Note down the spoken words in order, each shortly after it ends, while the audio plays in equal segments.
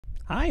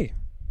Hi.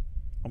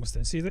 Almost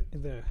didn't see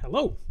the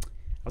hello.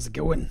 How's it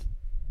going?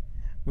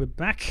 We're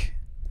back.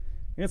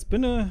 Yeah, it's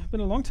been a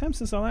long time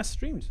since I last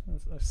streamed.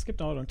 I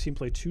skipped out on Team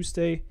Play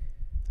Tuesday.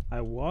 I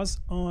was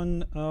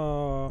on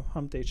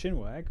Hump Day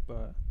Chinwag,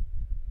 but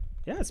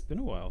yeah, it's been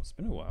a while. It's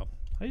been a while.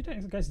 How you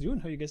guys doing?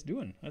 How you guys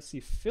doing? I see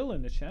Phil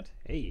in the chat.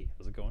 Hey,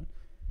 how's it going?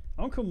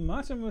 Uncle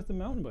Martin with the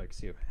mountain bikes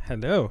here.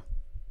 Hello.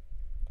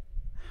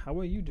 How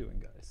are you doing,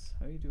 guys?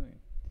 How are you doing?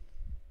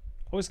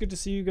 Always good to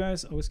see you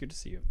guys. Always good to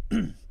see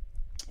you.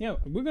 Yeah,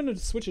 we're gonna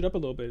switch it up a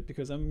little bit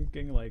because I'm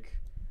getting like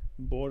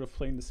bored of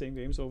playing the same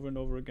games over and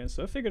over again.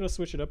 So I figured I'll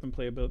switch it up and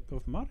play a bit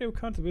of Mario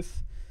Kart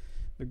with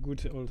the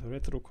good old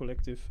Retro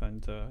Collective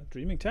and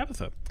Dreaming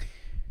Tabitha.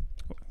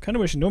 Kind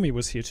of wish Nomi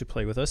was here to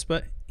play with us,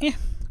 but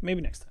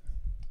maybe next time.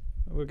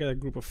 We'll get a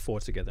group of 4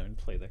 together and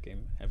play that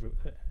game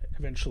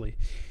eventually.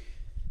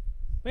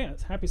 But yeah,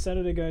 it's happy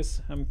Saturday,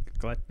 guys. I'm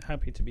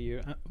happy to be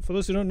here. For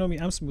those who don't know me,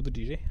 I'm Smooth the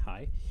DJ.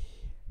 Hi.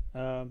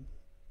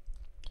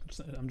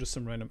 I'm just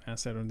some random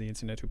ass out on the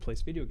internet who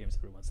plays video games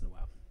every once in a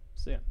while.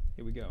 So yeah,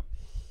 here we go.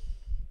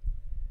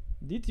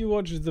 Did you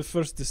watch the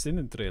first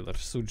Descendant trailer?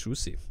 So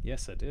juicy.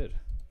 Yes, I did.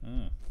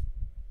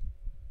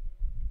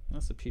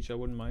 That's a peach I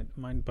wouldn't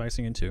mind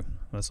biting into.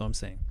 That's all I'm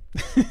saying.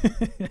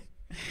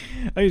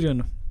 How you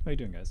doing? How you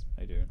doing, guys?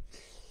 How you doing?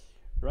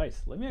 Right,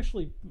 let me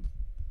actually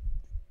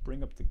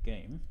bring up the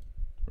game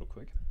real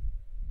quick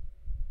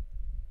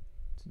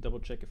to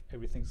double check if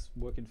everything's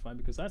working fine,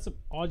 because I had some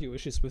audio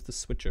issues with the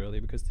Switch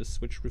earlier because the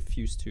Switch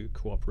refused to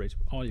cooperate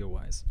audio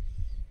wise.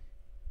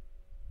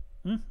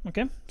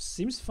 Okay,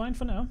 seems fine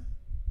for now.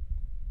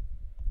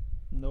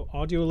 No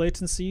audio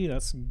latency,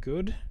 that's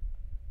good.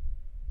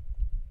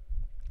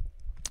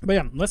 But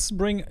yeah, let's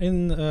bring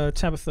in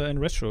Tabitha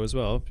and Retro as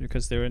well,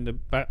 because they're in the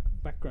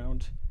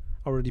background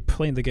already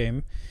playing the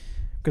game,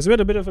 because we had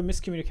a bit of a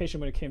miscommunication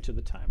when it came to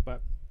the time,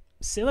 but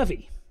c'est la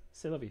vie,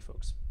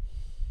 folks.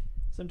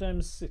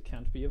 Sometimes it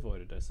can't be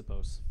avoided, I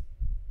suppose.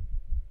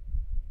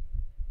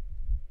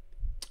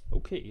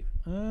 Okay,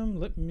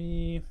 let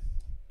me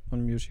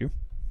unmute you.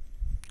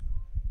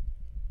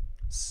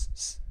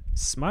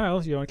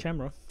 Smile, you're on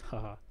camera.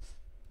 Haha.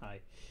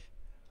 Hi.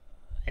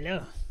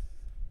 Hello.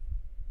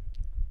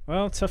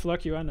 Well, tough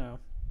luck you are now.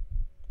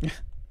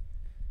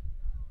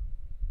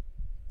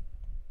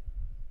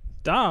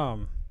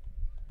 Dom.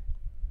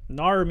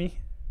 Narmy.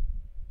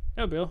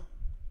 Oh, Bill.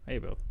 Hey,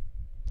 Bill.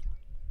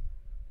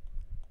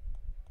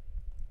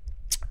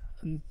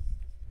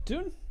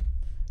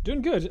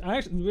 Doing good.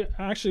 I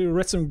actually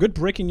read some good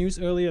breaking news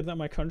earlier that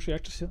my country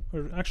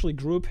actually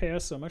grew a pair,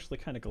 so I'm actually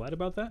kind of glad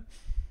about that.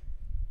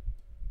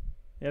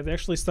 Yeah, they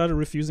actually started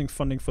refusing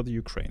funding for the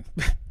Ukraine.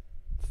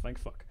 Thank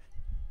fuck.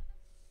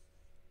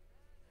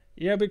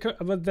 Yeah,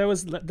 but there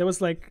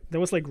was like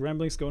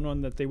ramblings going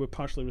on that they were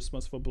partially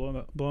responsible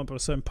for blowing up a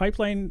certain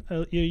pipeline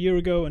a year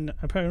ago, and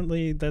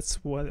apparently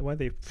that's why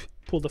they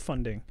pulled the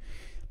funding.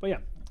 But yeah,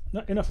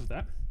 not enough of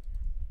that.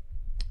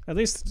 At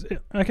least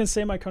I can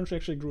say my country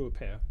actually grew a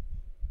pair.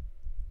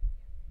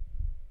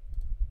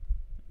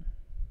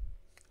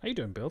 How you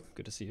doing, Bill?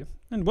 Good to see you,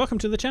 and welcome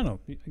to the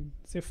channel.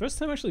 It's your first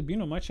time actually being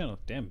on my channel.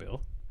 Damn,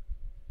 Bill.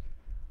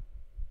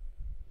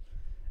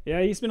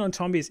 Yeah, he's been on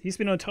Tommy's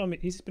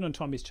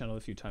channel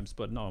a few times,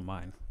 but not on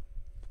mine.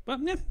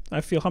 But yeah,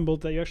 I feel humbled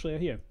that you actually are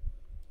here.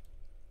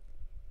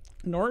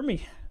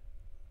 Normie,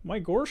 my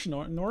gorsh,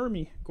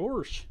 Normie,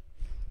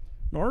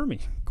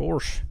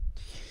 gorsh.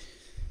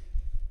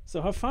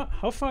 So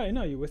how far in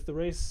are you with the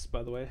race,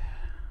 by the way?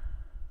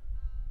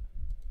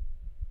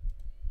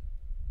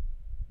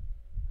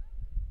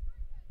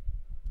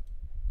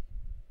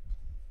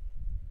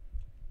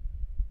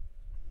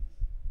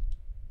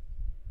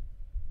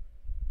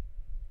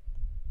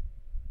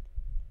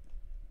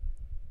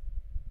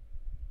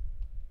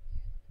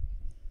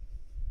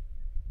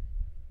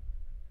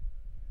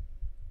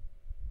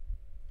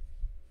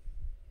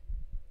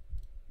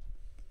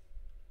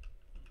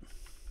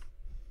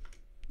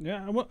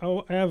 Yeah,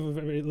 I have a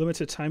very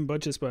limited time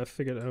budget, but I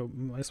figured I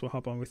might as well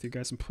hop on with you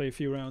guys and play a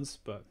few rounds.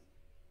 But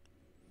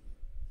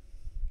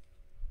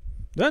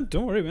yeah,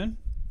 don't worry, man.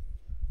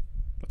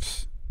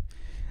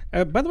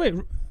 By the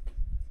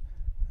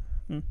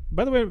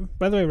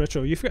way,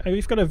 Retro,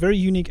 you've got a very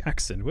unique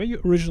accent. Where are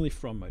you originally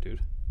from, my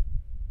dude?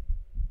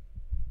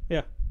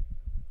 Yeah.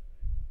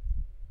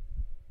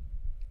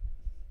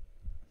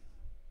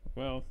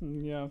 Well,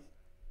 yeah.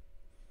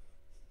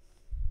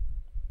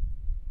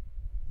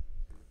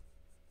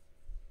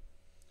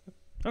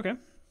 Okay.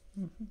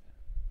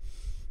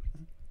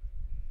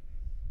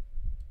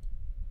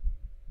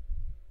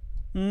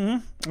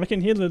 I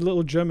can hear the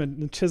little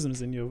German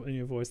chisms in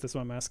your voice. That's why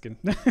I'm asking.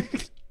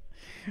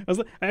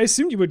 I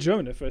assumed you were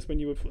German at first when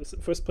you were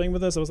first playing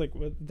with us. I was like,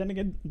 well, then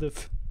again, the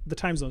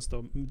time zones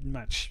don't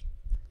match.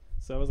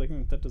 So I was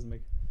like, that doesn't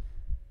make.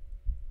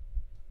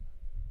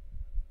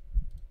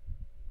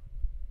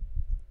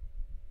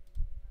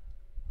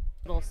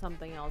 Little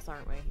something else,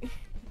 aren't we?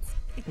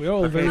 We're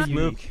all very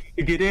unique.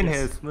 You get in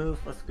here, Smooth.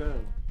 Let's go.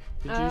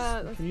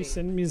 Can you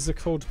send me the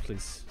code,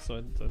 please, so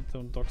I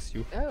don't dox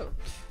you? Oh.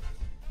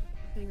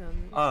 Hang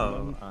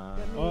on.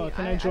 Oh,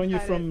 Can I join you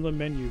from the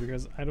menu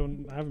because I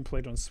haven't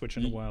played on Switch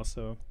in a Ye- while,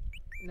 so.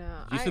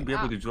 No, you should be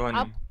able to join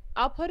me.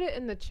 I'll put it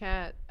in the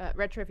chat,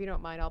 Retro. If you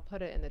don't mind, I'll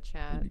put it in the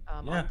chat.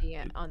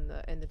 Yeah.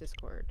 In the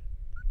Discord.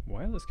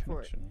 Wireless For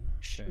connection.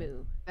 Okay.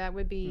 Shmoo. That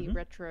would be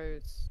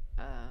Retro's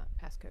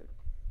passcode.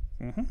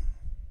 Mm-hmm.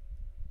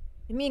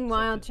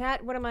 Meanwhile,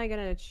 chat, what am I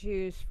gonna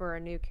choose for a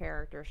new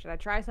character? Should I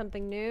try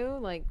something new?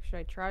 Like, should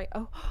I try?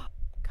 Oh,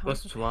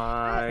 Let's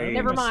try.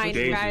 never mind,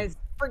 Daisy. guys.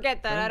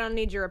 Forget that. I don't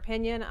need your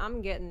opinion.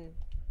 I'm getting.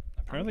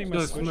 Apparently, So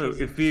my Switch Smooth,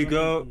 is if you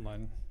go-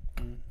 online.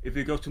 If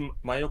you go to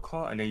Mario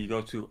Kart and then you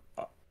go to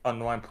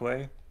online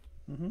play,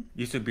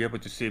 you should be able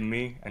to see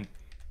me and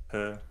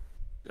her.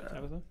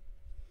 Tabitha?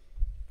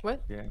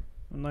 What? Yeah.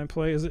 Online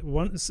play, is it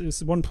one?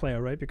 It's one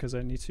player, right? Because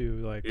I need to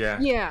like. Yeah.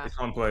 Yeah. It's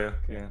one player.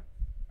 Yeah.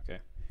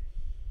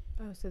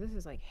 Oh, so this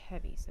is like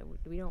heavy. So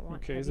we don't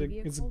want. Okay, heavy it's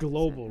vehicles? Is that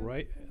global, how-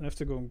 right? I have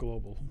to go on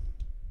global,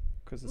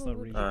 because it's Ooh, not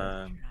what regional.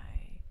 should I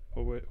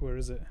try? Or where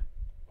is it?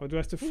 Or do I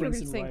have to You're friends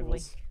gonna and say rivals?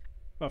 Link.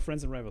 Oh,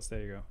 friends and rivals.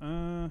 There you go.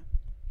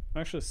 I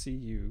actually see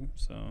you,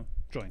 so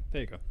join.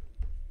 There you go.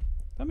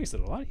 That makes it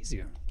a lot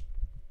easier.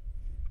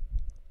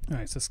 All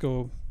right, so let's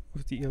go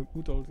with the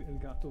good old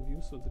Elgato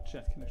view, so the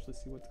chat can actually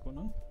see what's going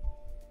on.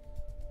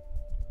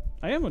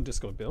 I am on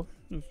Discord, Bill.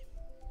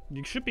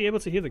 You should be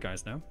able to hear the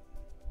guys now.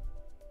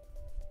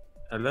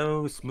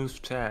 Hello,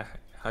 Smooth Chat.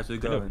 How's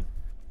it Hello. going?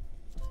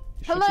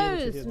 You should be able to Hello, hear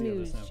the others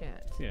smooth now.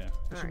 chat. Yeah,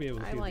 you should be able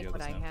to I hear like the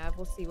what others I now. have.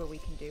 We'll see what we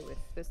can do with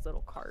this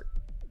little cart.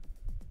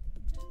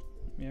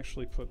 Let me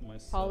actually put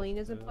myself. Pauline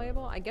isn't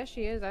playable? I guess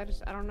she is. I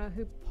don't know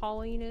who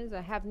Pauline is.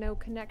 I have no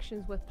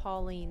connections with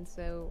Pauline,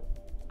 so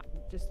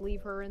just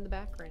leave her in the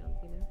background,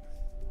 you know.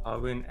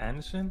 Arwin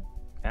Anderson?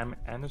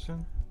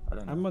 Anderson? I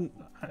don't know. I'm on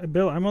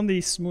Bill. I'm on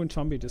the Smooth and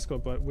Tomby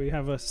Discord, but we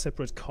have a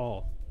separate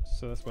call,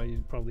 so that's why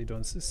you probably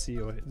don't see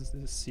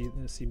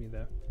me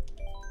there.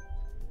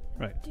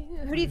 Right.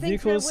 Who do you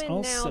think's gonna Vehicles win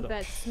all now set up.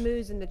 that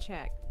Smooth's in the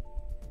check?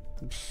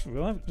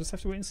 Just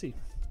have to wait and see.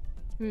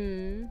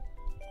 Yes.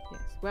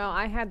 Well,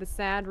 I had the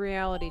sad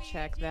reality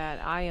check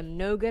that I am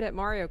no good at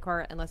Mario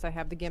Kart unless I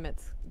have the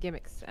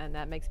gimmicks, and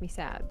that makes me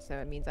sad. So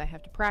it means I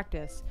have to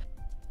practice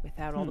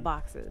without all the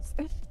boxes.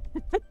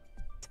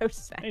 So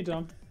sad. Hey,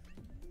 Dom.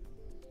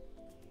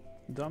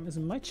 Dom is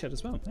in my chat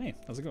as well. Hey,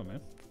 how's it going,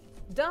 man?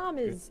 Dom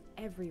is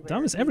everywhere.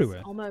 Dom is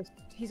everywhere.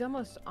 He's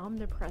almost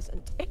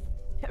omnipresent.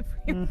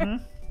 Everywhere.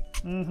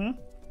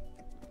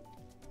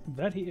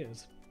 That he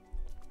is.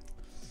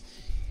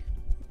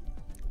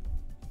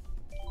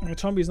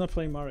 Tomby's not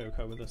playing Mario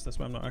Kart with us. That's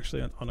why I'm not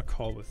actually on a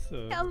call with.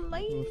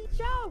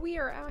 Elijah, we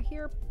are out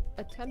here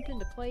attempting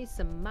to play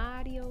some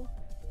Mario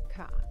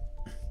Kart.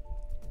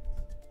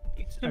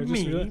 It's I just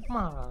me, realized-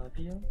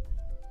 Mario.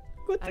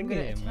 Good I'm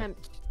gonna game.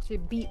 attempt to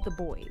beat the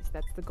boys.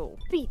 That's the goal.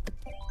 Beat the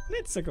boys.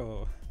 Let's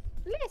go.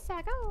 Let's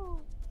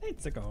go.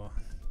 Let's go.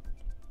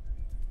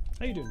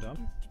 How you doing,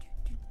 Dom?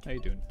 How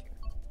you doing?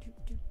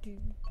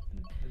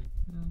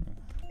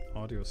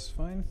 Audio's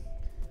fine.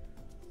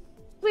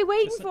 We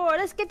waiting for?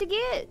 Let's get to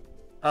get.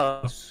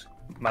 Oh,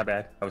 my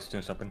bad. I was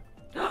doing something.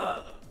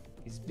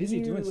 He's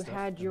busy doing You stuff.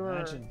 had your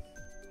Imagine.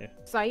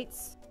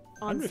 sights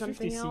on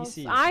 150 something else.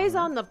 cc, Eyes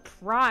right? on the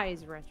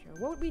prize, Retro.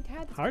 What we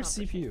had this Hard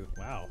conversation. CPU.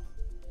 Wow.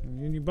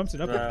 You bumped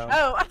it up.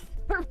 Well,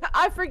 Oh,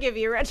 I forgive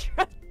you,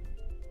 Retro.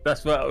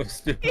 That's what I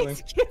was doing.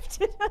 He's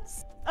gifted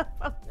us up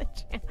on the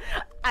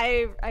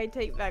channel. I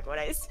take back what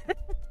I said.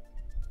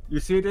 You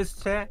see this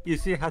chat? You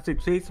see how she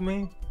treats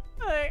me?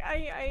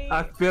 I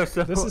I feel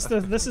so.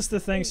 This is the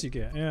thanks you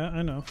get. Yeah,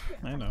 I know.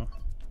 No.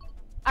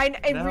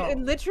 it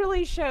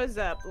literally shows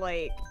up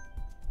like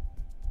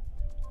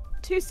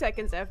 2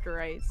 seconds after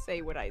I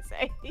say what I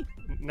say.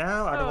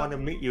 Now I don't want to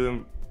meet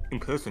you in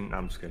person. No,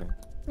 I'm just kidding.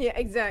 Yeah,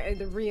 exactly.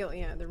 The real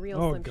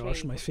Oh Slim gosh,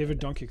 Shady. my favorite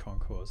Donkey Kong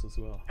course as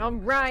well. All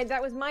right,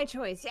 that was my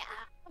choice. Yeah,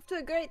 off to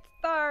a great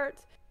start.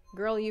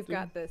 Girl, you've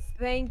got this.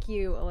 Thank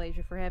you,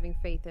 Elijah, for having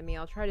faith in me.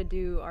 I'll try to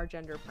do our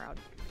gender proud.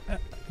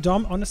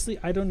 Dom, honestly,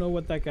 I don't know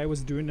what that guy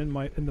was doing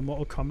in the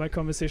Mortal Kombat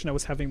conversation I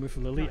was having with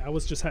Lily. I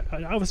was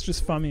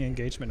just farming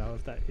engagement out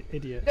of that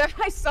idiot.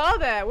 I saw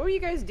that. What were you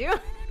guys doing?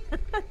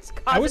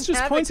 I was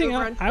just pointing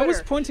out. I was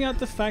Twitter. pointing out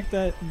the fact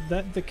that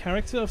the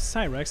character of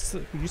Cyrex,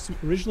 who used to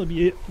originally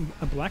be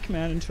a black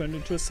man and turned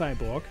into a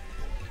cyborg,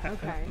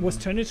 Okay. was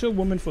turned into a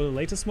woman for the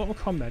latest Mortal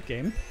Kombat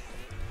game,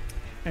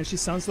 and she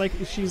sounds like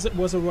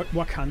was a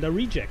Wakanda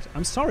reject.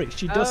 I'm sorry,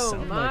 she does Oh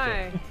sound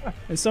my. like it.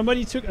 And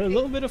somebody took a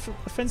little bit of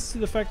offense to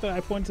the fact that I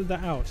pointed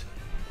that out.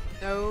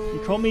 Oh. You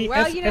call me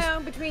well, F- you F-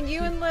 know, between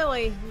you and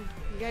Lily,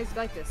 you guys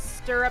like to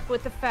stir up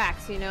with the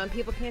facts, you know, and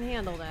people can't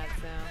handle that.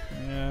 So.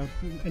 Yeah,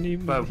 and he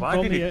But why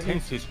called did me he a-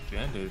 change his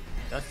gender?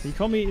 That's He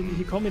called me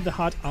the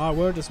hot R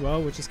word as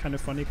well, which is kind of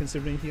funny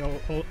considering he all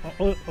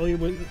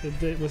he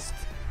did was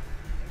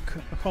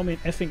call me an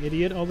effing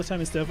idiot all the time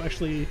instead of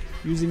actually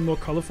using more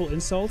colorful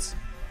insults.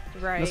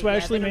 Right. That's why I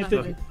yeah, actually they made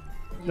don't know the. how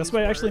to That's use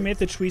why I actually words. made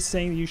the tweet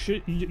saying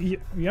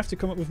you have to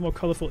come up with more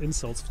colorful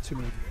insults to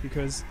me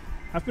because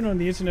I've been on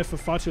the internet for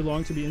far too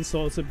long to be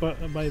insulted by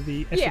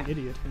the effing Yeah.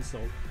 idiot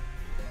insult.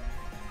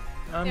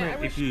 I mean, Yeah, I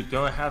wish- if you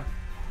don't have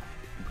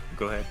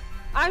Go ahead.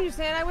 I'm just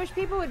saying, I wish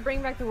people would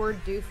bring back the word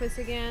doofus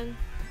again.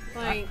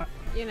 Like,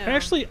 you know. I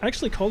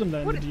actually called him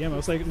that in the DM. I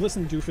was like,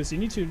 listen, doofus, you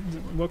need to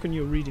work on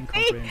your reading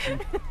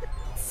comprehension.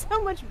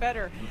 So much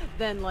better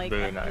than like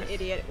Very an nice.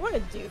 idiot. What a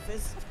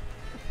doofus.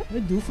 Hey,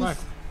 doofus.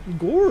 Nice.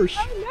 Gosh.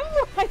 I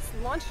know. I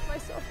launched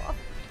myself off.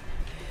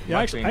 Yeah,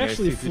 My I thing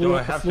actually is, if you flew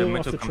don't have the off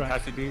mental the track.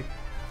 capacity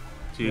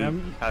to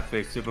have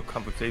a civil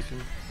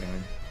conversation,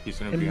 then he's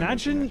gonna be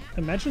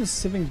Imagine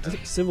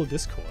civil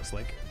discourse.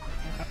 Like,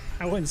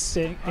 how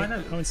insane!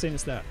 How insane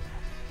is that,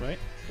 right?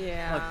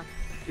 Yeah.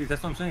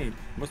 That's what I'm saying.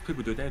 Most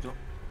people do that.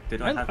 They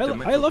don't have I the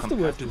mental love the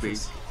word capacity.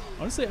 doofus.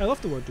 Honestly, I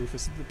love the word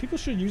doofus. People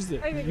should use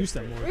that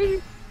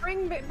more.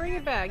 Bring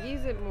it back.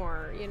 Use it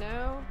more. You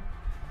know.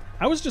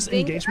 I was just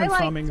engagement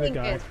farming the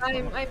guy.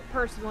 I'm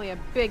personally a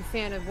big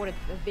fan of what it's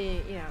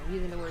being. You know,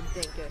 using the word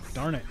dinkus.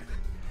 Darn it.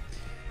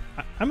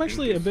 I'm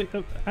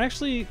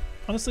actually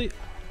honestly,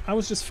 I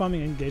was just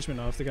farming engagement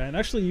off the guy and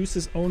actually used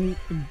his own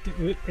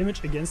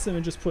image against him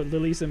and just put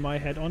lilies in my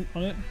head on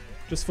it,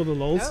 just for the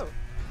lols. Oh.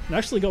 And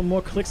actually got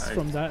more clicks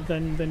from that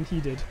than he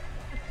did.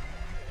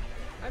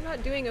 I'm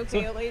not doing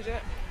okay,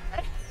 Alasia.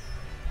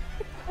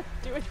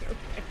 Doing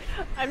okay.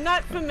 I'm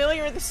not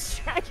familiar with this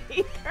track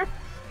either.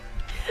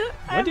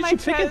 Why did you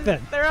pick it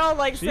then? They're all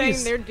like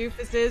saying they're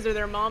doofuses or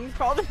their moms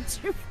call them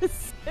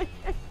doofuses.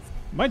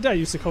 My dad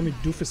used to call me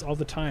doofus all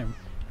the time.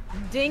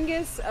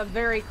 Dingus, a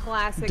very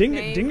classic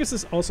name. Dingus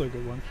is also a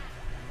good one.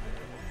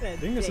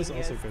 Dingus is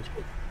also good.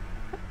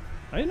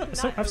 I know.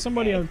 I have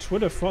somebody on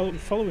Twitter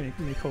following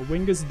me called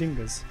Wingus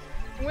Dingus.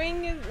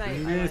 Wingus,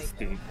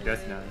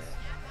 That's nice.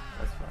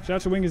 That's fine. Shout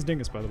out to Wingus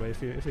Dingus, by the way,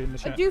 if you're in the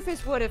chat. A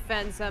doofus would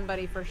offend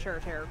somebody for sure,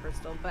 Terror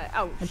Crystal, but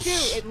oh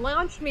shoot, it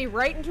launched me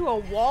right into a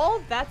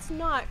wall? That's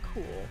not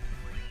cool.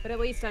 But at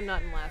least I'm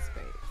not in last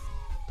place.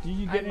 Do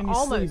you get I'm any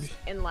almost sleep?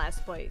 in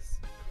last place.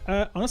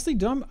 Honestly,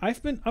 Dom,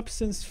 I've been up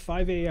since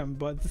 5 a.m.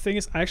 But the thing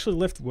is, I actually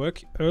left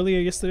work earlier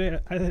yesterday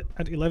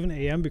at 11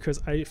 a.m. because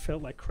I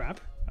felt like crap.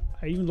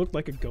 I even looked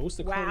like a ghost,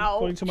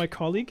 according to my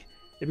colleague,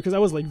 because I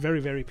was like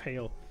very, very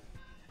pale.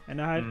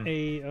 And I had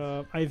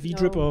a IV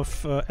drip of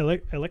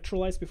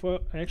electrolytes before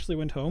I actually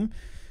went home.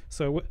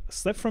 So I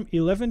slept from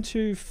 11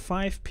 to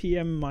 5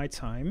 p.m. my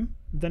time.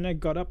 Then I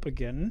got up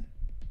again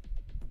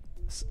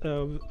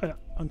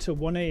until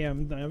 1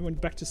 a.m. Then I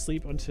went back to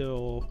sleep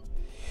until...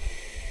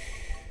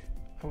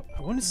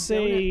 I want to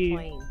say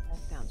That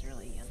sounds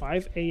really yummy.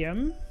 5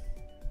 a.m.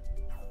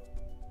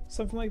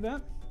 Something like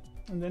that.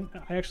 And then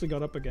I actually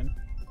got up again.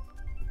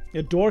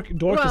 Yeah, dork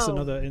is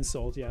another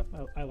insult. Yeah,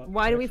 I love.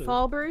 Why do we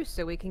fall, Bruce?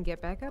 So we can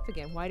get back up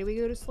again. Why do we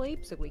go to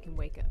sleep? So we can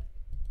wake up.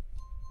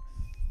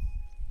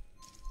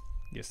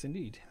 Yes,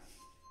 indeed.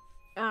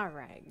 All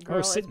right, girl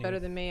is better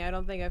than me. I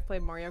don't think I've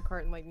played Mario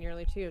Kart in like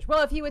nearly 2 years.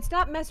 Well, if you would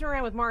stop messing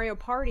around with Mario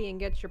Party and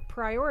get your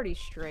priorities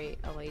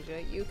straight,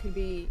 Alasia,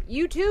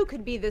 you too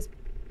could be this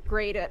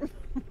great at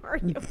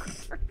Mario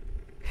Kart.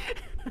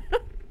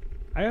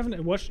 I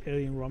haven't watched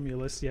Alien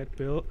Romulus yet,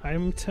 Bill.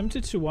 I'm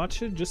tempted to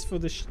watch it just for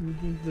this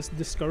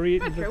discovery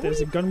that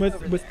there's a gun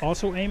with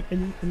auto aim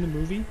in the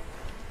movie.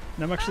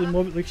 And I'm actually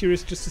morbidly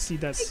curious just to see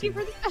that scene.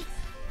 Thank you for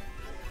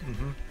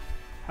that.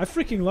 I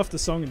freaking love the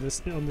song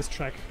on this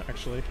track,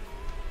 actually.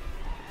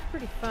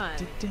 Pretty fun.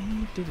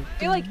 I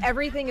feel like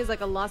everything is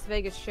like a Las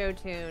Vegas show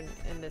tune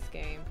in this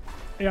game.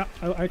 Yeah,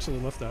 I actually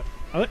love that.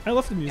 I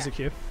love the music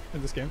here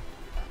in this game.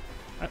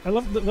 I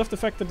love the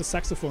fact that the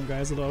saxophone guy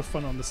has a lot of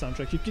fun on the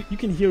soundtrack. You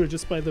can hear it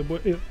just by the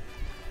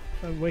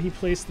way he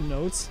plays the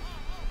notes.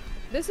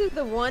 This is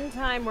the one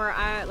time where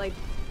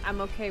I'm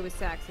okay with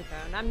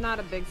saxophone. I'm not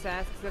a big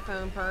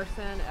saxophone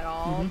person at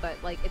all, but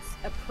like it's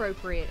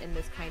appropriate in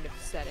this kind of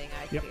setting,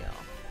 I feel.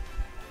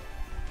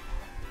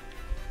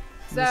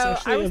 So it's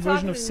actually I was a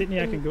version of talking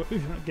Sydney I can go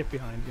get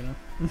behind, you know.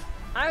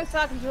 I was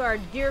talking to our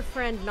dear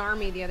friend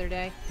Narmi the other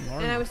day,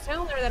 and I was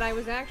telling her that I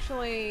was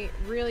actually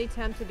really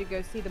tempted to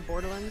go see the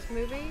Borderlands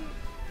movie.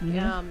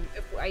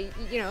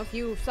 If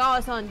you saw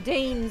us on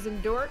Danes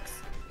and Dorks,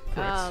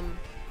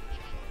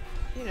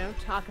 you know,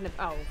 talking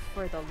about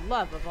for the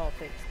love of all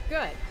things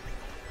good.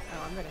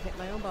 Oh, I'm gonna hit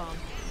my own bomb.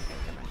 Okay,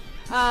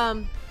 never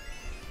mind.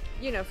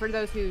 You know, for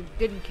those who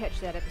didn't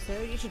catch that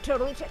episode, you should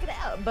totally check it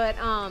out. But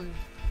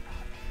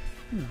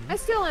I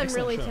still am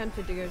really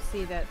tempted to go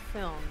see that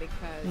film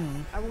because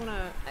I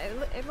wanna.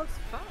 It looks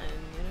fun,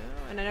 you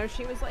know. And I know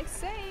she was like,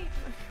 "Say,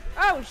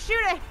 oh,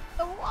 shoot it,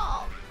 the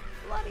wall,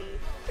 bloody."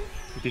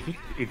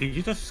 Did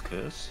you just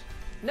curse?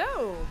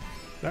 No.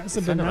 That's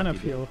a banana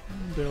peel,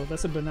 Bill.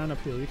 That's a banana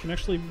peel. You can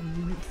actually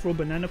throw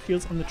banana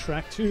peels on the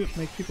track to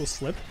make people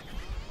slip.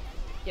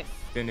 Yes.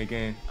 Then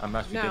again, I'm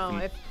actually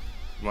different.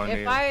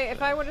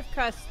 If I would have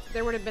cussed,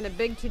 there would have been a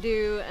big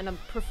to-do and a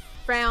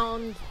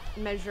profound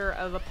measure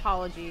of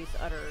apologies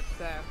uttered.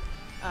 So.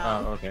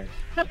 Okay.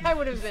 I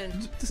would have been.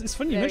 It's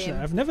funny you mention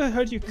that. I've never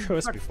heard you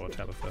curse before,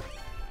 Tabitha.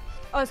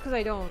 Oh, it's because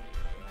I don't.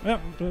 Yeah,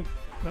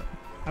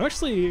 I'm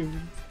actually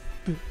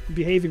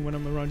behaving when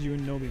I'm around you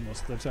and Nobi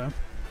most of the time.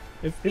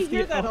 You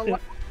hear that a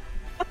lot.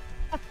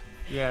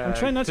 Yeah. I'm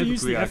trying not to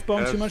use the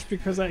F-bomb too much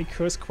because I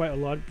curse quite a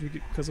lot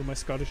because of my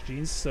Scottish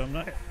genes, so I'm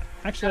not.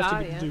 actually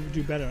have to yeah.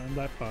 do better on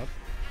that part.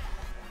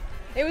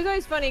 It was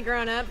always funny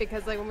growing up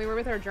because, like, when we were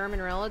with our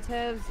German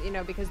relatives, you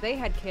know, because they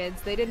had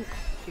kids, they didn't.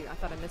 Shoot, I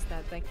thought I missed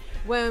that thing.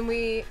 When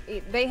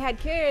they had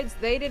kids,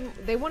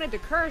 they wanted to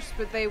curse,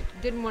 but they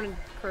didn't want to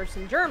curse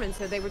in German,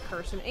 so they would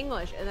curse in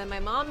English. And then my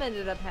mom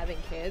ended up having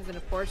kids, and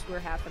of course we're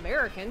half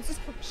Americans,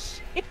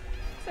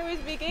 so we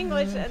speak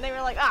English, and they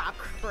were like, "Ah,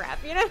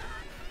 crap," you know.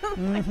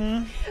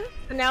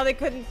 So now they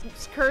couldn't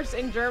curse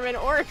in German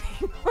or in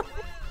English.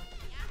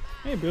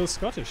 Hey, Bill's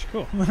Scottish.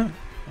 Cool.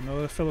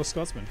 Another fellow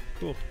Scotsman.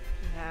 Cool.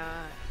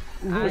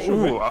 Yeah.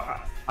 Ooh,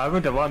 I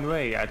went the wrong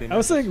way. I didn't. I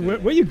was like,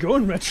 where you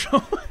going,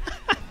 Retro?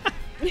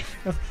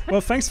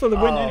 Well, thanks for the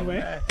win anyway.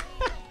 Man.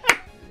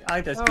 I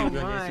just keep going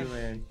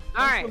in.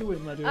 All right.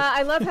 Win, my dude.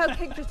 I love how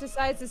Kick just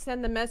decides to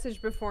send the message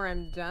before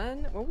I'm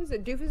done. What was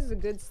it? Doofus is a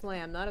good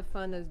slam. Not as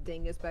fun as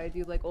Dingus, but I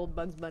do like old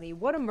Bugs Bunny.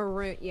 What a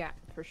maroon. Yeah,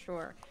 for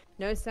sure.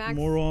 No sax,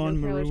 Moron,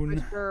 no Careless maroon.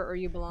 Whisper, or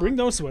you belong. Bring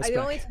those to us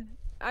back.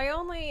 I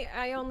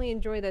only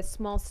enjoy this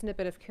small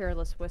snippet of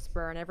Careless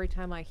Whisper, and every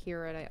time I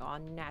hear it, I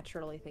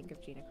naturally think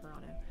of Gina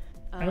Carano.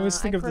 I always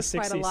think of the curse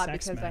 60s quite a lot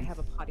sax because man. I have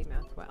a potty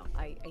mouth. Well,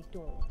 I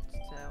don't.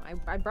 So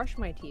I brush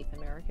my teeth,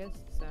 Americus.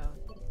 So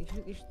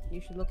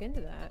you should look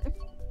into that.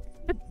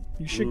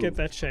 You should get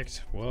that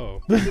checked.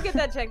 Whoa. You should get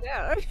that checked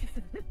out.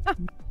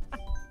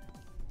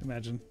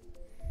 Imagine.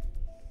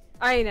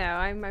 I know.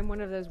 I'm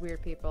one of those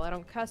weird people. I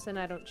don't cuss and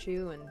I don't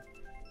chew and.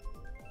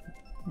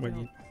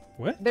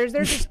 What? There's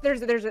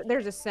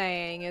a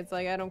saying. It's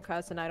like I don't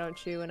cuss and I don't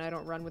chew and I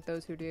don't run with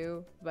those who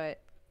do.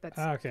 But that's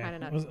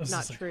kind of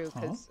not true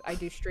because I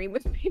do stream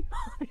with people.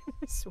 I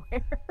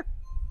swear.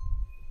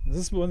 This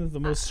is one of the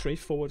most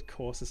straightforward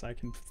courses I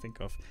can think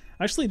of.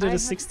 I actually did a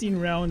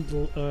 16-round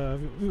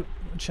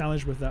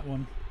challenge with that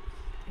one.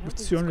 With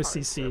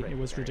 200cc, it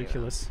was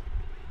ridiculous.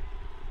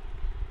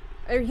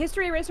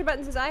 History Eraser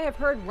Button says, I have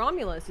heard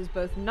Romulus is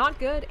both not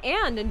good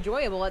and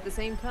enjoyable at the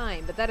same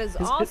time, but that is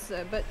it's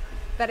a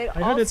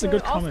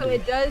good comedy. Also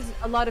it does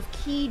a lot of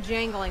key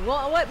jangling.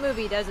 Well, what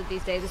movie does it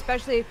these days,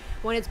 especially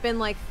when it's been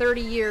like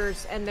 30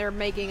 years and they're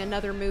making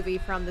another movie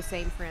from the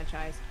same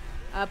franchise.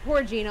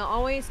 Poor Gina,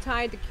 always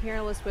tied to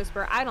Careless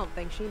Whisper. I don't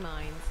think she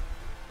minds.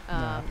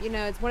 No. You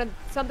know, it's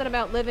something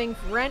about living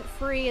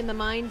rent-free in the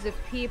minds of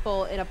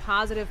people in a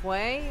positive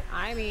way.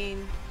 I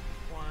mean,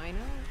 why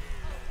not?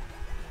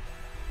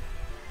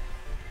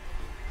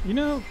 You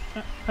know,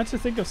 I had to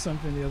think of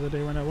something the other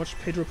day when I watched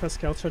Pedro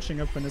Pascal touching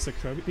up Vanessa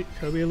Kirby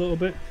a little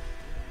bit,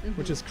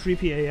 which is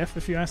creepy AF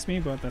if you ask me,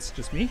 but that's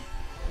just me.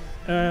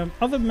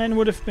 Other men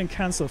would have been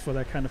cancelled for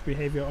that kind of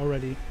behavior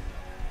already.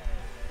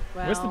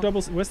 Well,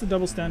 Where's the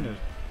double standard?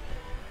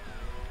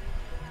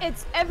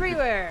 It's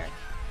everywhere.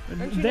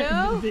 Don't you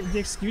know? The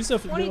excuse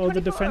of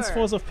the defense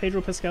force of Pedro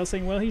Pascal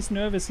saying, well, he's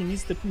nervous, he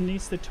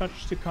needs the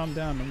touch to calm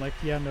down. I'm like,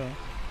 yeah,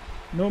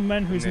 no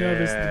man who's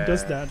nervous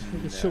does that.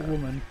 It's a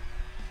woman.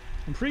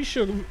 I'm pretty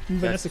sure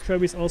Vanessa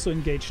Kirby is also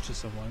engaged to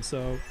someone,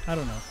 so I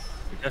don't know.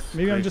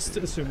 Maybe I'm just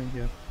assuming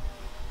here.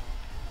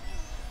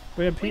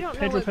 But yeah,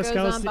 Pedro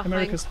Pascal is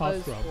America's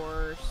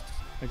heartthrob.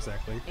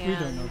 Exactly. We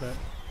don't know that.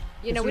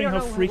 You know, we don't know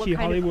how freaky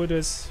Hollywood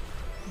is.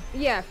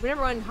 Yeah,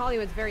 remember when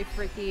Hollywood's very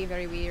freaky,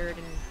 very weird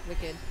and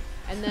wicked.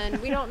 And then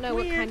we don't know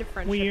what kind of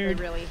friendship they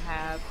really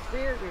have.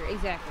 Weird,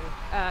 exactly.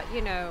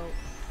 You know,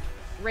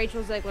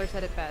 Rachel Zegler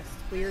said it best.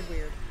 Weird.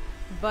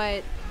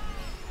 But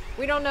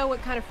we don't know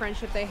what kind of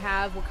friendship they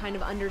have, what kind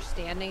of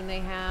understanding they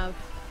have.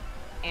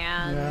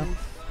 And,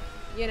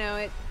 you know,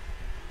 and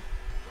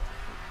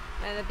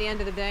at the end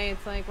of the day,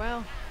 it's like,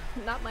 well,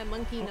 not my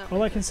monkey,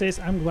 All I can say is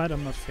I'm glad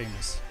I'm not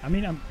famous. I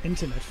mean, I'm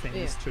internet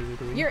famous to a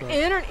degree. You're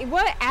internet,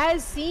 what,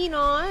 as seen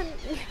on,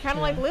 kind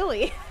of like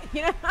Lily,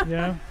 you know?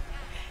 Yeah.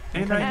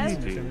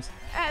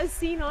 As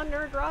seen on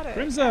Nerdgrotto.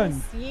 Crimson!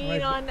 As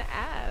seen on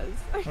As.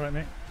 Alright,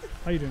 mate.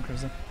 How you doing,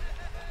 Crimson?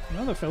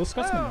 Another fellow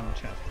Scotsman in the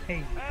chat.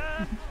 Hey.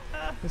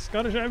 The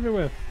Scottish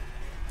everywhere.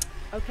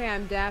 Okay,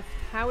 I'm deaf.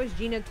 How is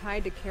Gina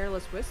tied to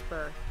Careless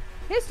Whisper?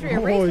 History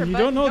eraser, Oh, you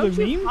don't know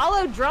the meme?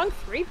 Follow Drunk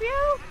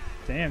 3PO?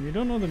 Damn, you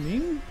don't know the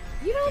meme?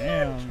 You don't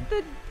know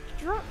the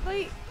drunk,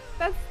 like,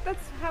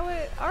 that's how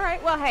it,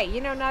 alright, well, hey, you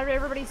know, not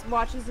everybody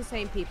watches the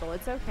same people.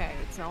 It's okay.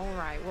 It's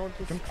alright. We'll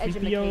just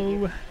educate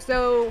you.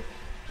 So,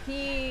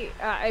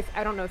 I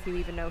don't know if you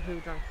even know who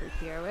Drunk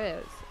 3PO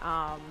is,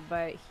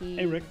 but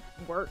he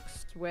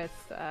works with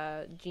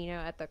Gina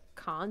at the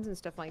cons and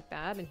stuff like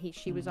that, and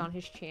she was on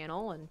his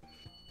channel, and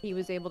he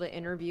was able to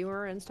interview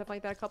her and stuff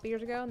like that a couple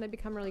years ago, and they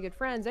become really good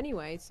friends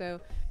anyway. So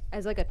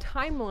as like a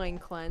timeline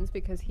cleanse,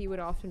 because he would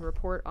often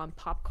report on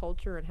pop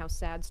culture and how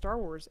sad Star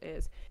Wars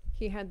is,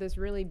 he had this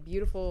really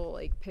beautiful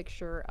like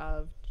picture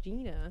of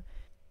Gina,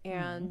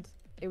 and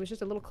it was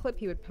just a little clip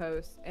he would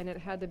post, and it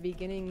had the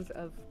beginnings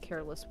of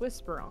Careless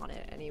Whisper on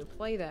it, and he would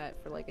play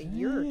that for like a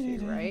year or two,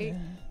 right?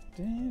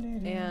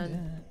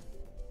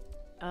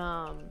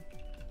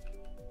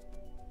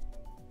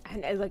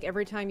 And like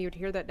every time you would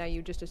hear that now,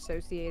 you just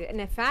associate it.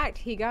 And in fact,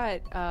 he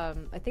got, I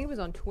think it was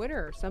on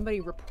Twitter, somebody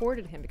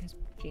reported him, because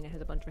Gina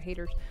has a bunch of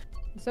haters.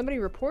 Somebody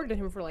reported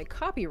him for like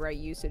copyright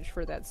usage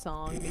for that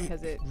song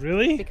because it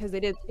really because they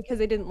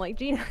didn't like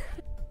Gina.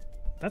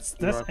 That's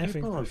Well, effing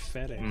people are-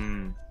 pathetic.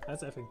 Mm.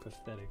 That's effing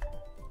pathetic.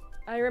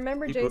 I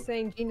remember Jay People-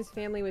 saying Gina's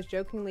family was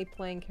jokingly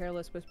playing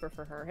Careless Whisper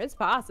for her. It's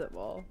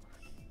possible.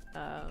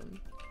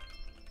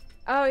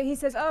 Oh, he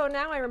says, oh,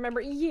 now I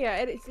remember. Yeah,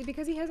 it's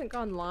because he hasn't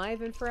gone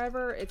live in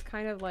forever. It's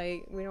kind of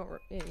like we don't,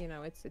 you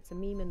know, it's a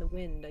meme in the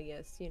wind, I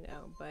guess, you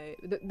know.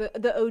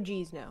 But the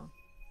OGs know.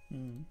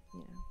 Mm.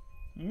 Yeah.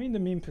 I mean, the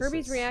meme Kirby's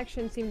persists.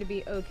 reaction seemed to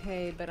be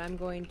okay, but I'm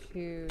going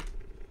to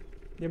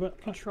Yeah,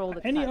 but control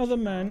the any touch other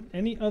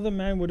now.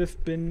 man would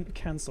have been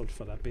cancelled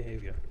for that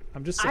behavior.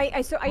 I'm just saying. I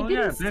Oh, didn't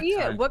yeah, see big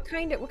it. time. What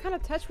kind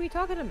of touch were you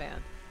talking about?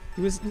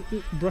 He was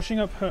brushing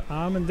up her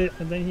arm, and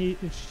then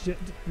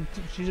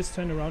she just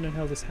turned around and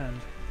held his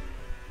hand.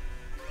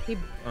 He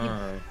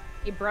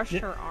brushed Yeah.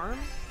 her arm,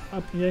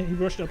 Yeah, he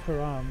brushed up her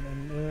arm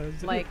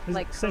and like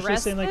essentially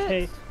saying like, caressed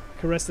 "Hey, it?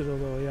 caressed it a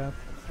little." Yeah.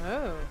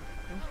 Oh,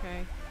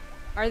 okay.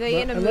 Are they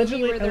Well, in a movie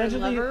allegedly- where they're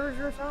allegedly- lovers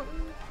or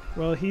something?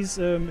 Well, she's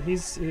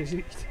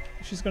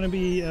gonna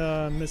be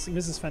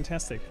Mrs.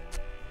 Fantastic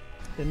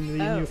in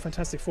the new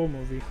Fantastic Four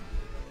movie.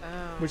 Oh,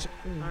 Which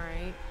all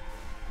right.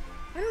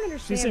 I don't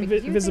understand. She's because you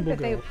would Invisible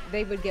think that Girl.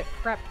 they would get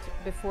prepped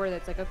before.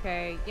 That's like,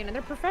 okay, you know,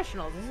 they're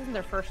professionals. This isn't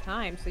their first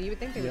time, so you would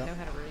think they Yeah. would know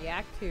how to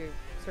react to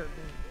certain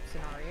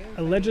scenarios.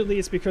 allegedly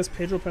it's because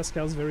Pedro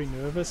Pascal's very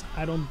nervous.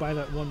 I don't buy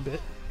that one bit.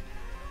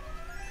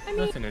 I mean,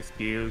 That's an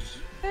excuse.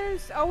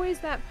 there's always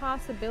that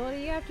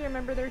possibility. You have to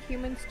remember they're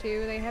humans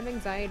too. They have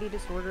anxiety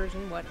disorders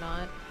and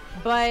whatnot.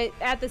 But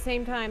at the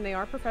same time, they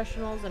are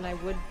professionals, and I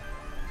would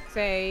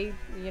say,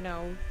 you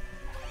know,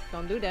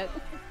 don't do that.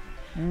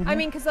 I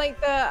mean, because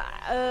like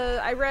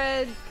I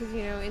read, because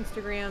you know,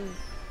 Instagram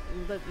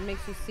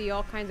makes you see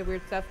all kinds of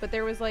weird stuff. But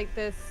there was like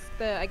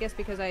I guess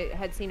because I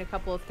had seen a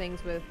couple of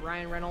things with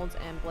Ryan Reynolds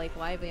and Blake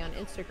Lively on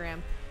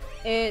Instagram,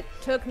 it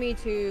took me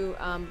to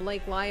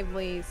Blake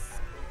Lively's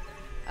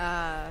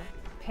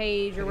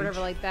page or whatever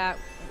like that,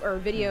 or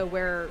video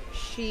where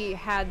she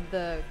had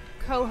the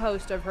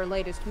co-host of her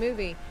latest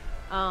movie.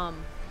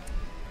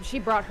 She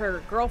brought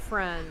her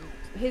girlfriend,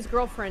 his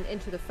girlfriend,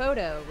 into the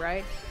photo,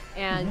 right?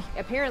 And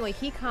apparently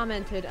he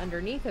commented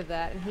underneath of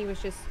that, and he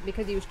was just,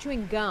 because he was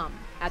chewing gum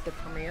at the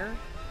premiere,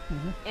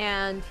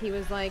 and he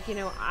was like, you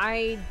know,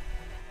 I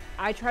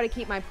try to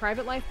keep my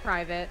private life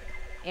private,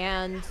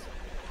 and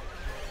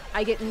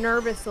I get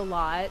nervous a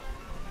lot,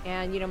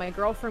 and you know, my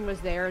girlfriend was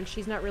there, and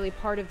she's not really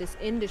part of this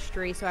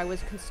industry, so I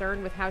was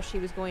concerned with how she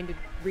was going to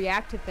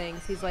react to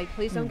things. He's like,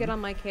 please don't get on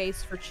my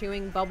case for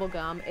chewing bubble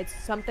gum. It's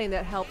something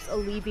that helps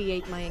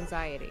alleviate my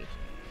anxiety.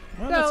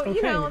 Well, So, that's okay.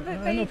 you know,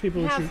 I know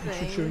people who have chew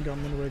things. chewing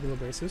gum on a regular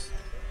basis.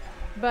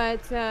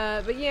 But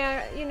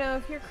yeah, you know,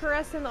 if you're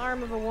caressing the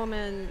arm of a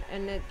woman,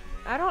 and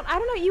I don't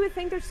know, you would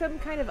think there's some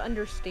kind of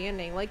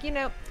understanding. Like, you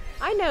know,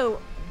 I know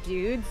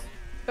dudes,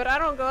 but I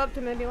don't go up to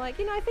them and be like,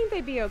 you know, I think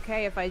they'd be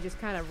okay if I just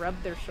kind of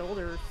rub their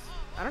shoulders.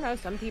 I don't know,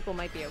 some people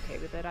might be okay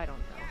with it, I don't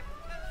know.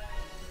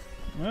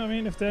 Well, I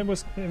mean, if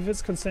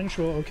it's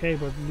consensual, okay,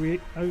 but we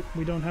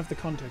don't have the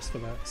context for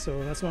that,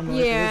 so that's why I'm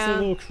like, Yeah. it's a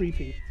little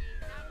creepy.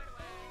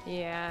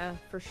 Yeah,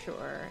 for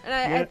sure.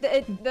 And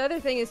the other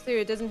thing is too,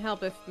 it doesn't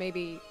help if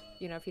maybe,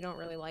 you know, if you don't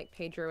really like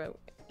Pedro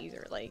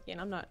either. Like, you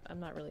know, I'm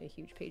not really a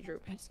huge Pedro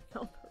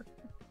Pascal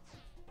person.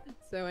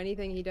 So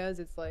anything he does,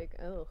 it's like,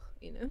 oh,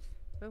 you know,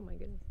 oh my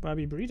goodness.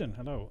 Bobby Breeden,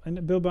 hello.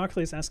 And Bill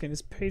Barclay is asking,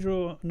 is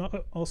Pedro not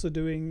also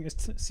doing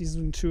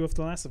season 2 of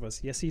The Last of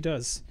Us? Yes, he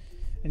does.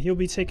 And he'll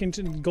be taken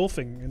to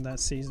golfing in that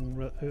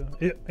season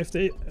if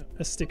they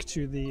stick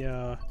to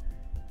the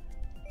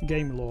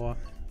game lore.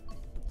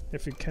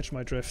 If you catch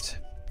my drift.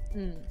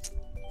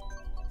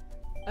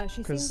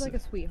 She seems like a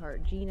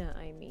sweetheart. Gina,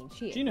 I mean,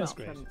 she is. Gina's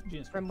Well, great.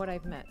 Gina's from what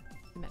I've met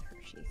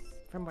her,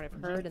 from what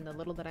I've heard and the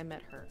little that I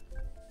met her,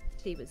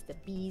 she was the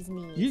bee's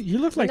knees. You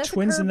look like Vanessa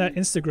twins in that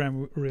Kirby-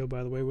 Instagram reel,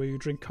 by the way, where you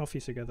drink coffee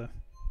together.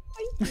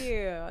 Thank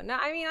you. Now,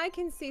 I mean, I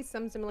can see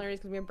some similarities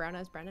because we have brown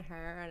eyes, brown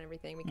hair, and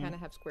everything. We kind of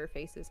have square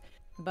faces.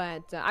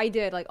 But I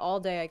did, like, all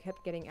day I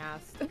kept getting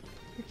asked, are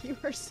you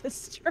her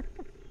sister?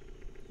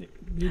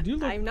 You do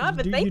look. I'm not,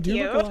 but you thank do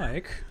you. look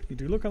alike. You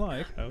do look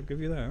alike. I'll give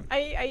you that.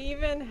 I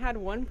even had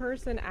one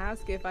person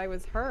ask if I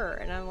was her,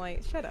 and I'm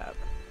like, shut up.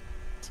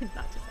 Did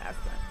not just ask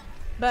that.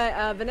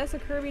 But Vanessa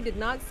Kirby did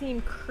not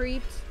seem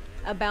creeped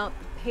about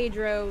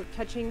Pedro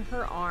touching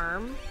her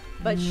arm,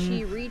 but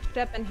she reached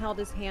up and held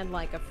his hand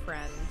like a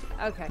friend.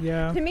 Okay.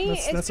 Yeah, To me,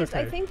 that's it's just,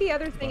 I okay. think the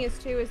other thing is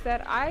too, is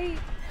that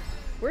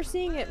we're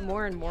seeing it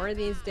more and more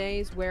these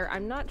days where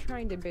I'm not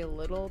trying to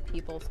belittle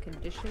people's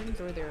conditions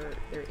or their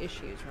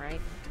issues, right?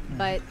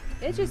 But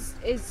it just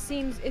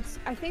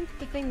I think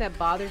the thing that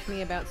bothers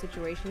me about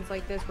situations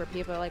like this where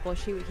people are like, well,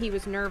 he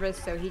was nervous,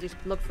 so he just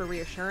looked for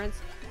reassurance.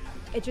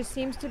 It just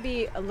seems to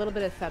be a little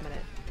bit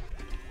effeminate.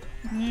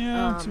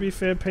 Yeah, to be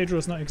fair,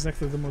 Pedro's not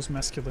exactly the most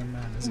masculine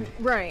man, is he?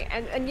 Right,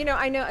 and you know,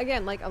 I know,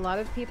 again, like a lot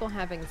of people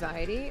have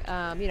anxiety,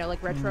 you know,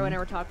 like Retro and I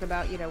were talking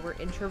about, you know, we're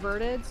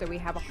introverted, so we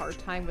have a hard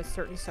time with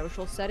certain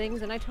social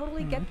settings, and I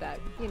totally get that,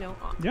 you know,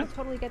 Yeah. I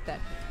totally get that.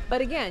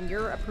 But again,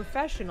 you're a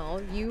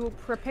professional, you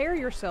prepare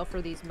yourself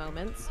for these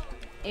moments,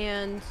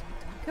 and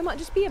Come on,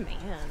 just be a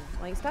man.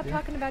 Like, stop Yeah.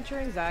 talking about your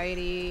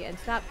anxiety and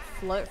stop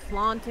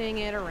flaunting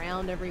it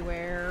around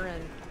everywhere,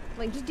 and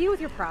like, just deal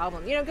with your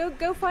problem. You know,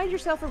 go find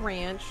yourself a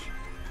ranch.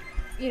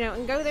 You know,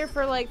 and go there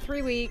for like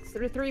 3 weeks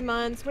or 3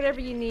 months, whatever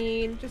you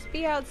need. Just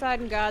be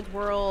outside in God's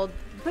world.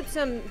 Put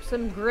some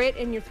grit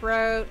in your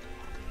throat.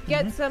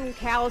 Get some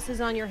calluses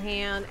on your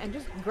hand, and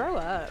just grow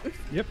up.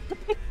 Yep.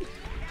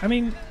 I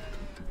mean,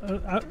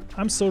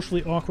 I'm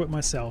socially awkward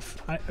myself.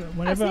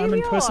 Whenever see, I'm in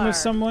we person all with are.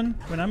 someone,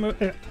 when I'm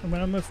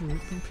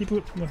with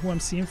people who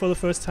I'm seeing for the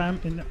first time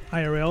in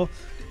IRL,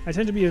 I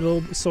tend to be a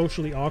little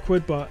socially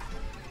awkward, but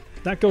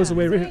that goes Yeah,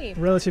 away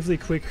same. relatively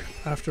quick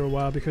after a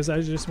while because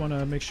I just want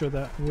to make sure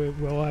that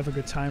we all have a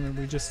good time and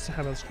we just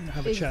have a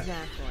chat. Exactly.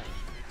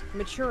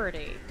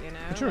 Maturity, you know?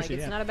 Maturity, like,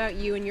 it's yeah. not about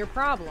you and your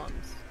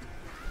problems.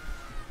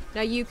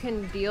 Now, you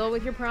can deal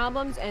with your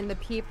problems, and the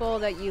people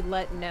that you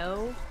let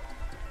know,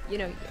 you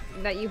know,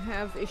 that you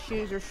have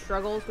issues or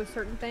struggles with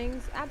certain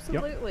things,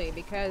 absolutely.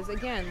 Because,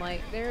 again,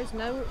 like, there's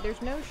no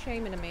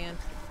shame in a man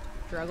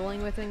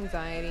struggling with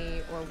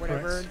anxiety or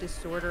whatever Correct.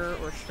 disorder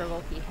or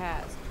struggle he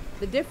has.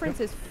 The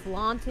difference is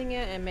flaunting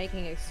it and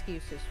making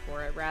excuses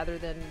for it rather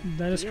than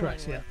That is dealing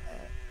correct, with yeah.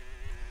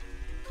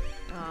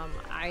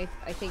 it.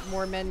 I think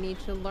more men need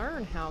to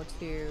learn how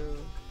to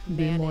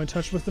Be more in manage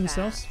touch with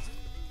themselves. that.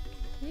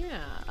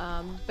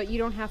 Yeah, but you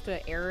don't have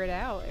to air it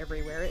out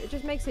everywhere. It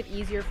just makes it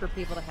easier for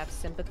people to have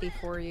sympathy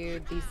for you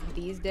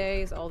these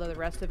days, although the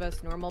rest of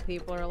us normal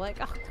people are like,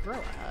 oh, grow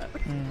up.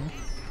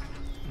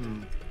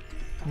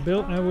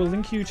 Bill, I will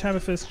link you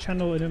Tabitha's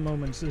channel in a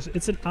moment.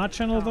 It's an art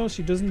channel though.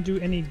 She doesn't do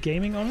any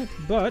gaming on it,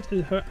 but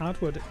her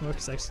artwork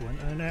is excellent,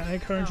 and I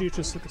encourage you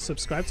to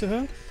subscribe to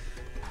her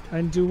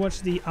and do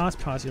watch the art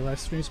party live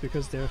streams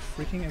because they're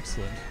freaking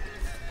excellent.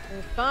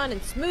 They're fun, and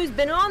Smooth's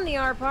been on the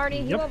art party.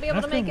 He Yep, won't be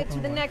able to I've make been it to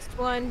on the one. next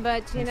one,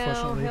 but you know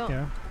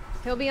Unfortunately,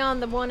 he'll be on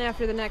the one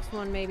after the next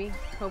one, maybe.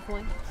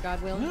 Hopefully, God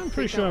willing. I'm pretty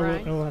Please sure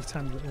don't I will have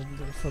time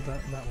for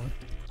that one.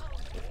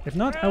 If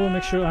not, I will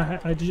make sure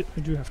I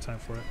do have time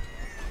for it.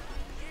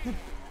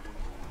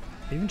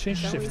 Even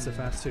change the shifts if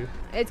I have to.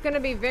 It's going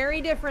to be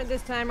very different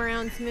this time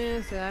around,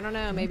 Smooth, so I don't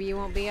know. Maybe you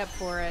won't be up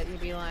for it. You'll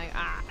be like,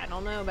 I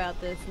don't know about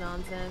this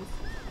nonsense.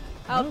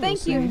 Oh, we'll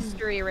thank you, see.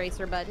 History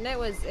Eraser Button. It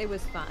was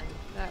fun.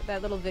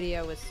 That little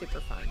video was super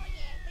fun.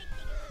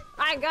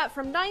 I got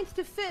from 9th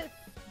to 5th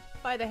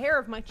by the hair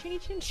of my chinny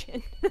chin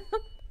chin.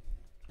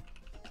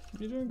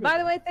 You're doing good. By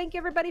the way, thank you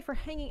everybody for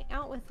hanging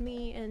out with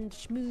me and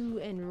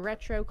Shmoo and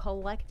Retro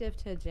Collective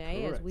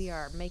today as we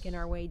are making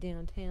our way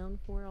downtown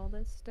for all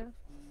this stuff.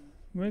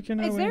 Making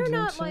our Is way there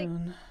not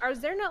downtown. is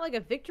there not like a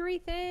victory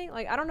thing?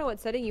 Like, I don't know what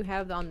setting you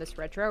have on this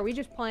Retro. Are we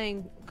just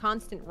playing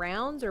constant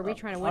rounds, or are we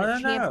trying to win I a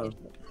don't know.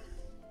 championship?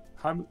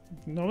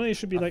 Normally it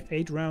should be like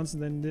 8 rounds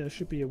and then there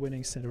should be a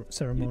winning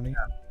ceremony.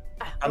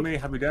 How many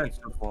have you done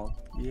so far?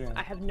 Yeah.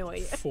 I have no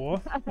idea.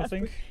 4, I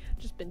think.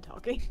 Just been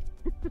talking.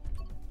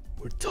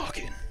 We're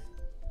talking.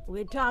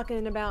 We're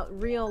talking about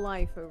real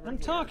life over I'm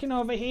here. talking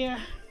over here.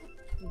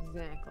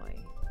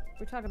 Exactly.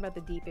 We're talking about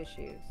the deep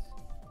issues.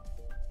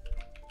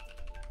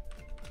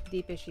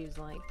 Deep issues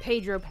like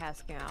Pedro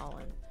Pascal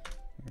and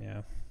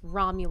Yeah.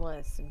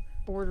 Romulus and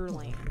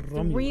Borderlands.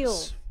 The real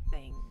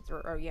things.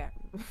 Or yeah,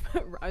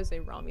 I would say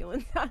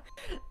Romulans.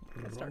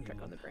 Star Trek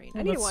on the brain.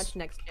 I need to watch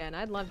Next Gen.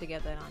 I'd love to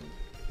get that on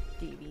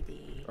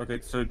DVD. Okay,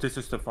 so this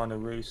is the final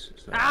race.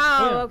 So.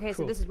 Oh, yeah, okay,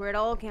 cool. so this is where it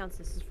all counts.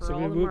 This is for So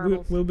all the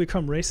marbles. we'll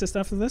become racist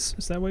after this?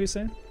 Is that what you're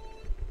saying?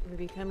 We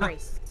become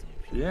racist.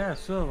 Yeah,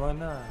 sure, why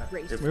not?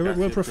 Race. If We're that's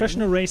your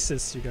professional thing.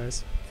 racists, you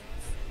guys.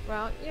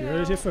 Well, you You heard it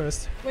know, here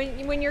first.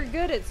 when you're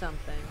good at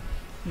something,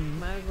 you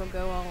might as well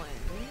go all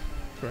in.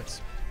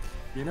 Correct.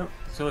 You know,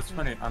 so it's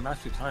funny. I'm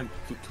actually trying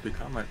to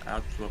become an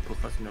actual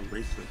professional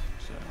racer.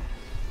 So.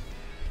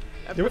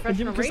 A Yeah,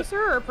 professional because- racer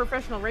or a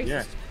professional racist?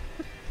 Yeah.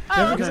 Oh,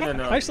 Yeah, okay.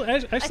 because No.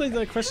 Actually,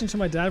 the question to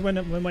my dad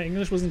when my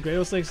English wasn't great, I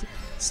was like,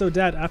 "So,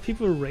 Dad, are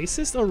people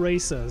racist or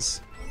racers?"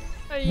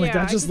 My Yeah,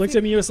 dad I just can looked see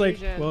at me. He was like,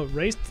 confusion. "Well,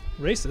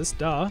 racist,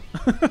 duh."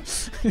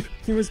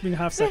 He was being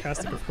half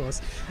sarcastic, of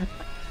course.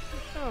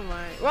 Oh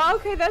my. Well,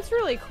 okay, that's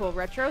really cool,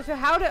 Retro. So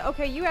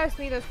okay, you asked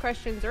me those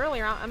questions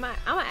earlier. I'm gonna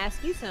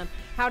ask you some.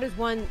 How does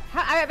one?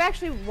 I've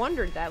actually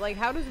wondered that. Like,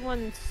 how does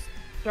one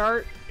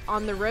start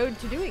on the road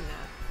to doing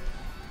that?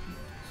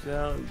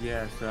 So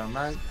yeah, so I'm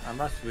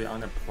actually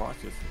on the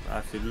process of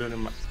actually learning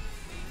my.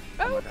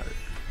 Oh my God,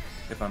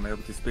 if I'm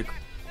able to speak,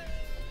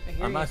 I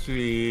hear I'm you.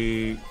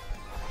 actually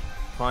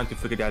trying to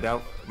figure that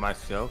out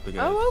myself because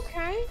Oh,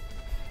 okay.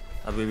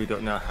 I really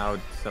don't know how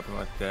something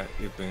like that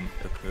even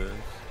occurs,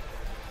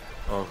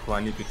 or who I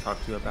need to talk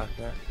to about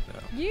that. So,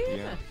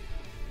 Yeah.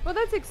 Well,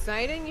 that's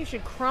exciting. You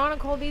should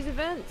chronicle these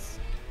events.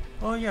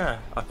 Oh yeah,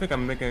 I think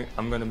I'm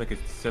gonna make a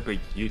separate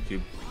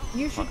YouTube.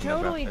 You should talking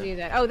about totally that. do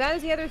that. Oh, that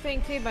is the other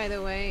thing too, by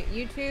the way.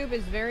 YouTube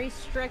is very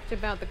strict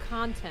about the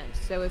content.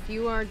 So if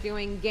you are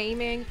doing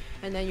gaming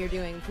and then you're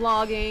doing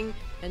vlogging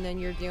and then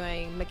you're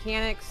doing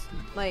mechanics,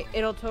 like,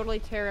 it'll totally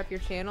tear up your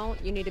channel.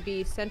 You need to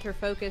be center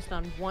focused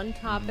on one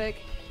topic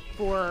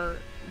for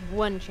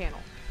one channel.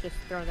 Just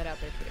throwing that out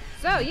there too.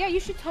 So yeah, you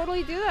should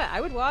totally do that.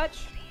 I would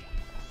watch.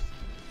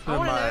 So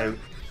wanna know.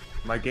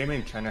 my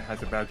gaming channel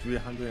has about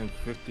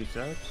 350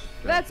 subs.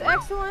 That's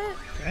excellent.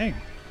 Dang.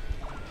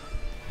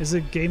 Is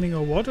it gaming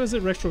or what, or is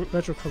it retro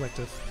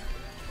collective?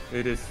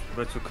 It is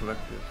Retro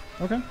Collective.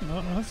 Okay,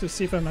 I'll have to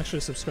see if I'm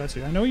actually subscribed to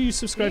you. I know you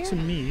subscribe to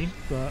me,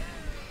 but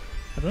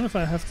I don't know if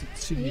I have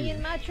to Me you.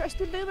 and my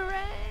trusted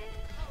boomerang.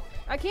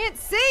 I can't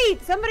see.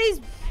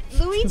 Somebody's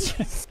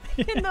Luigi's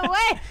in the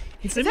way.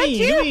 It's Is a that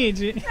me, you?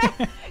 Luigi.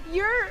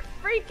 Your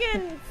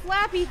freaking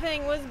flappy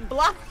thing was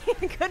blocking.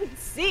 I couldn't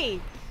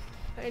see.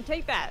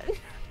 Take that.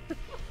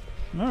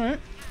 All right.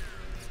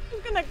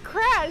 I'm gonna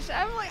crash.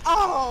 I'm like,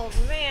 oh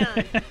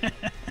man.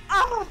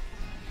 Oh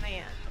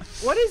man.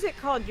 What is it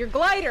called? Your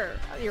glider.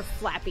 Your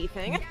flappy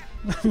thing.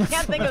 I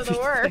can't think of the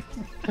word.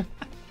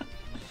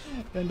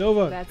 Bend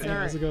over. That's Hey, all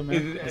how's it right. going,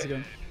 man? How's it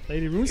going?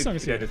 Lady Moonsong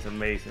is here. That is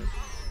amazing.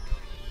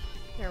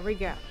 There we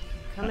go.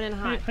 Coming in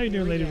hot. How you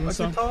doing, Here we Lady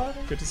go.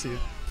 Moonsong? Good to see you.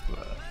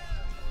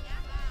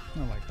 Oh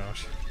my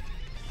gosh.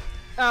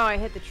 Oh, I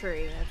hit the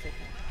tree. That's okay.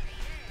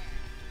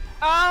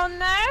 Oh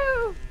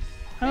no!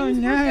 Oh Things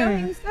were no.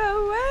 going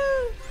so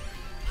well.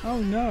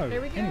 Oh no.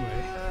 There we go.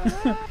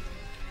 Anyway.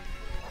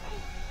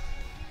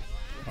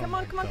 Come Oh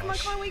on, my come on, come on,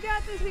 gosh. come on. We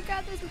got this. We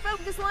got this.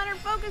 Focus, Leonard.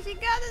 Focus. You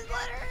got this,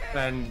 Leonard.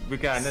 And we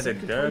got another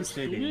Second Derp place.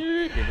 City.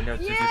 Yeah. Even though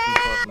this is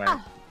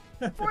Yeah!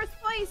 Fortnite. Fourth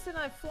place, and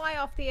I fly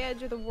off the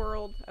edge of the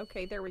world.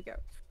 Okay, there we go.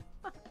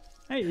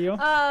 Hey, Eo.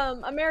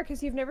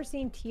 Americas, you've never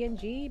seen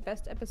TNG.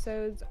 Best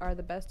episodes are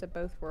the best of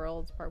both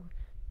worlds. Part.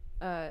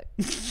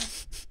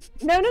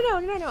 No.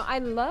 I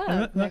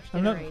love Next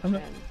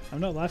Generation. I'm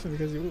not laughing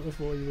because of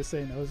what you were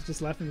saying. I was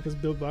just laughing because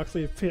Bill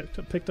Barkley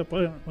picked up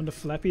on the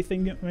flappy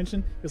thing you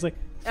mentioned. It was like,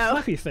 Oh.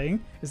 flappy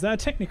thing? Is that a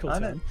technical I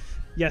term?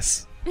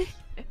 Yes. Yes,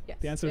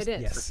 The answer is it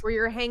is. yes. For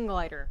your hang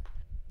glider.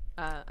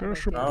 I Girl like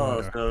should the- be-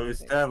 Oh, so is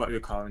that what you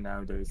call it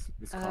nowadays?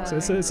 It's called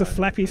So it's a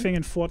flappy thing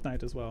in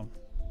Fortnite as well.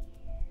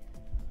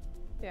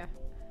 Yeah.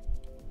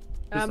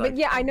 It's But like,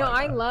 yeah, I oh know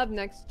my I God. love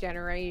Next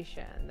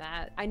Generation.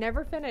 That I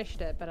never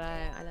finished it, but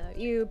I know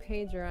you,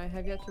 Pager. I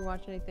have yet to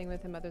watch anything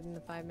with him other than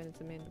the 5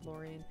 minutes of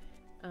Mandalorian.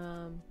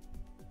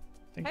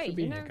 Thanks Hey, for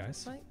being you know, here,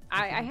 guys. like,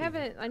 I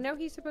haven't. I know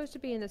he's supposed to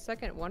be in the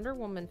second Wonder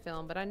Woman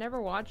film, but I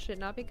never watched it.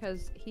 Not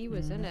because he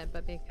was in it,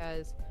 but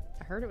because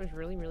I heard it was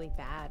really, really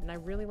bad. And I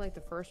really liked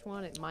the first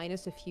one, it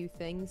minus a few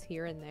things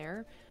here and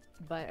there.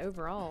 But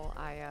overall,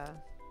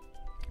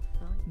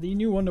 The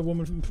new Wonder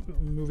Woman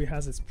movie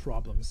has its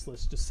problems.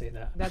 Let's just say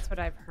that. that's what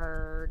I've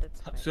heard.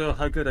 That's what I've So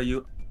how good are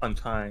you on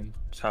time,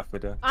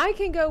 Chafida? I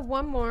can go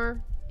one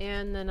more,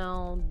 and then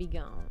I'll be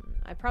gone.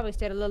 I probably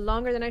stayed a little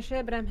longer than I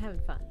should, but I'm having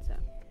fun, so.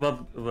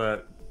 Well,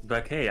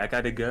 like, hey, I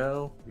gotta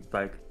go. It's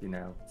like, you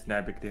know, it's not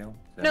a big deal.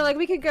 So. No, like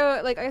we could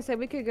go. Like I said,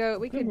 we could do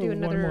one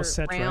more another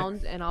set, right?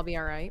 round, and I'll be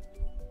all right.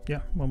 Yeah,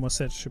 one more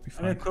set should be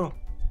Okay, fine. cool.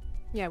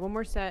 Yeah, one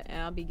more set, and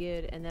I'll be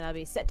good, and then I'll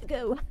be set to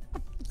go.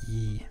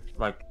 Yeah.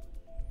 Like,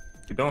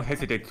 you don't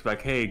hesitate to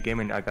like, hey,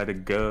 gaming, I gotta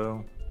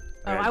go.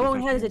 Oh, I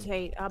won't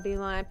hesitate. I'll be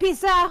like,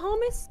 peace out,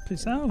 homies.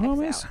 Peace out, Peace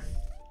homies. out.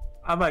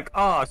 I'm like,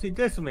 oh, she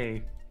dissed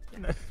me.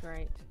 That's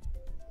right.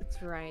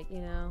 That's right.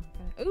 You know.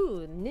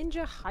 Ooh,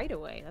 Ninja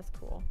Hideaway. That's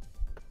cool.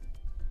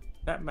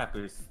 That map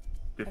is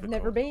difficult. I've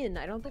never been.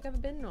 I don't think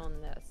I've been on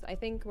this. I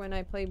think when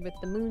I played with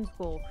the Moon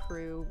School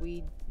crew,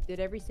 we did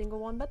every single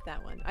one but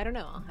that one. I don't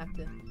know. I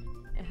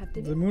have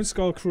to The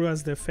Moonskull crew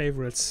has their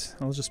favorites.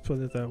 I'll just put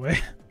it that way.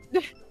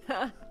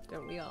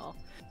 Don't we all?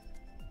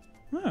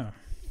 Oh.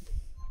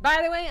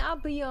 By the way, I'll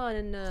be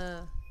on,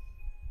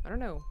 I don't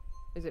know.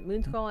 Is it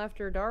Moonskull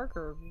After Dark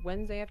or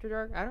Wednesday After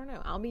Dark? I don't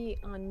know. I'll be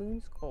on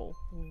Moonskull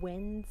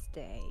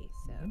Wednesday,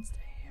 so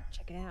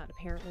check it out.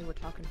 Apparently we're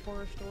talking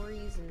horror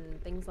stories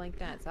and things like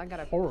that, so I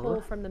gotta Horror?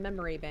 pull from the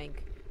memory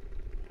bank.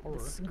 Horror.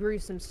 This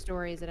gruesome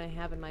stories that I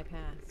have in my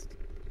past.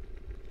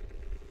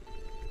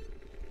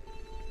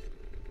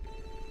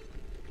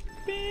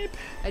 Beep.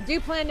 I do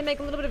plan to make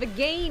a little bit of a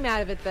game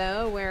out of it,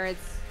 though, where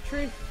it's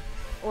truth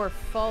or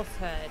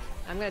falsehood.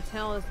 I'm going to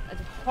tell a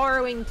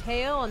harrowing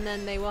tale, and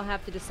then they will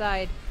have to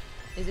decide,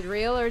 is it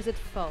real or is it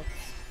false?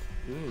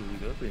 Ooh,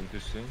 that'd be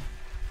interesting.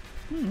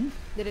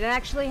 Did it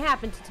actually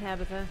happen to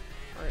Tabitha,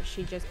 or is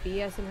she just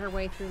BSing her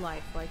way through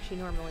life like she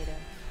normally does?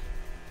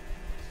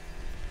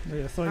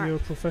 Wait, I thought you were a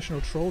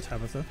professional troll,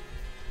 Tabitha.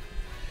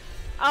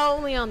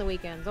 Only on the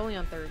weekends, only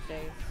on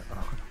Thursdays.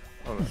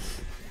 Alright.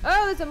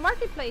 Oh, there's a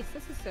marketplace.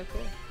 This is so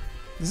cool.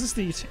 This is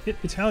the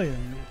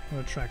Italian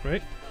track,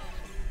 right?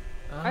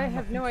 I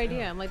have no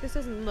idea. I'm like, this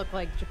doesn't look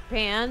like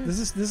Japan. This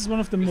is one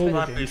of the This mobile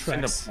might game be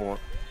tracks. Singapore.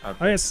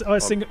 Oh yes,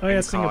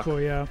 Bangkok.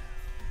 Singapore, yeah.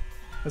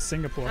 That's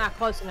Singapore. Ah,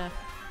 close enough.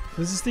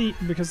 This is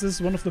because this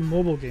is one of the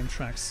mobile game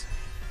tracks.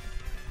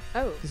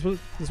 Oh.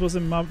 This was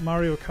in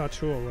Mario Kart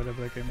 2 or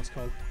whatever that game was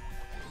called.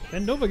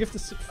 Ben Nova gifted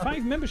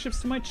 5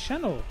 memberships to my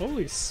channel.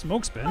 Holy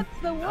smokes, Ben!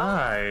 What's the one?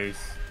 Nice.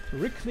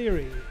 Rick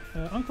Cleary,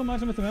 Uncle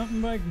Martin with the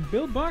mountain bike,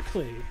 Bill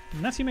Barkley,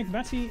 Natty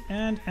McBatty,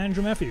 and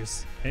Andrew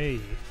Matthews. Hey,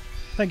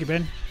 thank you,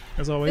 Ben.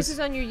 as always. This is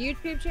on your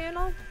YouTube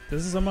channel?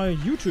 This is on my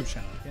YouTube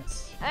channel,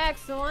 yes.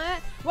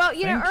 Excellent. Well,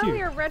 you know, Thank you.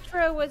 earlier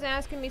Retro was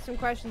asking me some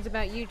questions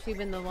about YouTube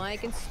and the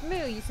like, and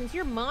Smooth, since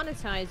you're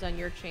monetized on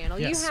your channel,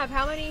 Yes. you have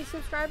how many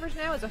subscribers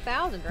now? It's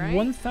 1,000, right?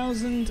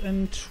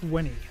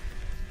 1,020.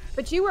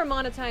 But you were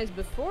monetized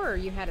before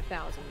you had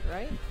 1,000,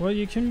 right? Well,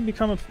 you can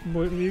become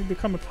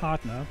a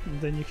partner,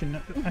 and then you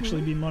can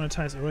actually be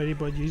monetized already,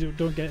 but you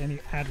don't get any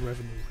ad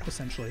revenue,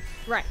 essentially.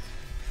 Right.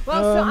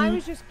 Well, so I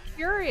was just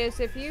curious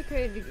if you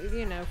could,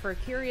 you know, for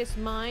curious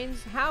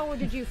minds, how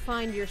did you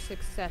find your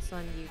success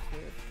on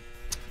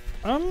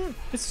YouTube?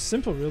 It's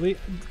simple, really.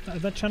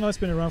 That channel has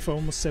been around for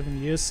almost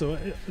 7 years, so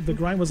the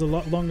grind was a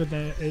lot longer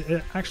than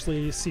it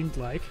actually seemed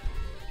like.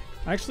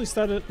 I actually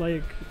started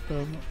like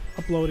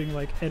uploading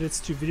like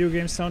edits to video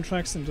game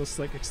soundtracks and just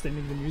like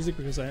extending the music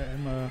because I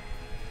am a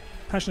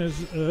passionate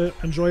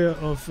enjoyer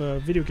of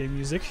video game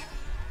music.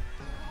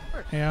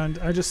 And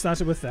I just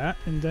started with that,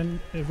 and then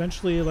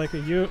eventually, like a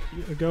year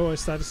ago, I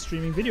started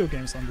streaming video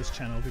games on this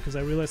channel because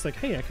I realized, like,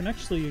 hey, I can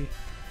actually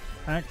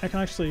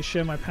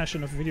share my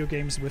passion of video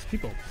games with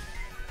people.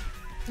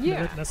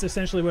 Yeah. That's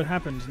essentially what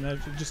happened, and I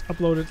just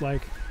uploaded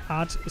like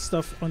art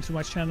stuff onto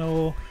my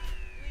channel.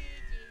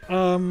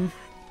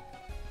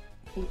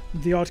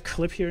 The odd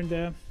clip here and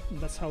there. And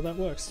that's how that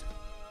works.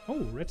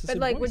 Oh, red to But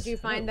like, would you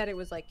find that it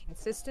was like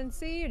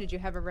consistency, or did you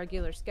have a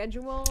regular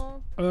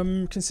schedule?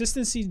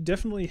 Consistency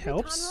definitely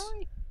helps.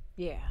 Conroy?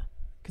 Yeah.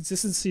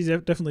 Consistency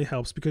definitely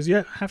helps because you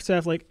have to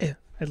have like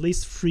at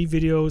least 3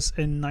 videos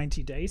in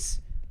 90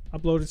 days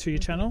uploaded to your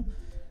channel.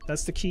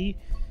 That's the key.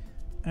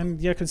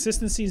 And yeah,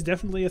 consistency is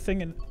definitely a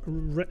thing in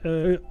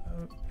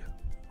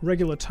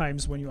regular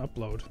times when you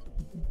upload.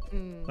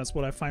 That's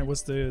what I find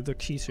was the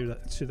key to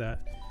that.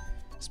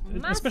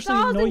 My Especially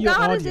stars know and your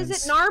goddess, audience.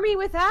 is it Narmy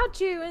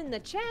without you in the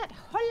chat?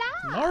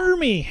 Hola!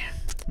 Narmy.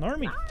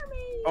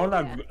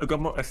 Hola,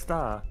 como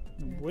está?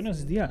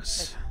 Buenos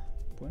dias.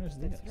 Buenos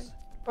dias.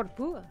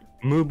 Porpua.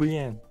 Muy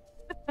bien.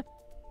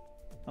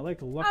 I like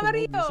rock and roll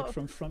music Amarillo.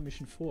 from Front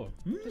Mission 4.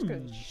 Just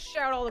gonna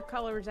shout all the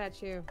colors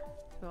at you.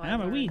 So I I'm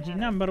a learn Ouija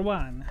how to-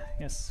 #1.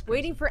 Yes.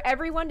 Waiting for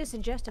everyone to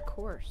suggest a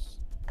course.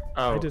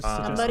 Oh, just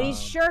suggest-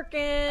 Somebody's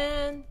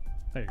shirking.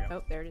 There you go.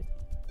 Oh, there it is.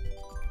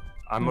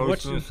 I'm Watch,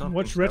 always doing something.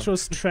 watch so-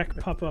 Retro's track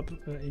pop up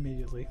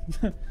immediately.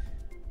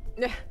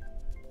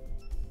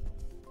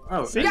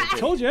 Oh, See? yeah.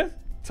 Told you.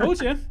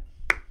 Told you.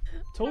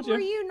 Told How are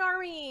you. you,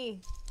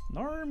 Narmy?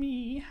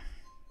 Narmy.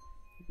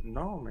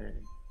 No, man.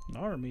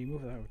 Narmy,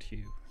 move out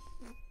you.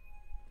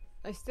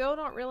 I still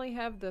don't really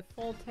have the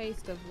full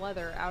taste of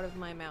leather out of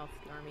my mouth,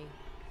 Narmy.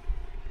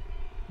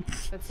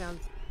 That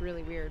sounds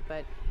really weird,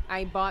 but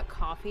I bought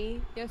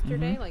coffee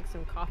yesterday, like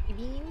some coffee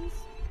beans,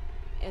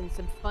 and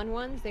some fun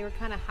ones. They were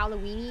kind of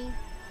Halloween-y,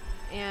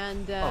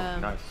 and Oh,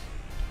 nice.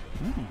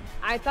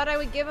 I thought I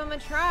would give them a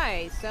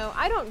try. So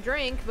I don't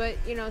drink, but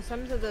you know,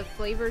 some of the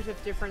flavors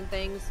of different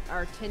things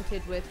are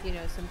tinted with, you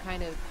know, some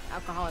kind of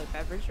alcoholic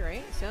beverage,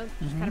 right? So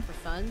just kind of for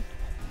fun.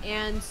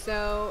 And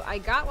so I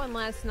got one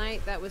last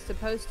night that was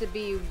supposed to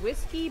be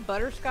whiskey,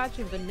 butterscotch,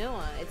 and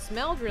vanilla. It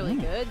smelled really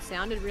good,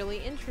 sounded really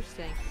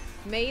interesting.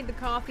 Made the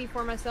coffee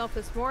for myself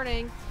this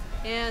morning,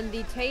 and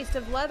the taste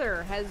of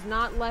leather has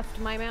not left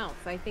my mouth.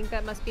 I think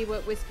that must be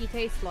what whiskey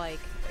tastes like,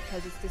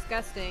 because it's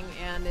disgusting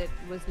and it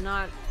was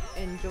not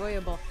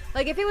enjoyable.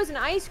 Like if it was an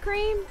ice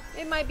cream,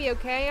 it might be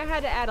okay. I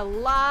had to add a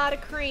lot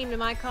of cream to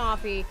my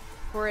coffee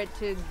for it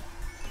to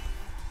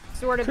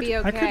sort of be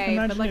I couldn't okay. But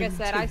imagine like I it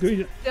said, to I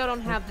good- still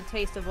don't have the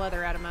taste of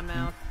leather out of my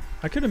mouth.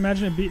 I could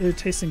imagine it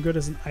tasting good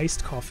as an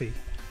iced coffee.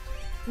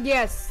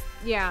 Yes,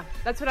 yeah,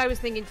 that's what I was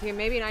thinking too.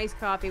 Maybe an iced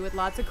coffee with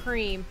lots of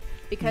cream,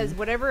 because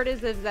whatever it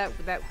is of that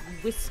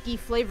whiskey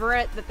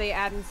flavorette that they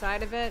add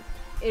inside of it,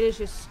 it is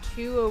just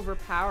too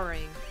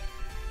overpowering,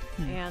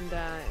 and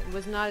it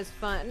was not as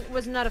fun. It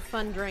was not a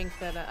fun drink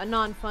that a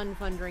non-fun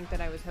drink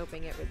that I was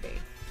hoping it would be.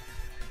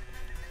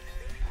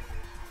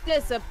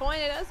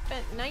 Disappointed. I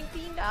spent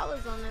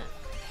 $19 on that.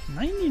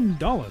 $19.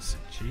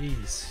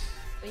 Jeez.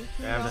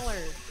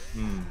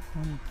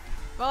 $19.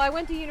 Well, I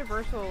went to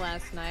Universal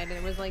last night, and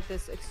it was like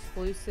this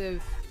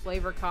exclusive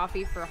flavor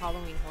coffee for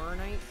Halloween Horror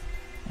Nights.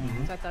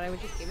 So I thought I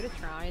would just give it a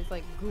try. It's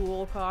like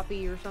ghoul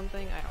coffee or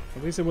something. I don't know.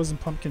 At least it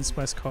wasn't pumpkin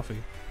spice coffee.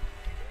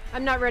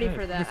 I'm not ready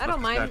for that. I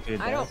don't mind. That did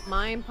I that. don't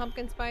mind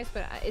pumpkin spice,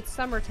 but it's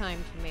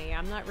summertime to me.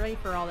 I'm not ready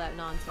for all that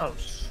nonsense. Oh,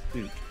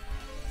 shoot.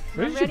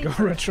 Where I'm did you ready go,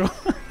 for- Retro?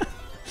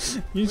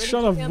 You Where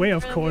shot did off you way come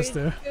off from? course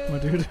Where there, did you my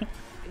go? dude. It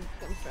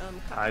comes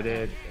from I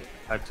did.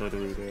 Cotton I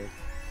totally did.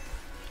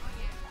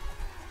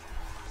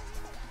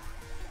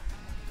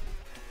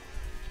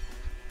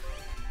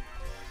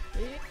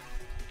 Candy.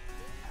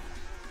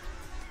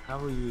 How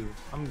are you?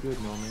 I'm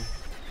good, Norman.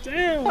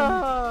 Damn!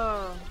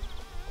 Oh.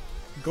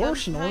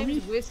 Gosh, Sometimes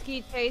Normie.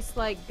 whiskey tastes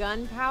like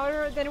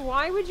gunpowder. Then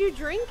why would you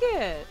drink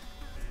it?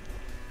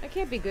 That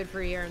can't be good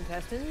for your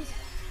intestines.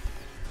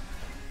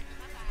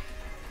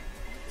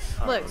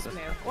 Look, that's-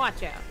 Smith,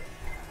 watch out.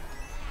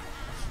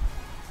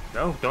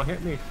 No, don't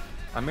hit me.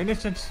 I'm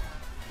innocent.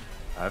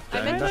 I've I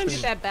done meant to nothing.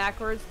 shoot that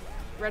backwards,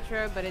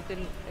 Retro, but it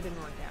didn't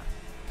work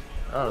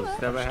out. Oh, is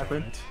that what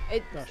happened?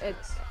 It's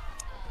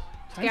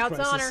Time Scout's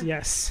crisis, honor.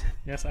 yes.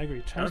 Yes, I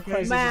agree. Time Okay.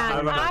 crisis.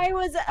 Man, I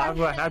was. I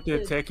will have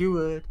to take you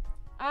with.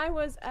 I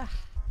was.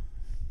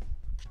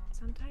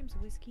 Sometimes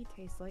whiskey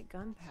tastes like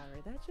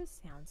gunpowder. That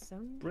just sounds so.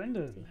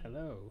 Brendan, nasty.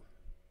 hello.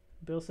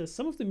 Bill says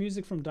some of the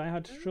music from Die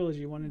Hard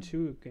Trilogy 1 and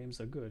 2 games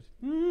are good.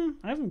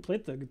 I haven't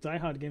played the Die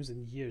Hard games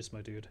in years,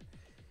 my dude.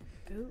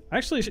 Ooh, I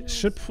actually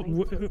should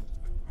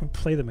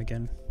play them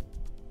again.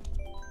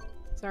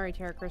 Sorry,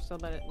 Terra Crystal,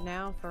 but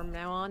from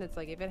now on, it's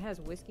like if it has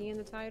whiskey in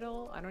the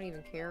title, I don't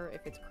even care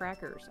if it's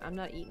crackers. I'm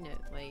not eating it.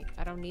 Like,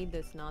 I don't need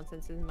this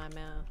nonsense in my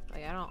mouth.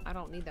 Like, I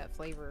don't need that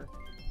flavor.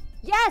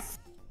 Yes!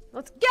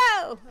 Let's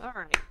go! All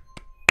right.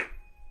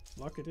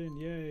 Lock it in,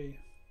 yay.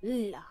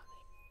 Lock.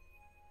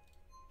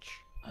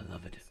 I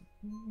love it.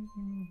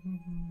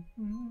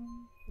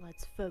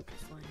 Let's focus,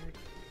 Leonard.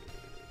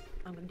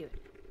 I'm gonna do it.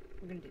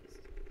 We're gonna do this.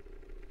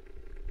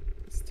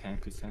 It's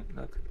 10%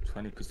 luck,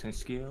 20%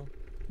 skill,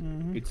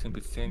 Mm-hmm.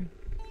 18%.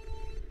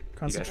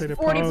 Concentrated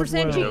power 40% as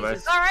well.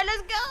 Jesus. All right,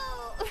 let's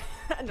go!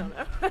 I don't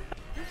know.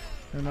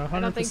 And I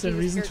don't think 100% Jesus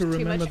reason to cares too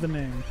remember much the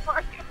name.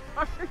 Mario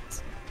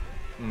Kart.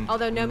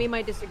 Although Nomi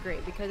might disagree,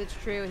 because it's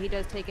true, he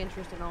does take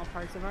interest in all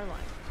parts of our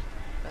life.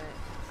 But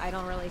I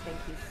don't really think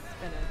he's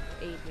gonna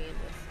aid me in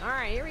this.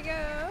 Alright, here we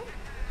go.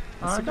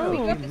 Let's Can we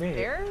go. go up the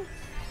stairs?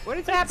 What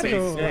is happening?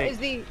 go.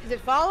 Is it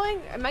falling?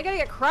 Am I gonna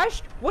get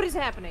crushed? What is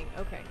happening?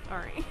 Okay,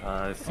 alright.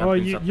 Oh,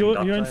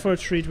 you're in for a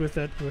treat with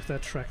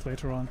that track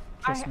later on.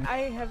 Trust me. I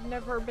have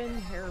never been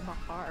here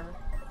before.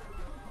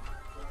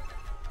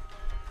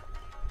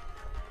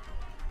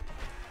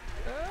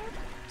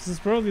 This is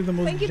probably the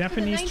most Thank you for the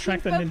Japanese 19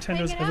 track that folks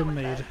Nintendo's hanging ever out with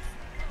made. us.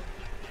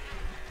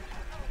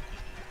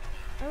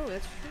 Oh,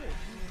 that's true.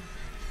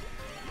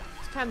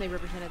 It's time they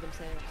represented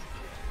themselves.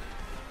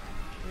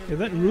 Yeah,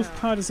 that roof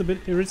part is a bit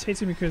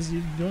irritating because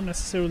you don't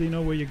necessarily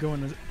know where you're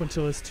going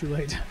until it's too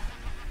late.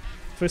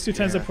 First two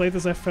times I played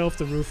this, I fell off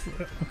the roof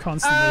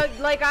constantly.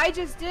 Like I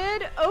just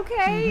did?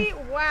 Okay,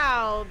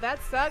 wow,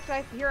 that sucked.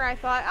 I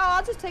thought, oh,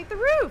 I'll just take the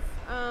roof.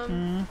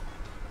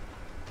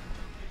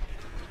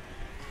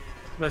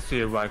 Let's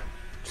see, like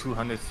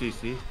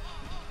 200cc.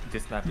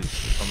 This map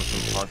is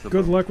almost impossible.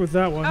 Good luck with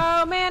that one.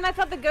 Oh man, I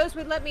thought the ghost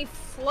would let me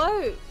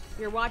float.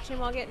 You're watching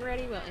while getting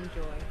ready? Well,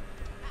 enjoy.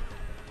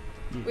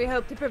 We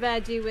hope to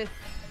provide you with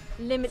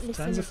limitless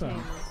Tons of fun.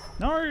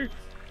 entertainment.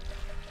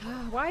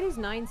 No! Why does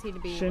 9 seem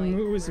to be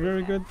Shenmue like, is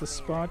very good. The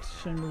Spot,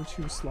 Shenmue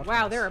 2 Slot.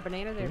 Wow, there are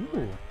bananas there.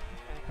 Ooh.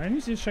 I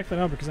need to check that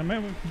out because I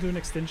might do an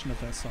extension of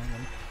that song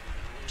then.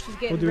 She's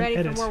getting do an ready for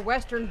edit. more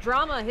Western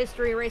drama.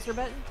 History eraser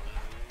button.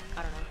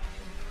 I don't know.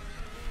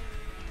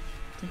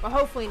 Well,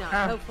 hopefully not.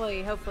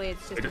 Hopefully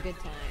it's just a good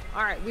time.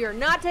 All right, we are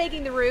not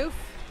taking the roof.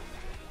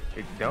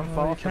 Don't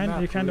fall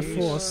You're kind of please.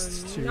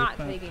 forced to. Not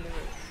taking the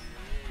roof.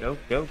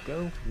 Go.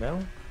 No.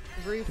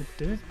 Roof.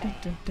 The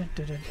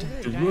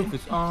roof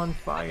is on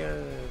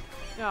fire.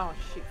 Oh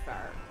shoot,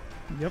 fire.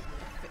 Yep.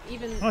 But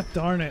even. Oh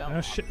darn it!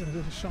 I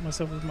shot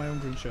myself with my own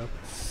green shell.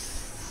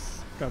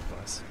 God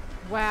bless.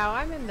 Wow,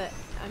 I'm in the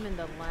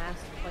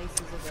last places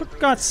of For everything.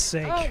 God's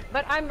sake! Oh,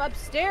 but I'm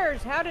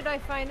upstairs. How did I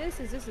find this?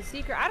 Is this a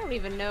secret? I don't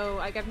even know.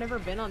 Like I've never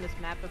been on this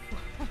map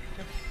before.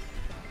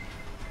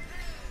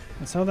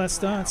 That's how that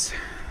starts.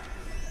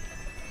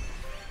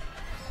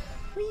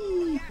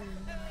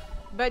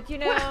 But you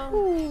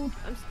know,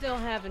 I'm still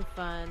having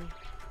fun,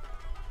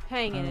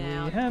 hanging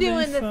out, Having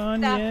doing this fun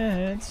stuff,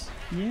 yet?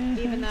 Yeah.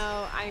 even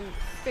though I'm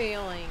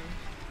failing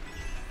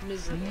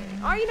miserably.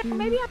 Or you know,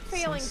 maybe I'm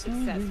failing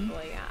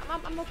successfully.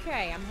 I'm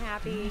okay. I'm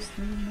happy.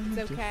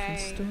 It's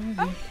okay.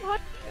 Oh,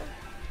 what?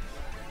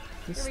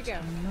 Here we go.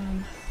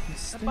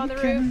 Up on the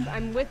roof.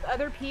 I'm with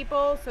other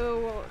people,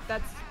 so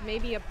that's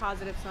maybe a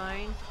positive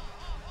sign.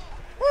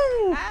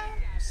 Woo! Ah,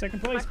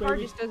 Second place, my car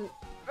baby. just doesn't.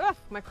 Ugh,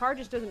 my car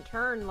just doesn't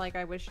turn like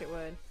I wish it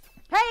would.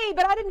 Hey,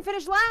 but I didn't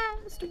finish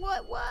last.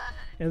 What?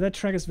 Yeah, that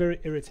track is very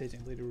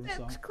irritating, Lady Room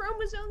song. X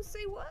chromosomes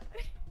say what?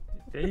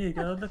 There you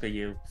go. Look at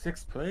you.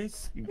 6th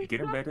place. You're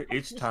getting better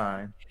each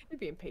time. You're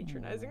being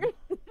patronizing.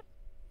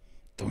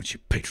 Don't you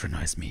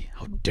patronize me?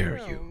 How dare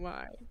Oh you?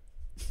 my.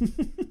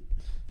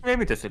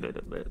 Maybe just a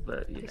little bit,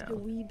 but you Just a know.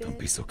 wee bit. Don't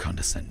be so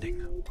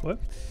condescending. What?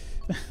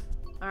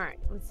 All right,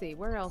 let's see.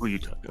 Where else? Who are you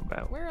talking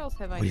about? Where else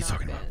have I What are you not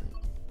talking been?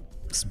 about?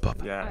 Listen,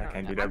 Papa. Yeah, I don't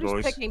can know. do that I'm just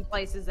voice. picking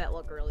places that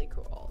look really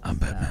cool. I'm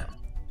Batman.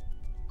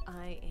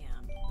 I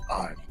am.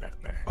 I'm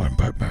Batman. I'm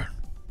Batman.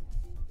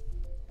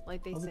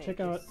 Like they Also say. check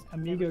out there's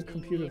Amiga never been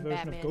me computer and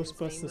version of Batman in the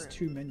same Ghostbusters room.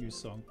 2 menu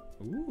song.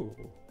 Ooh.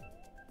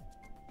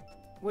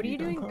 What are you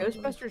doing?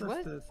 Ghostbusters?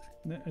 What?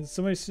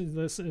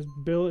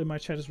 Bill in my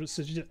chat is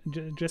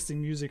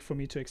suggesting music for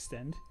me to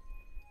extend.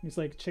 He's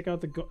like, check out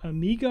the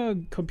Amiga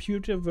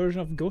computer version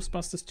of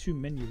Ghostbusters 2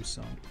 menu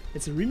song.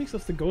 It's a remix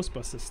of the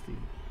Ghostbusters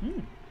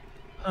theme.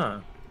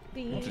 Huh.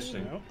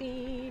 Interesting.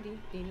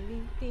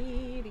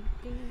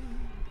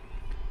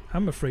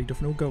 I'm afraid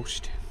of no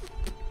ghost.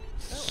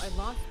 Oh, I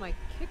lost my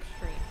kick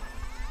stream.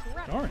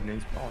 Crap. Darn.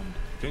 James Bond.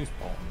 James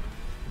Bond.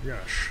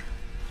 Yes.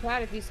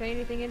 Chad, if you say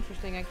anything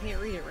interesting, I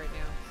can't read it right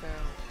now. So.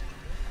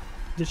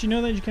 Did you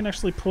know that you can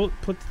actually put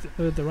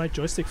the right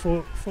joystick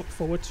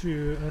forward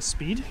to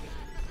speed?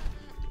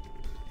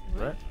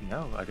 What?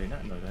 No, I did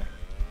not know that.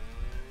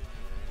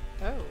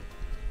 Oh.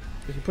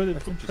 If you put it,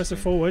 That's press it interesting.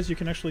 forwards, you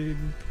can actually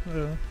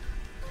Go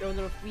a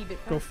little wee bit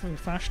go faster.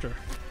 faster.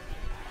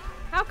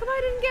 How come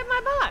I didn't get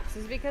my box?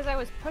 Is it because I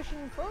was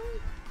pushing forward?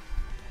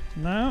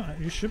 No,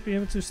 you should be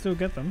able to still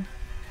get them.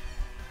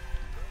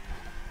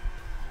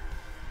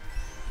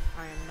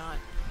 I am not.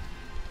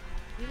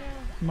 You know,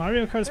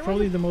 Mario Kart is There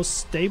probably wasn't- the most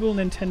stable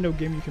Nintendo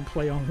game you can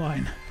play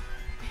online.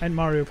 And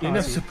Mario You know,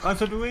 Party.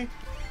 supposedly,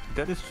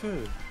 that is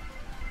true.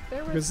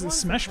 there was Because once a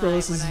Smash time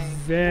Bros. when is I wasn't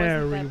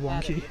very that bad at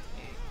wonky. this game.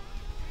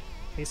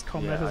 Ace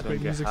Combat Yeah, I has don't great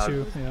get music how-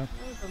 too. Yeah. That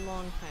was a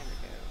long time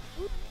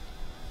ago.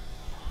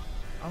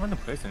 I want to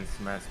play some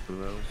Smash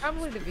Bros.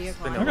 Probably the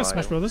vehicle. been a I've got while.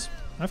 Smash Brothers.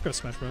 I've got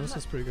Smash Brothers. not-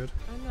 That's pretty good.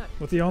 I'm not.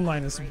 But the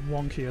online is Right.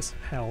 wonky as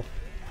hell.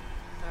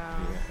 Yeah.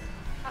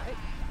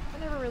 I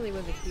never really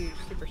was a huge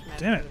Super Smash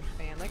Damn it. Bros.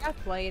 fan. Like I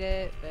played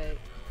it, but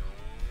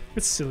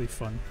It's silly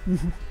fun.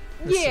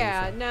 It's silly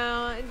yeah, fun.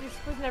 no, it just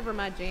was never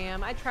my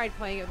jam. I tried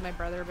playing it with my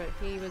brother, but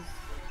he was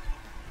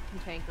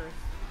cantankerous,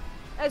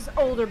 as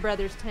older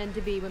brothers tend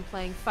to be when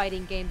playing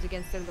fighting games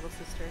against their little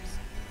sisters.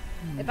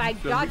 If I, So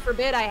God we-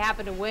 forbid, I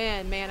happen to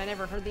win, man, I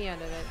never heard the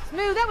end of it.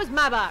 Smooth, that was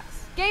my box.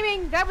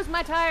 Gaming, that was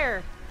my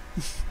tire.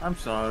 I'm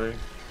sorry.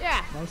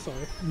 Yeah, I'm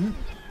sorry.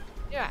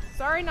 yeah.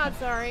 Sorry, not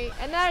sorry.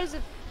 And that is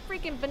a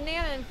freaking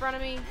banana in front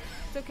of me.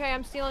 It's okay,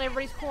 I'm stealing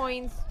everybody's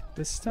coins.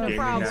 This stuff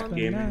Gaming, is not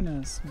gaming.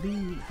 bananas.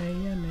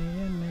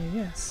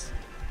 B-A-N-A-N-A-S.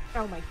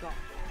 Oh my god.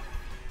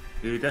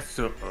 Dude, that's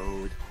so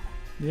old.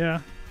 Yeah.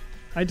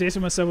 I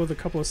dated myself with a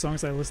couple of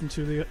songs I listened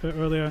to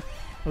earlier.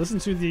 I listened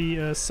to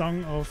the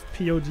song of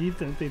POD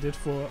that they did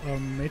for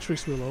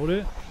Matrix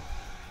Reloaded.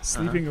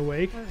 Sleeping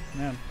Awake. Oh,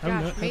 Man, I haven't gosh,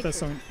 heard that Matrix.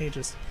 song in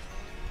ages.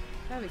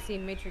 I haven't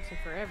seen Matrix in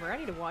forever. I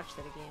need to watch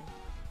that again.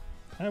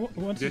 I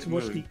wanted This to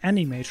watch movie. the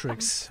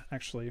Animatrix,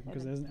 actually,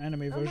 because there's an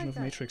anime Oh version my of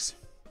God. Matrix.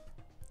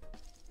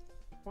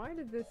 Why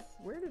did this?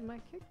 Where did my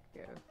kick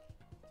go?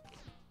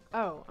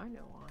 Oh, I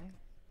know why.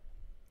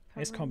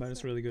 Ace Covering Combat is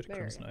set. really good, There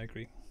Crimson, we I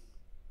agree.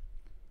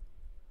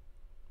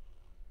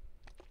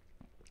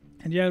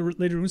 And yeah,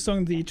 Lady Rune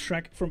Song, the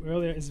track from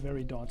earlier is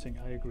very daunting,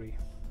 I agree.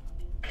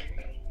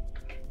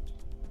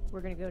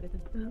 We're gonna go to the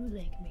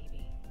bootleg,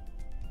 maybe.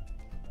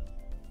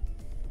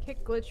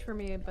 Kick glitch for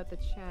me, but the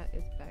chat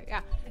is back.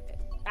 Yeah,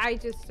 I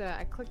just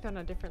I clicked on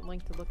a different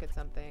link to look at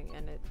something,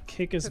 and it.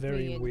 Kick is Took me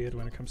very in- weird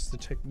when it comes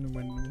to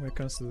when it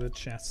comes to the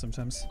chat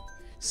sometimes.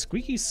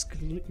 Squeaky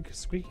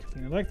clean.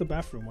 I like the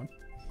bathroom one.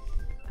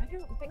 I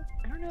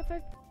don't know if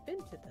I've been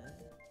to the.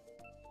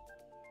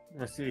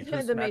 Let's see Yeah,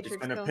 who's the Matt is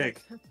Matrix. gonna film.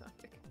 pick.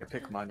 I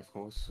pick mine, of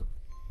course.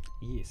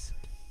 Yes.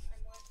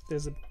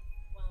 There's a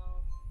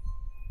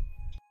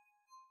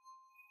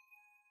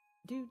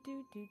Do.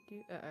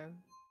 Uh oh.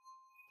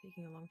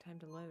 Taking a long time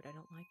to load. I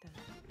don't like that.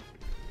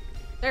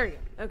 There you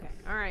go. Okay.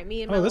 All right.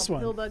 Me and my Oh, this little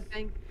one. pill bug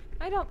thing.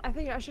 I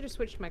think I should have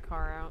switched my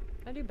car out.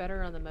 I do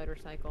better on the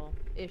motorcycle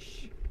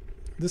ish.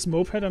 this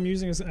moped I'm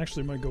using is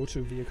actually my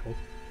go-to vehicle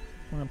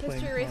when I'm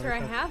playing. History Racer, I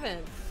Mario Kart.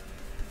 haven't.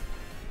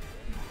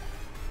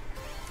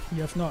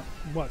 You have not.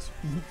 What?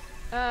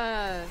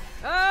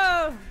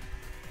 Oh!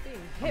 Being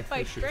hit by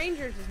issues.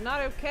 strangers is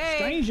not okay.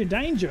 Danger,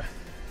 danger.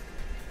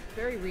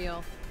 Very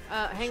real.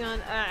 Hang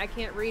on. I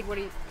can't read what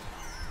he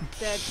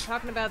said.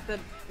 Talking about the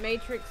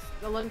Matrix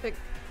Olympic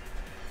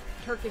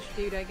Turkish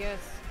dude, I guess.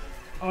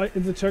 Oh,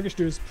 the Turkish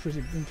dude is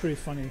pretty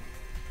funny.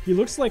 He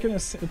looks like a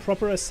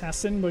proper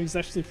assassin, but he's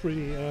actually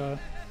pretty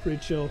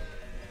chill.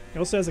 He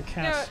also has a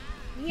cat.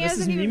 No, he This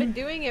hasn't is even meme-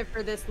 been doing it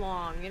for this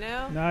long, you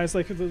know? Nah, it's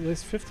like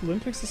his 5th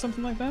Olympics or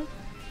something like that.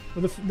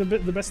 But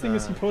the best thing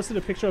is he posted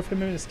a picture of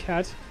him and his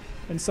cat,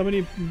 and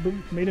somebody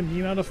made a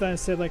meme out of that and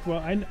said like, well,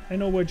 I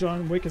know where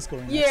John Wick is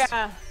going next.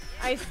 Yeah,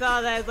 I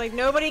saw that. It's like,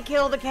 nobody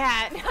killed a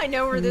cat. I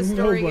know where this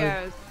story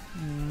Nobody. goes.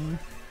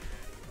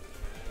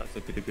 That's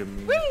a pretty good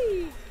meme.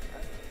 Whee!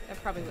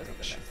 That probably wasn't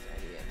the best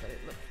idea, but it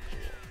looked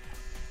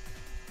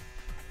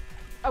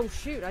cool. Oh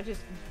shoot, I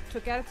just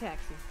took out a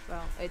taxi.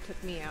 Well, it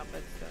took me out,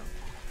 but still.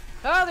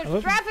 Oh,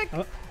 there's traffic!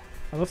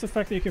 I love the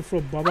fact that you can throw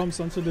bob-ombs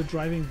onto the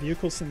driving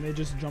vehicles and they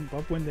just jump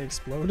up when they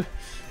explode.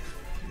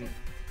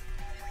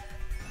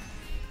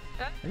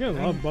 I got a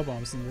lot of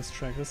bob-ombs in this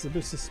track. That's a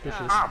bit suspicious.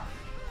 Ah!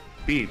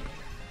 Beep.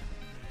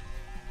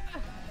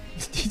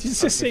 Did you I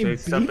just was say gonna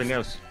beef? something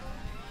else.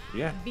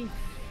 Yeah, Beef.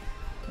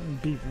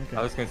 Beef, I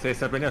okay. was gonna say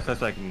something else. I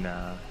was like,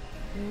 nah.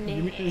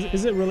 You mean-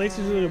 is it related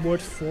to the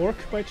word fork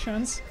by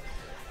chance?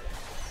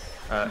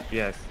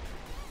 Yes.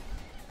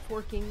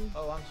 Forking.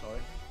 Oh, I'm sorry.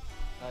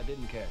 I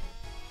didn't care.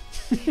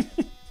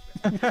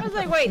 I was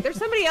like, wait, there's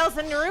somebody else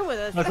in the room with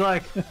us. I was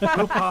like,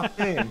 who popped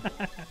in?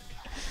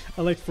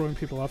 I like throwing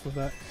people off with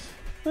that.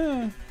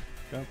 Ah,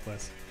 God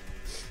bless.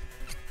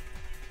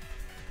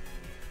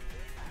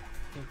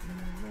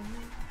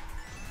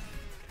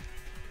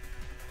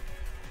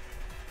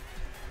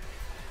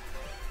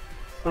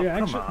 But yeah,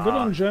 come actually, good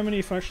on on.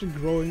 Germany for actually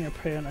growing a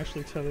pay and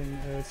actually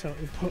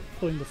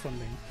pulling the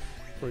funding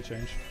for a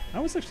change. I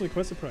was actually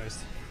quite surprised.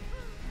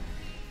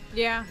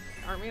 Yeah,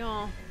 aren't we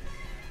all?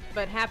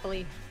 But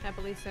happily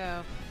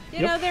so.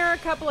 You know, there are a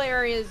couple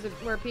areas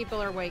where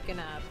people are waking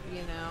up,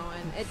 you know,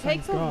 and it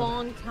takes a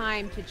long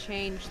time to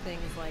change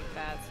things like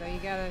that. So you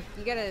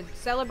gotta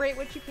celebrate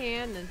what you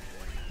can and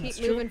keep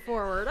moving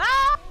forward.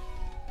 Ah!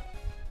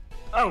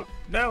 Oh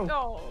no!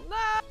 Oh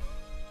no!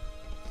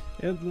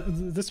 Yeah,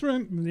 this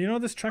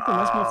this track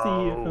reminds me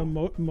of the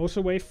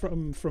motorway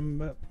from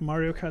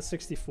Mario Kart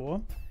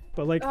 64,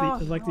 but like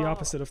the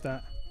opposite of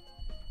that.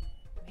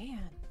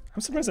 Man,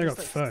 I'm surprised I got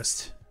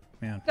first.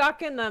 Man.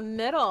 Stuck in the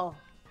middle.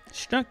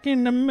 Stuck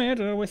in the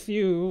middle with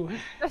you.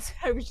 That's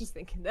I was just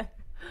thinking that.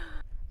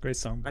 Great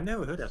song. I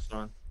never heard that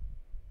song.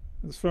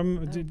 It's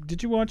from.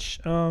 Did you watch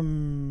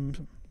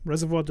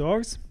Reservoir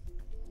Dogs?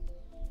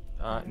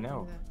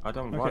 No, I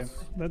don't watch.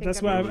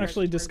 That's where I've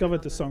actually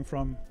discovered the song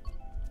from.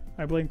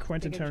 I blame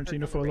Quentin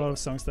Tarantino for a lot of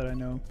songs that I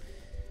know.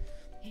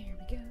 Here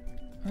we go.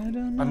 I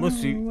don't know. I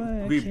must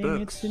read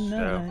books.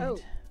 Oh.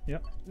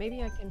 Yep.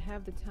 Maybe I can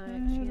have the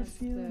time. I have a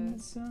feeling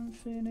that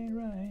something ain't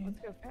right. Let's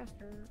go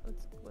faster.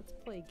 Let's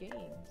play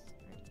games.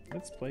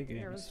 Let's play games.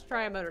 Here, let's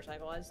try a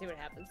motorcycle. Let's see what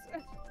happens.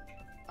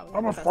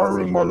 I'm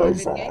firing my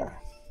laser.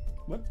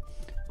 What?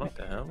 What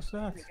the hell was that?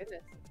 Oh my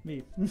goodness.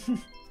 Me.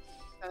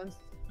 Sounds.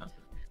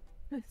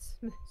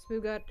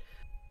 Smooth got.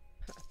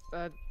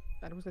 I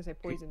was gonna say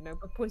poison. No,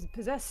 but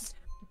possessed.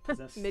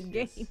 Mid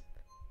game.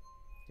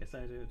 Yes, I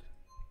did.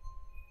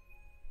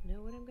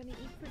 Know what I'm gonna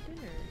eat for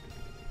dinner?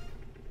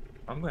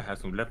 I'm gonna have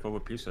some leftover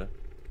pizza.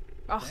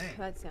 Oh,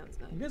 that sounds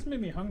nice. You guys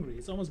made me hungry.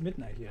 It's almost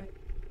midnight here.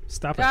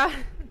 Stop it. Ah!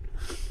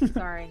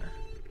 Sorry.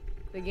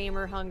 The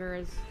gamer hunger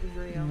is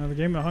real. No, the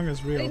gamer hunger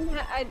is real.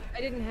 I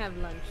didn't have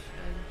lunch.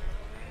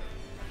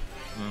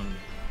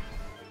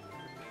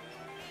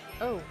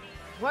 Oh,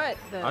 what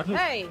the?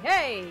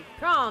 Hey,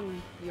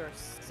 calm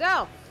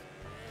yourself.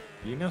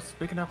 You know,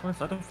 speaking of which,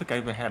 I don't think I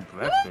even had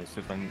breakfast,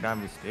 if I'm not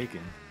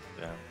mistaken.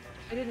 Yeah.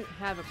 I didn't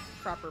have a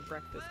proper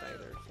breakfast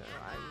either, so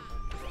I'm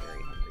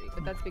very hungry.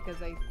 But that's because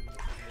I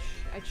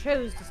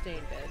chose to stay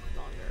in bed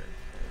longer.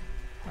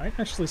 So. I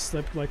actually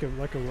slept like a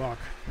rock.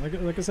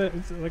 Like I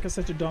said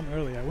to Dom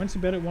earlier. I went to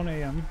bed at 1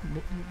 a.m.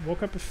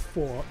 Woke up at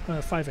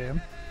 5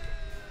 a.m.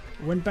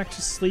 Went back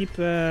to sleep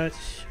at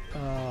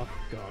 8,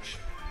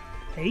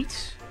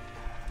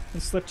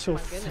 and slept till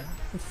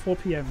 4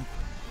 p.m.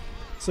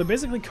 So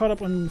basically caught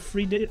up on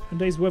 3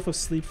 days worth of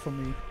sleep for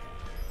me.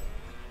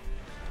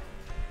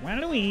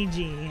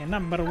 Waluigi,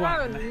 number 1.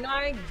 Oh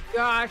my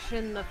gosh,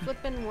 in the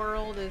flippin'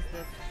 world is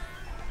this?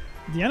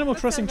 The Animal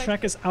Crossing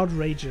track is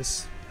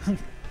outrageous.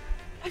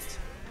 It's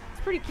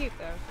pretty cute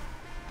though.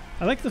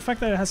 I like the fact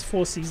that it has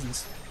 4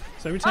 seasons.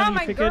 So every time you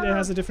pick it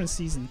has a different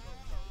season.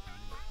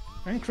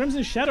 And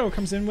Crimson Shadow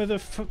comes in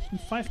with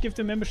 5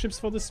 gifted memberships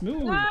for the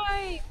Smooth.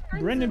 Nice!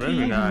 Brendan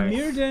P, nice.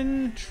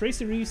 Mirden,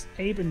 Tracy Reese,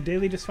 Abe, and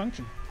Daily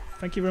Dysfunction.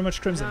 Thank you very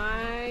much, Crimson.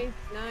 Nice.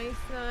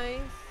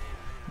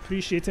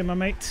 Appreciate it, my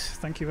mate.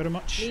 Thank you very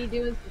much. Me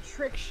doing some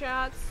trick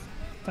shots.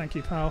 Thank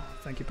you, pal.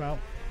 Thank you, pal.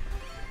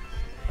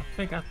 I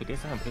think after this,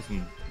 I'm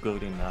playing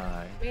Golden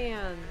Eye.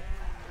 Man.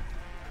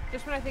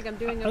 Just when I think I'm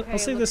doing okay, I'll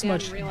say this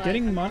much.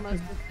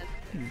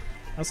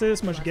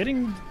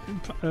 Getting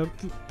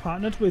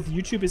partnered with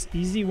YouTube is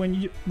easy when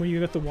you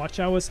get the watch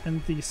hours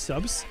and the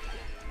subs.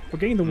 But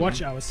getting the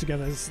watch hours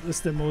together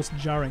is the most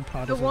jarring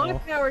part of it all. The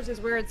watch hours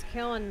is where it's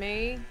killing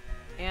me,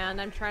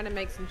 and I'm trying to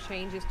make some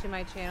changes to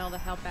my channel to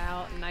help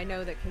out. And I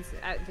know that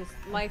just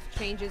life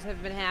changes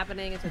have been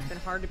happening, and so it's been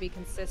hard to be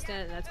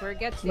consistent, and that's where it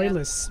gets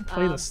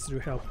Playlists do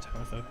help,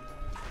 Tabitha.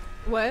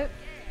 What?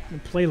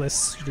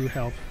 Playlists do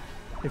help.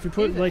 If you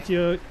put like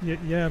if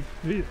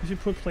you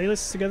put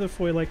playlists together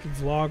for like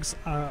vlogs,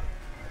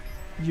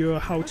 your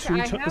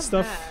how-to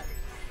stuff,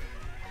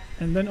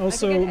 and then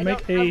also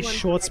make a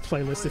shorts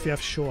playlist if you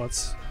have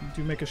shorts.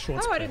 Do make a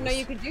shorts. Oh, I didn't know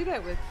you could do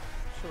that with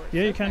shorts.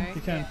 Yeah, you can.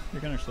 You can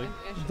actually.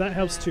 That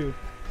helps too.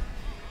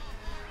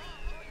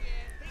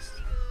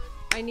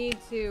 I need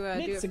to do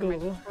it for my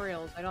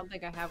tutorials. I don't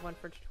think I have one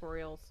for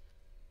tutorials.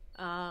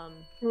 Oh,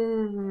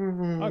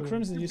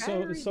 Crimson, you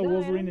saw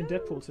Wolverine and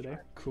Deadpool today.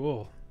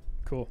 Cool.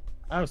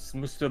 Oh,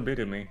 Smooth still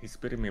beating me. He's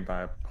beating me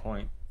by a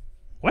point.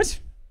 What?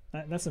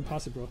 That's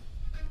impossible.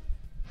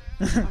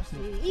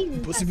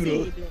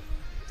 Impossible.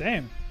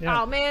 Damn.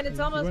 Yeah. Oh man, it's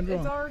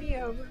already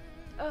over.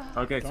 Ugh.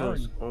 Okay, so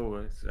it's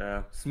over.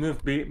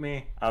 Smooth beat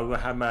me. I will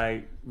have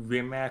my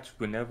rematch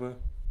whenever.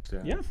 So.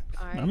 Yeah,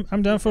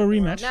 I'm down for a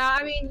rematch. Now,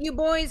 I mean, you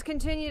boys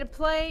continue to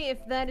play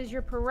if that is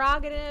your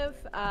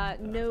prerogative.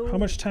 No. How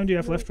much time do you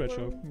have left,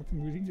 Retro?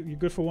 You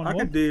good for one more? I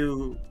can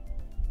do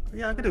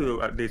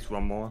at least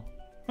one more.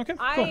 Okay,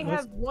 cool. I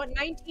have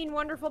 19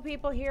 wonderful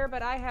people here,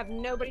 but I have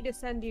nobody to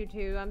send you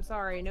to. I'm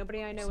sorry,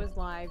 nobody I know is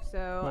live.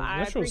 So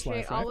I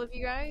appreciate all of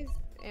you guys.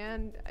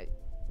 And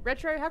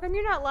Retro, how come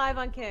you're not live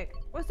on Kick?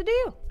 What's the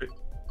deal?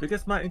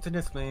 Because my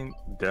internet's being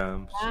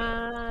dumb.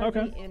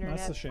 Okay,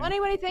 that's a shame. Well,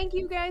 anyway, thank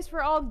you guys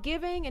for all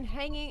giving and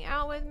hanging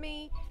out with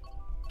me.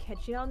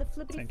 Catch you on the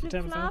flippity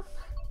flip flop.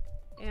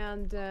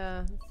 And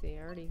let's see,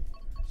 I already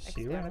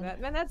X'd out of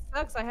that. Man, that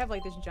sucks. I have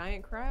like this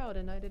giant crowd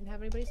and I didn't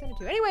have anybody to send it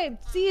to. Anyway,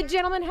 see you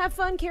gentlemen. Have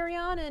fun, carry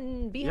on,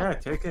 and be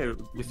happy. Yeah, take care.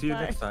 We'll see you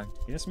next time.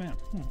 Yes, ma'am.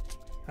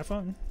 Have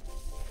fun.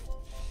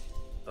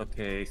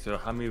 Okay, so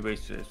how many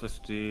races? Let's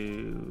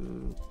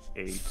do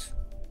 8.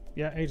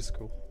 Yeah, 8 is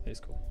cool. 8 is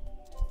cool.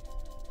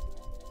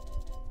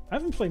 I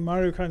haven't played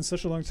Mario Kart in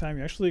such a long time.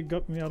 You actually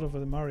got me out of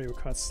the Mario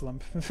Kart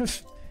slump. I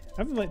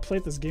haven't like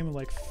played this game in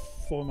like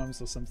 4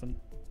 months or something.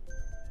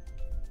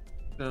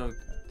 So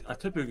I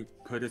typically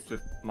play this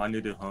with my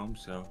new home,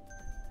 so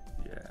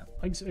yeah.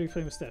 Are you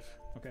playing with Steph?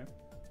 Okay.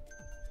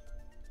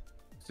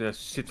 So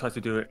she tries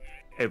to do it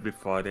every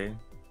Friday.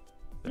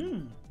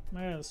 Hmm.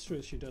 Yeah, that's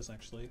true. She does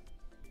actually.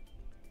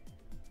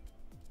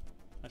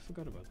 I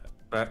forgot about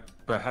that.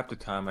 But half the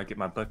time I get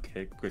my butt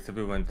kicked because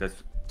everyone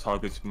just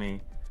targets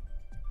me.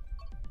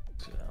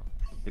 So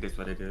it is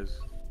what it is.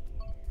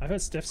 I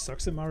heard Steph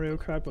sucks at Mario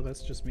Kart, but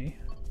that's just me.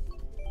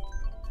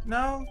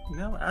 No,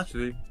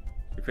 actually,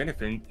 if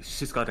anything,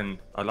 she's gotten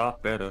a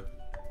lot better.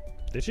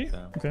 Did she?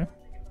 So. Okay.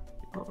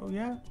 Oh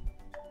yeah.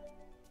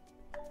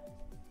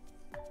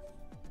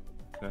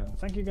 So.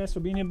 Thank you guys for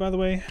being here, by the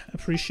way.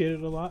 Appreciate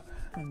it a lot.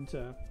 And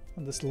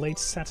on this late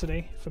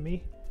Saturday for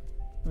me.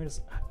 I mean,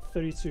 it's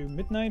 32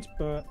 midnight,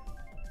 but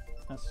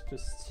that's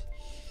just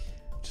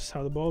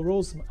how the ball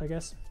rolls, I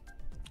guess.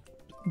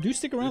 Do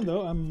stick around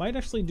though. I might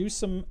actually do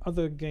some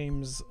other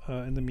games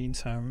in the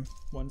meantime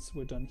once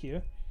we're done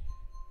here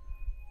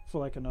for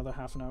like another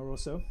half an hour or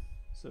so.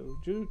 So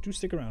do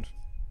stick around.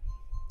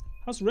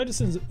 How's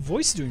Redison's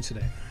voice doing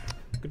today?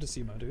 Good to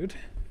see you, my dude.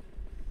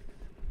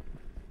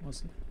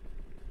 Awesome.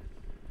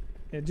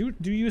 Yeah, do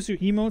use your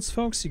emotes,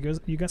 folks.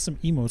 You got some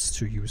emotes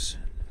to use.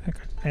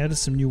 I added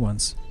some new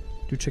ones.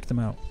 Do check them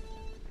out.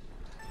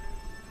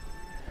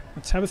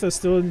 Tabitha's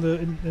still in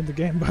the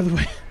game, by the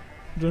way.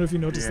 I don't know if you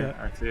noticed that.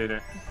 I see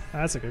it.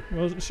 That's okay.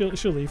 Well,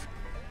 she'll leave.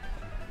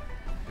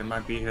 It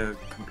might be her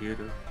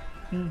computer.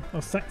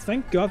 Well,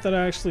 thank God that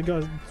I actually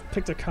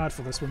picked a card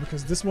for this one,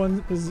 because this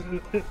one is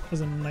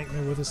a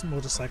nightmare with this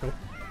motorcycle.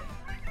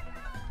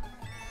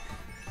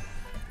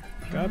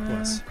 God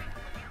bless.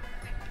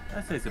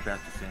 I'd say it's about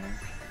the same.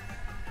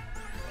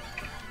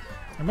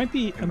 I might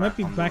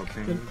be back.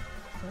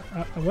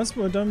 Once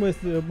we're done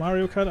with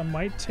Mario Kart, I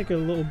might take a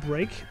little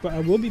break, but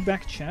I will be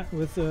back, chat,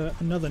 with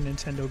another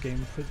Nintendo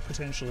game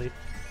potentially.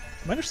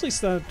 I might actually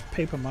start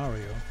Paper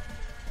Mario.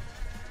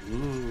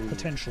 Ooh.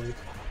 Potentially.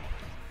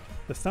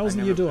 The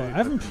Thousand Year Door. I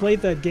haven't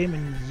played that game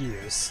in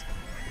years.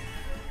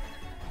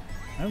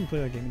 Or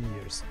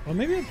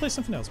maybe I'll play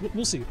something else.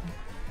 We'll see.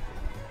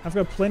 I've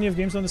got plenty of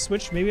games on the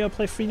Switch. Maybe I'll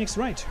play Phoenix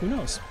Wright. Who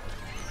knows?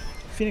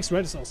 Phoenix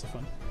Wright is also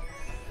fun.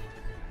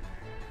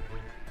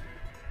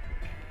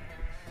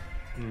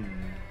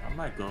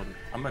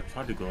 I might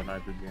try to go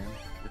live again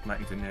if my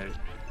internet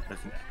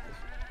doesn't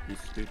be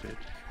stupid.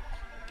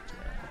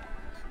 Yeah.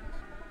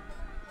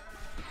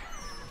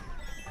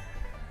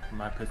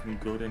 Am I pressing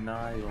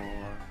GoldenEye or?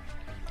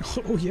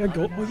 Oh yeah,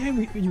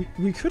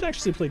 we could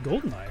actually play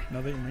GoldenEye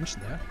now that you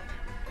mentioned that.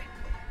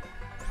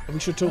 We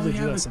should totally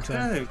do that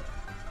sometime.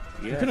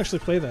 Yeah. We could actually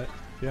play that.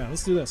 Yeah,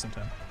 let's do that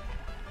sometime.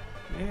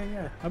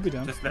 Yeah. I'll be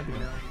down. Just let me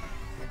know.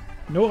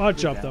 No odd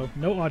job though.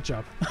 No odd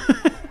job.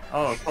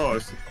 Oh, of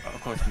course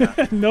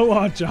not. No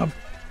odd job.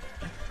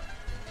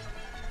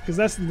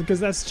 Because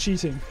that's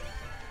cheating.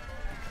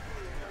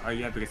 Oh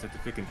yeah, because of the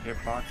freaking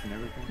hitbox and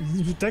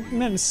everything. That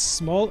man is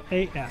small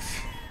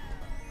AF.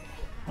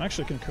 I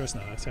actually can curse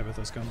now.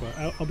 Tabitha's gone, but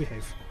I'll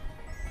behave.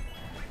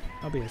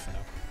 I'll behave for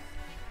now.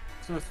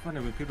 So it's funny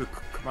when people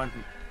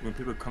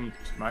come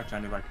to my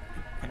channel like,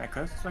 can I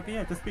curse? It's like,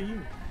 yeah, just be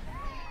you.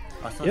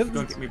 I thought you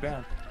don't get me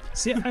banned.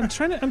 See, I'm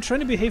trying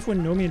to behave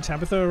when Nomi and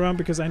Tabitha are around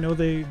because I know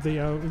they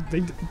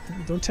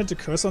don't tend to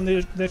curse on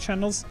their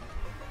channels.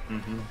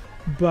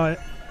 But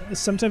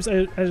sometimes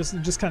I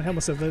just can't help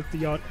myself that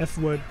the odd F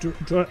word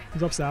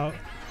drops out.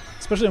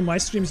 Especially on my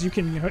streams, you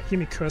can hear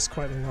me curse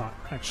quite a lot,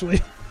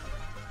 actually.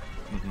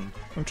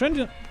 I'm trying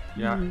to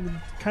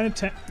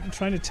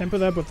trying to temper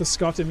that, but the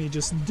Scot in me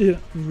just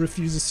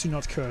refuses to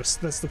not curse.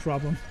 That's the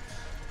problem.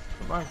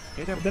 Come on,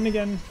 hit him. But then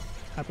again,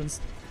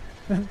 happens.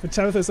 But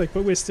Tabitha's like,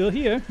 but we're still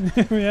here.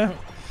 Yeah.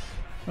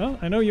 Well,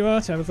 I know you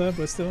are, Tabitha,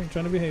 but still, I'm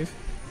trying to behave.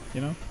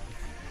 You know?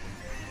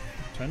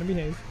 Trying to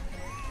behave.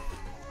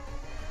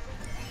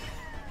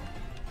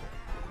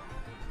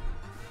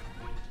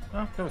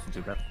 Oh, that wasn't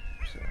too bad.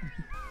 So.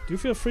 Do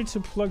feel free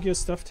to plug your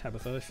stuff,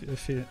 Tabitha,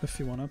 if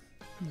you wanna.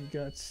 You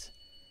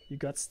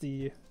got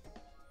the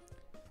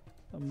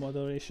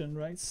moderation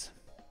rights.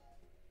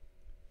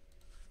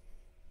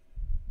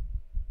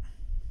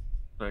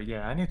 But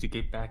yeah, I need to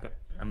get back.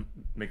 I'm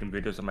making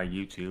videos on my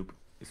YouTube.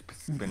 It's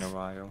been a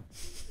while.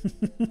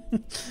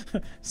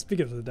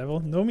 Speaking of the devil,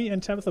 Nomi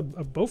and Tabitha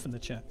are both in the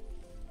chat.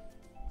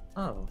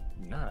 Oh,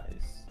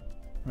 nice.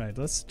 Right,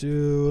 let's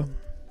do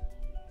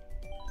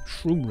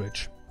Shroom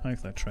Ridge. I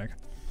like that track.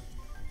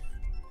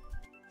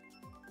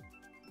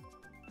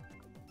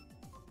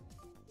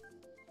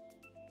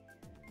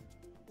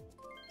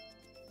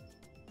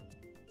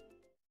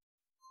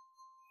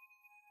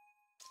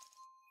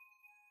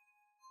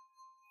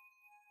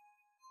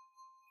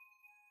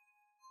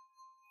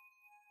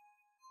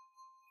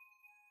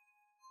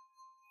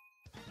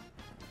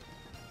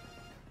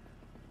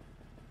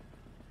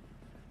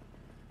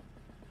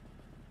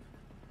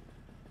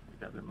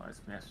 that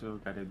reminds me. I still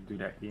gotta do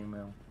that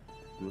email.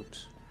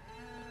 Oops.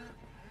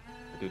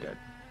 I do that.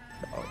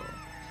 Oh.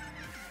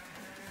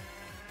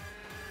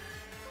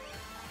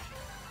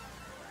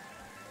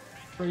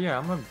 But yeah,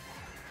 I'm a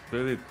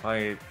really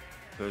quiet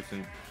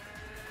person.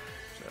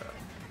 So.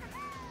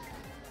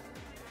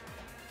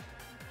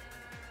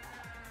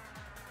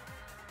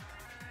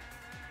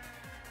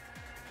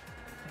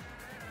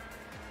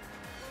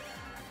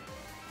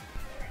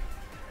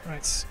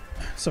 Right.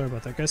 Sorry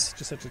about that, guys.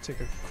 Just had to take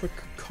a quick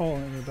call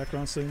in the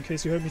background, so in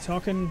case you heard me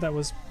talking, that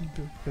was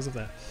because of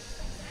that.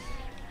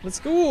 Let's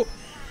go!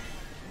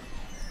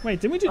 Wait,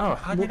 didn't we do... Oh,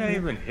 how did I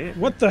even hit?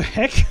 What the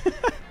heck?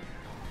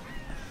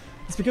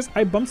 It's because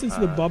I bumped into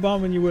the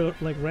bob-omb when you were,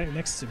 like, right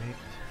next to me.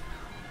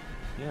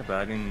 Yeah, but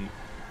I didn't...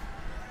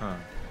 Huh.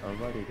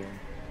 Alrighty then.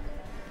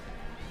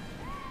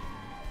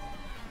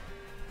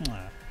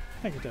 Ah,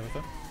 thank you,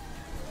 Tabitha.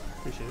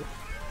 Appreciate it.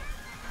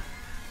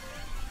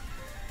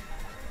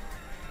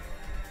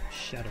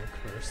 Shadow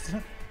cursed.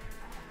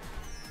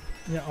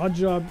 Yeah,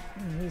 Oddjob.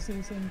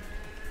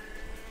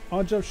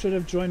 Oddjob should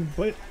have joined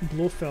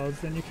Blofeld,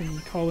 then you can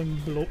call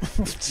him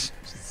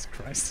Jesus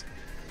Christ.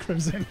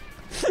 Crimson.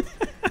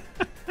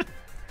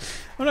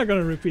 I'm not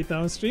gonna repeat that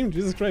on stream.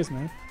 Jesus Christ,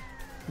 man.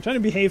 I'm trying to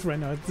behave right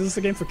now. This is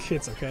a game for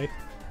kids, okay?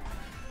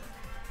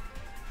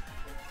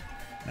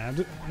 Nah,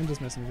 I'm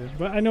just messing with it.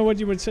 But I know what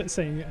you were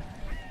saying. It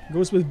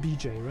goes with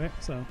BJ, right?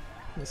 So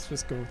let's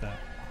just go with that.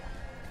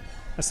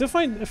 I still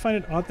find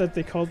it odd that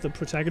they called the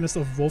protagonist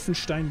of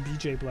Wolfenstein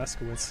BJ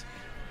Blazkowicz.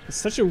 It's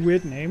such a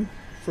weird name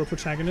for a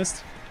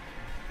protagonist.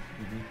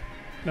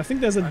 And I think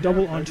there's a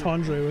double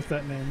entendre with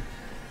that name.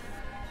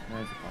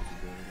 There's a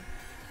possibility.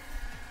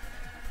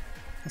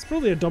 It's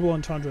probably a double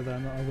entendre that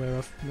I'm not aware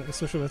of,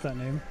 especially with that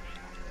name.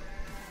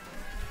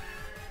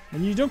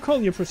 And you don't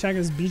call your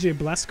protagonist BJ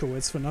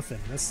Blazkowicz for nothing.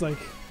 That's like...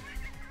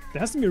 There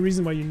has to be a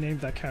reason why you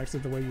named that character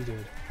the way you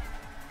did.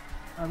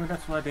 I mean,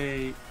 that's why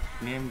they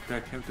named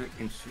that character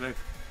in Shrek,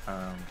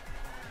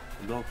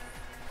 Love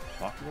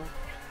Buffalo.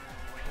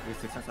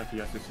 It sounds like he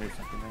has to say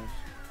something else.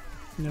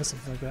 Yeah,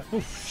 something like that.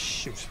 Oh,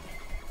 shoot.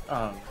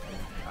 Oh,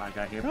 I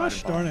got hit by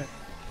Gosh the bomb. darn it.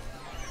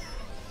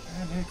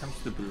 And here comes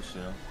the blue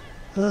shell.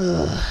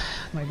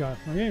 My god,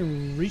 I'm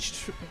getting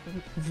reached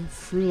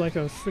through like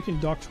a freaking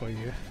dog toy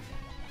here.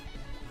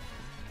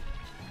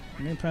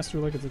 I'm getting passed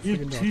through like a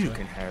freaking dog toy. You too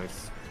can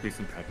have space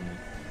impact me.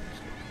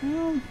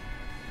 Well,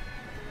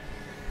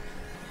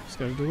 just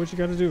gotta do what you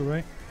gotta do,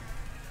 right?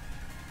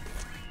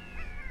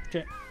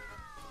 Okay.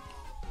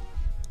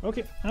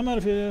 Okay, I'm out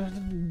of here.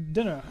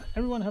 Dinner.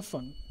 Everyone have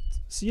fun.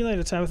 See you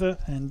later, Tabitha,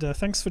 and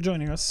thanks for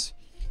joining us.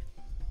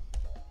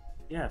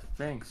 Yeah,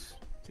 thanks.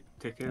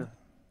 Take care.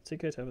 Take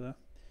care, Tabitha.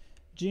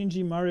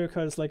 G&G Mario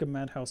Kart is like a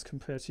madhouse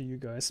compared to you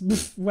guys.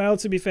 Well,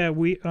 to be fair,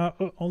 we are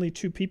only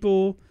 2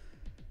 people,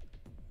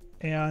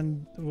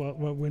 and well,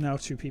 we're now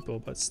 2 people,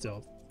 but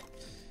still.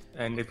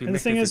 And if you And the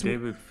make thing this is, a day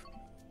with...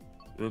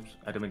 Oops,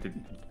 I don't mean to...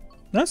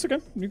 That's okay.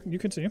 You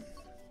continue.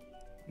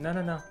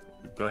 No.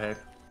 Go ahead.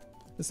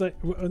 It's like,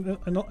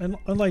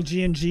 unlike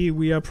G&G,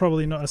 we are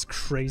probably not as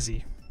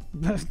crazy.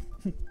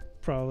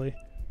 Probably.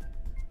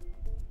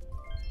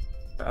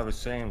 What I was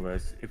saying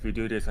was, if we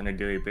do this on a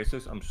daily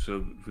basis, I'm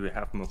sure we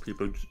have more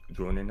people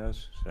joining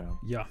us, so...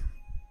 Yeah.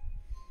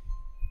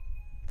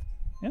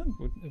 Yeah,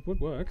 it would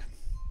work.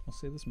 I'll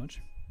say this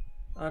much.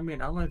 I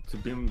mean, I like to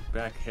bring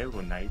back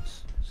Hero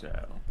Nights, so...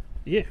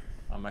 Yeah.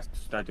 I might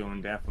start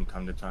doing that from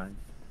time to time.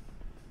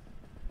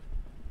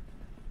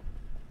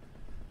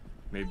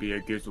 Maybe a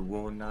Gears of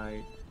War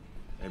night,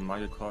 a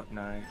Mario Kart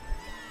night,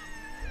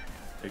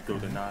 a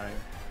Golden Eye.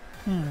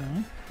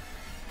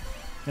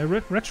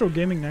 Yeah, retro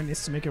gaming night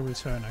needs to make a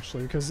return,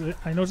 actually, because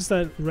I noticed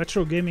that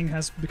retro gaming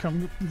has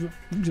become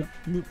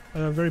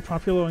very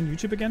popular on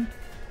YouTube again.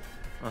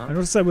 I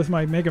noticed that with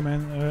my Mega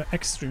Man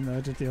X stream that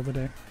I did the other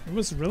day. It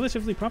was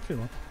relatively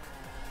popular.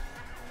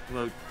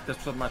 Well,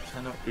 that's what my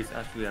channel is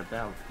actually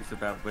about. It's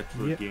about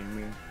retro Yep.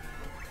 gaming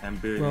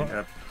and building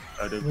up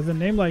other With a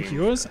name like games.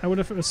 yours, I would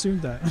have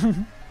assumed that. So.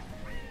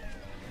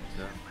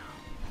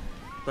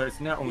 But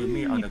it's not only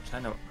me on the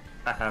channel.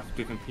 I have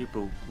different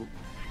people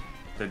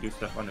that do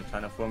stuff on the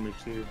channel for me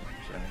too.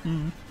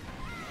 So.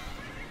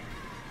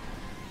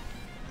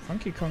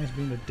 Funky Kong is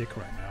being a dick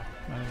right now.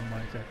 I don't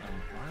like it.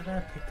 Why did I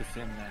pick the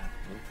same map?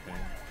 Okay.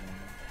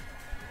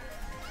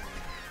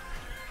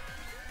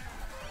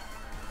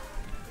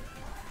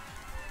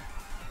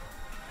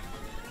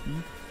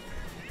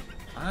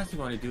 I actually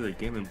want to do a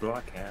gaming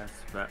broadcast,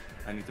 but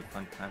I need to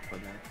find time for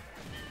that.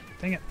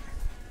 Dang it.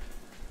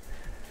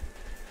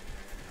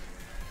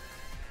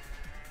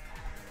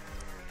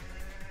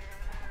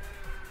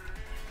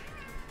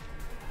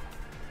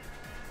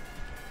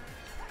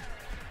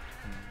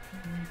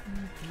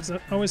 So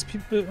always,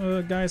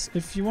 people, guys,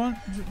 if you want,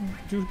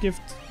 do give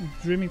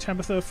Dreaming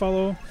Tabitha a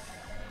follow.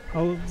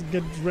 I'll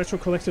get Retro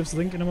Collective's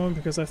link in a moment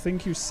because I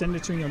think you sent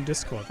it to me on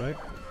Discord, right?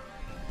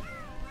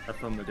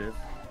 Affirmative.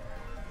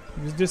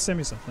 You just sent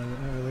me something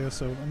earlier,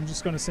 so I'm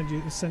just gonna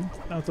send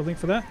out the link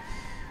for that.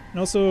 And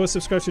also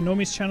subscribe to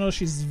Nomi's channel.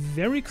 She's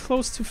very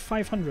close to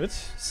 500,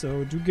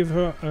 so do give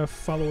her a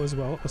follow as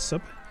well, a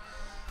sub.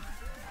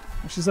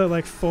 She's at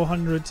like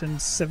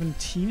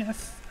 417,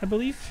 I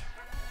believe.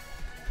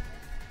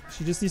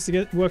 She just needs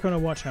to work on her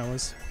watch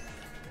hours.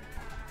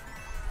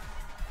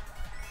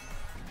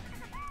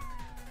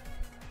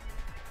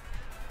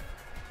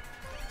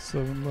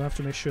 So we'll have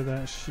to make sure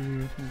that she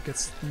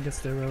gets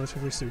there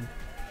relatively soon.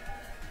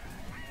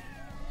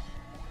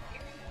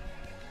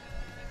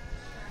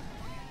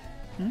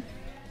 Hmm?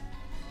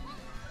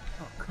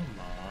 Oh, come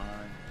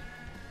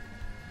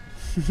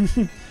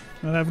on.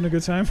 Not having a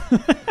good time?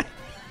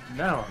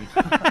 No.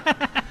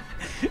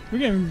 We're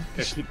getting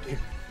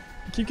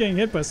keep getting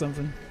hit by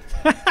something.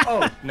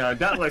 Oh, no,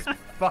 that was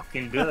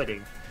fucking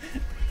dirty.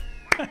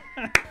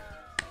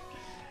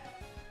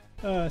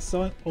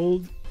 Saw an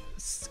old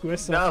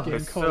Squaresoft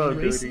game called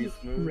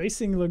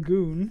Racing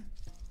Lagoon.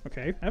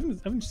 Okay, I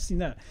haven't seen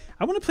that.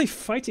 I want to play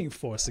Fighting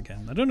Force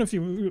again. I don't know if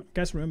you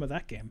guys remember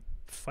that game.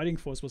 Fighting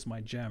Force was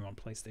my jam on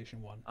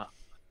PlayStation 1.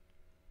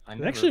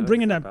 They're actually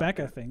bringing that back,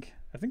 I think.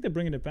 I think they're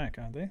bringing it back,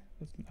 aren't they?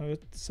 I heard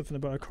something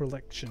about a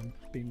collection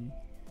being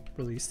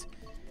released.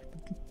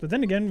 But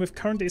then again, with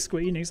current day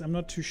Square Enix, I'm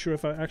not too sure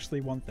if I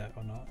actually want that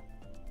or not.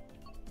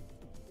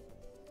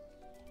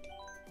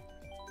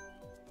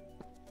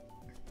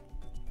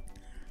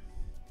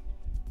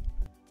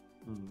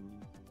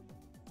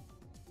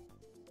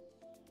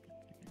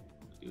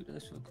 Do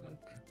this real quick.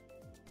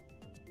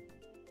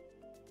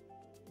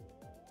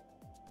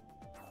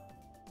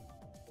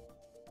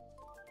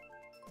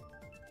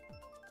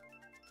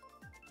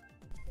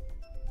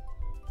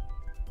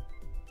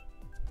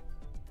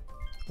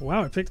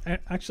 Wow, I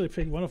actually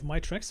picked one of my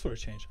tracks for a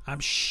change. I'm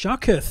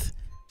shocketh,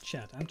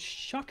 chat. I'm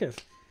shocketh.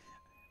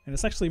 And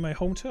it's actually my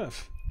home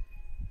turf.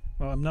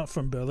 Well, I'm not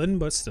from Berlin,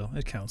 but still,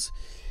 it counts.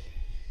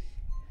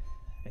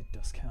 It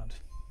does count.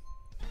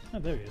 Oh,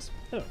 there he is.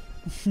 Hello.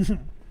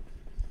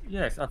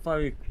 Yes, I thought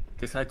we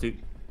decided to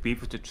be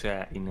able to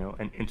chat, you know,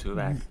 and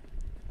interact.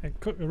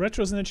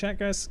 Retro's in the chat,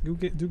 guys. Do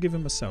give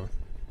him a sub.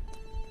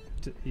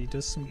 He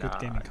does some good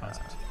gaming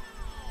content.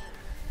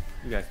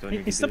 You guys don't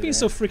need to stop do being that.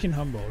 so freaking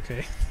humble,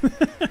 okay?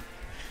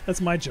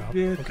 That's my job,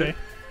 Yeah, okay?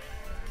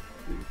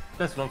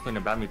 That's one thing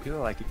about me. People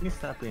are like, you can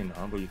stop being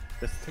humble. You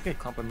just take a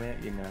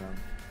compliment, you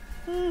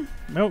know.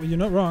 No, you're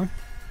not wrong.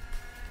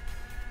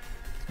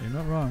 You're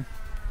not wrong.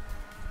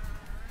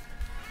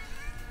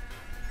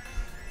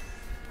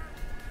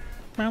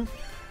 Well,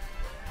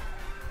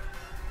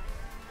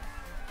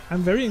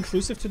 I'm very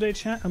inclusive today,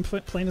 chat. I'm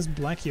playing as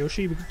Black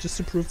Yoshi just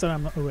to prove that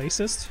I'm not a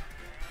racist.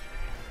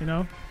 You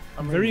know?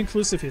 I'm very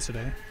inclusive here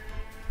today.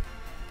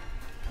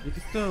 You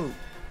can still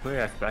play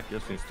as Black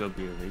Yoshi and still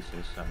be a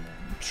racist. I mean,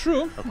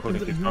 True.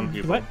 according to some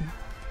people.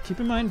 Keep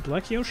in mind,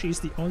 Black Yoshi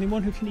is the only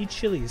one who can eat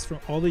chilies from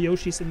all the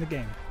Yoshis in the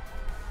game.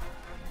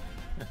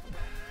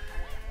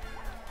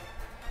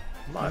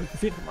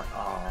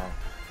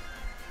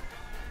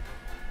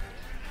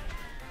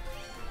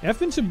 I've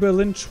been to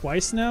Berlin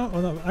twice now. Oh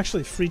no,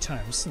 actually 3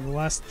 times in the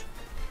last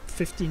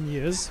 15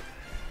 years.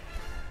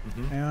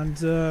 And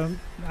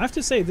I have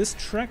to say, this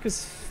track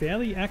is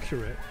fairly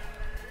accurate.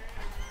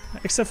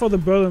 Except for the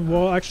Berlin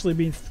Wall actually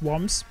being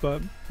thwomps,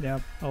 but yeah,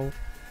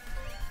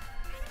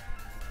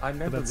 I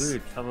never really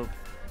traveled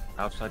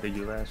outside the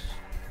US.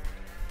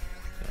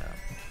 Yeah.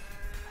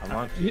 I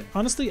want to.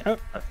 Honestly,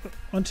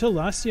 until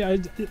last year, I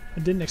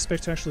didn't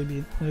expect to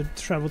actually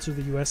travel to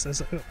the US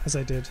as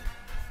I did.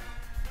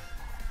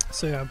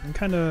 So yeah, I'm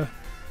kind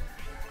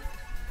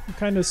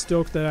of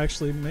stoked that I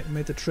actually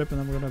made the trip,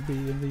 and I'm gonna be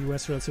in the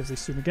US relatively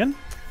soon again.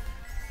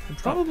 And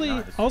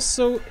probably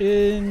also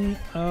in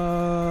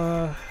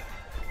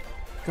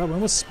God,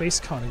 when was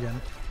SpaceCon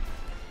again?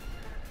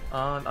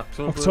 On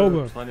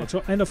October.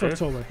 End of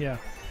October, yeah.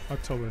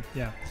 October,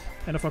 yeah.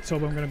 End of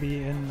October, I'm gonna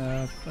be in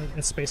at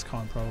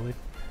SpaceCon probably.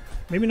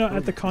 Maybe not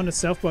at the con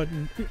itself, but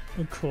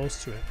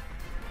close to it.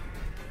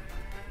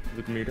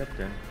 We can meet up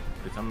then,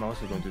 because I'm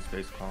also going to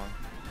SpaceCon.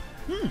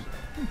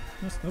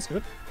 That's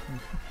good.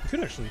 You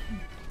could actually.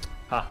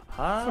 Ha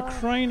ha! For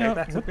crying out!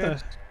 What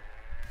the?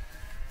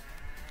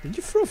 Did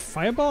you throw a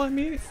fireball at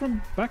me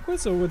from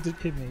backwards, or did it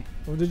hit me?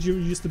 Or did you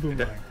use the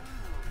boomerang?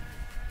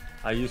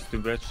 I used the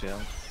red shell.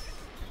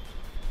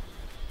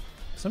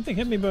 Something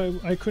hit me,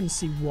 but I couldn't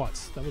see what.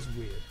 That was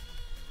weird.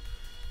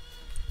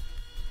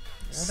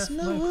 Yeah, that's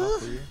my call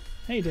for you.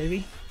 Hey,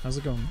 Davey. How's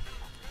it going?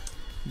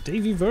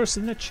 Davey Verse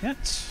in the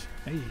chat.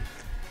 Hey.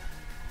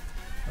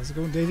 How's it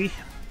going, Davey?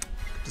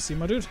 Good to see you,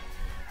 my dude.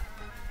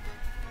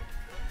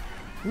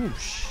 Ooh,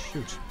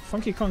 shoot.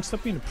 Funky Kong,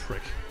 stop being a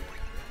prick.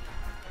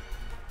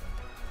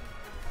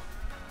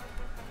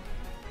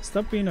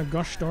 Stop being a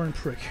gosh darn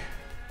prick.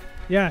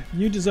 Yeah,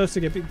 you deserve to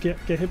get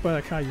hit by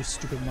that car, you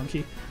stupid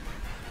monkey.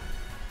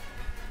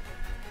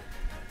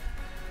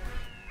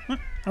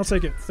 I'll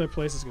take it. 3rd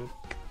place is good.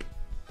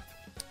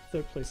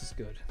 3rd place is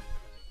good.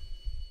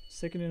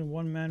 2nd in a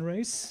one-man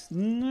race?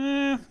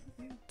 Nah.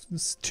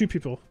 It's 2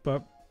 people,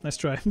 but nice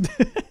try.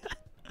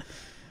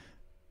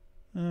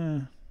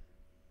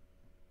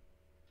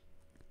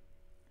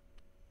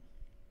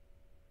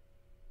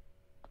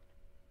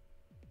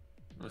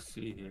 Let's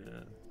see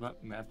here.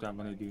 What map do I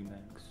want to do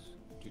next?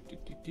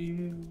 Do.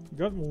 You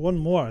got one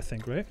more, I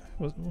think, right?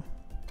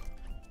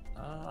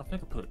 I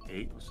think I put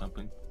 8 or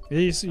something. Yeah,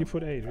 you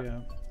put 8,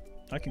 yeah.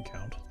 I can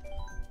count.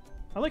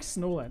 I like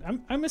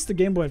Snowland. I miss the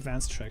Game Boy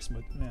Advance tracks,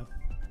 but man.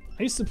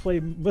 I used to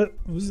play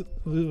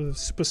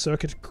Super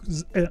Circuit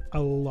a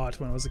lot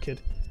when I was a kid.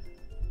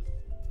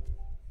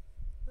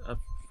 I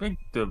think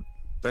the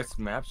best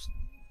maps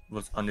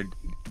was on the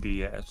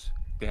DS.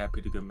 They had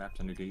pretty good maps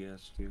on the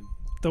DS too.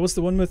 That was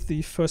the one with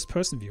the first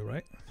person view,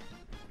 right?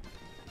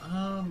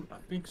 I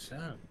think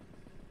so.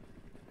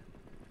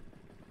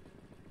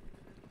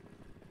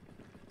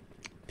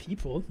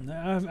 People? No,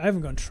 I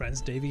haven't gone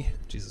trans, Davey.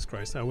 Jesus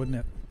Christ, I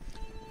wouldn't.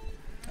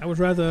 I would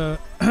rather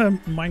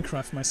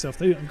Minecraft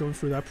myself. I'm going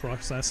through that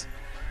process.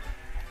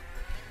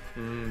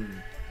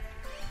 And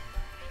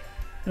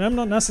I'm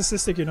not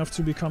narcissistic enough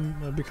to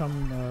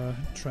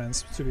become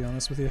trans, to be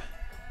honest with you.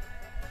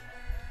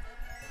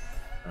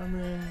 I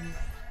mean,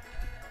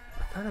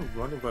 I kind of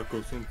wonder what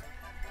goes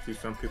into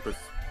some people's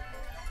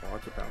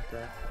thoughts about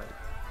that. Like,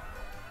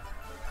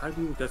 how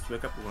do you just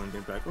wake up one day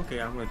and be like, okay,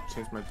 I'm gonna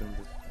change my gender?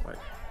 Like,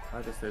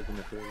 how does that even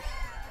occur?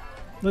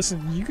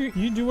 Listen,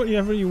 you do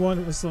whatever you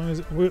want as long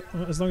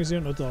as you're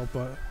an adult,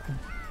 but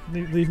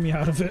leave me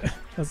out of it.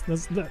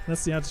 That's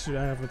the attitude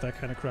I have with that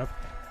kind of crap.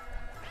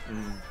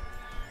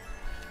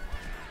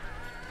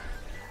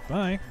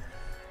 Bye.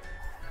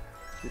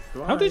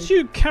 Goodbye. How did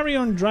you carry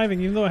on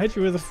driving even though I hit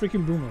you with a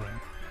freaking boomerang?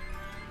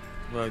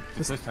 Well,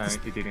 the first time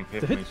it didn't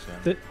hit me,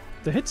 so.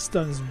 The hit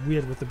stun is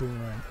weird with the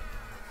boomerang.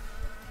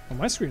 On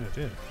my screen it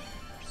did.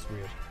 It's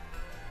weird.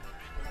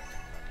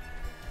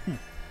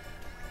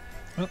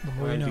 Well, the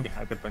more you know. You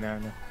had the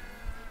banana.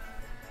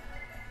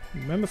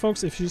 Remember,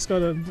 folks, if she's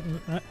got an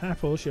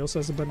apple, she also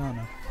has a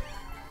banana.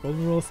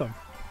 Golden rule of thumb.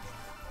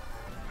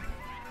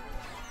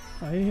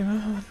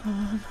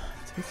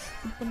 Taste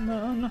the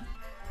banana.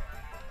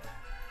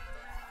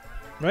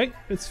 Right?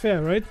 It's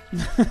fair, right?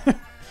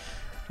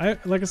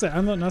 Like I said,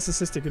 I'm not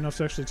narcissistic enough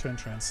to actually turn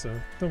trans, so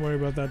don't worry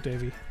about that,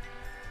 Davey.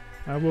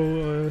 I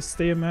will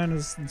stay a man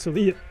until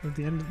the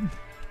end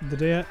of the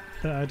day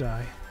that I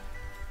die.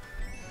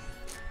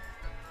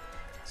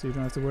 So you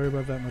don't have to worry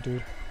about that, my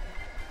dude.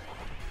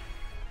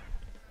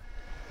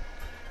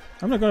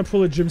 I'm not gonna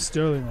pull a Jim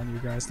Sterling on you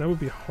guys. That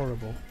would be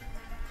horrible.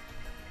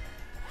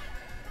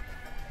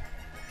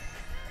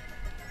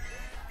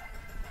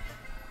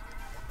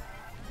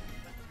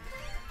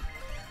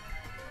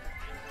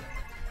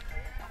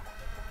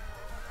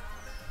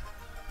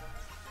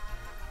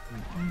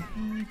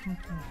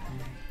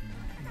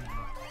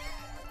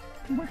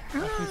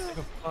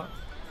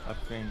 I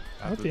think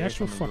what the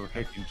actual fuck?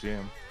 Hit the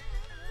gym.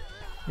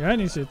 Yeah, I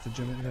need to hit the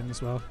gym again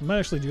as well. I might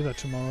actually do that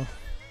tomorrow.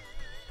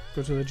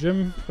 Go to the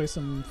gym, play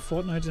some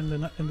Fortnite in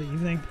the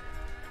evening.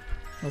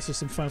 Also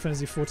some Final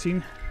Fantasy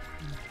 14.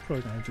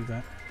 Probably gonna do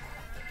that.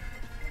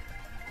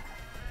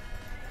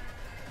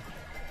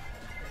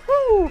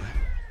 Woo!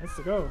 Let's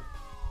go.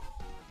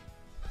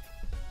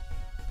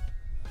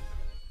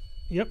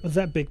 Yep,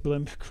 that big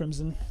blimp,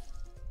 Crimson.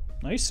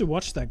 I used to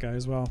watch that guy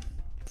as well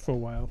for a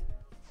while.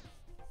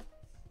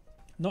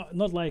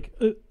 Not like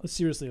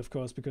seriously, of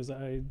course, because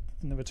I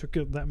never took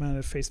that man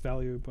at face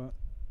value, but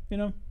you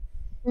know,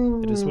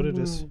 it is what it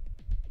is.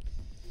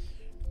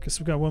 Guess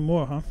we got one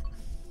more, huh?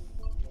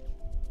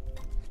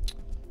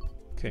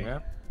 Okay. Yeah,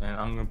 and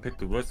I'm gonna pick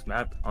the worst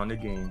map on the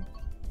game.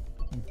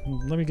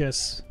 Let me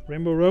guess.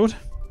 Rainbow Road?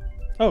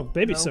 Oh,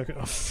 Baby No. Circuit.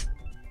 Oh,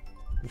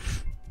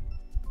 oof.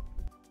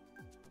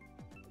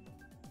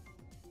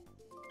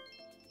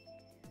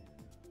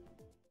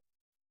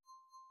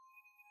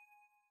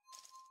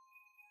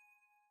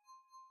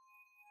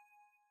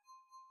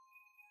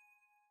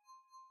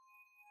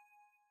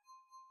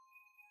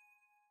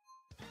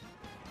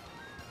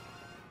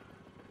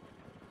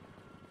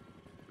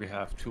 We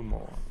have 2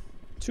 more.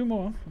 2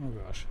 more? Oh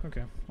gosh.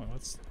 Okay. Well,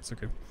 that's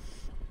okay.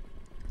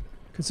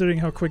 Considering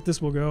how quick this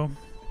will go.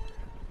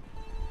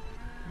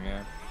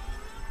 Yeah.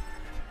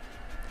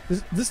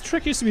 This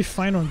track used to be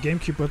fine on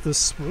GameCube, but the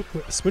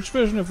Switch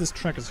version of this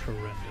track is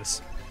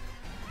horrendous.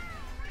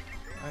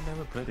 I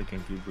never played the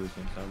GameCube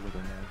version, so I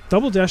wouldn't know.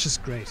 Double Dash is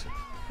great.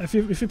 If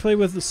you play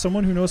with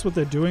someone who knows what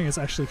they're doing, it's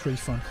actually pretty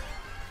fun.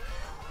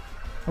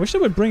 I wish they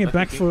would bring it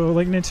back for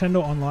like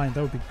Nintendo Online.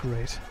 That would be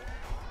great.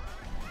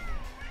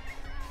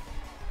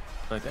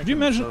 Could you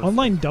imagine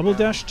online Double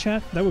Dash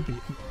chat? That would be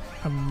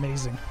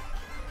amazing.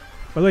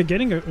 By the way,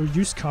 getting a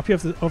used copy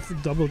of the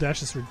Double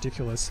Dash is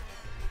ridiculous.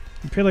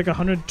 You pay like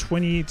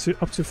 120 to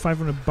up to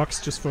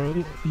 $500 just for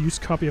a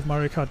used copy of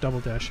Mario Kart Double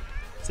Dash.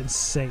 It's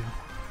insane.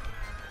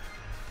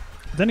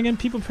 Then again,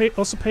 people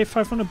also pay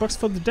 $500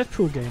 for the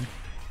Deadpool game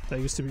that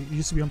used to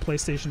be on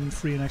PlayStation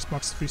 3 and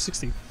Xbox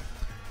 360,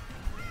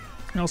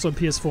 and also on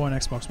PS4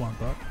 and Xbox One.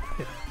 But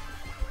yeah.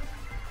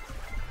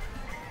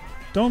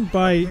 Don't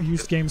buy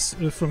used games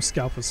from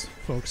scalpers,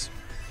 folks.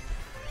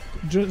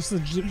 Just a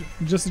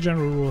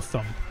general rule of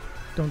thumb.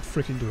 Don't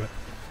freaking do it.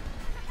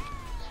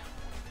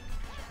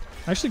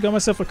 I actually got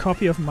myself a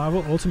copy of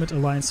Marvel Ultimate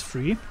Alliance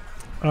free.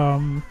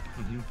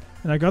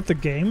 and I got the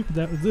game.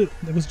 That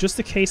was just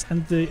the case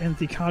and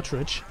the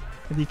cartridge.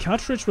 And the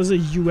cartridge was a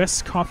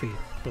US copy,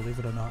 believe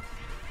it or not.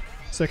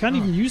 So I can't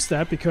even use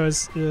that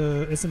because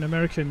it's an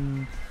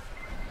American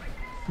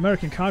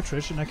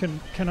cartridge, and I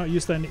cannot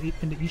use that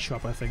in the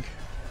eShop, I think.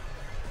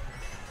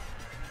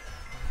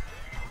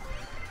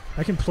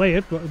 I can play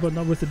it, but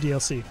not with the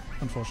DLC,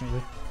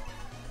 unfortunately.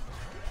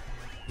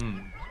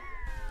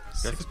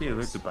 That would be a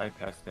way to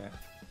bypass that.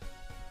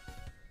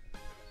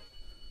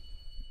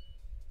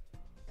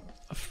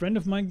 A friend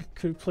of mine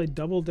could play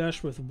Double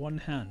Dash with one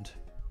hand.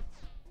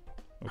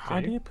 Okay.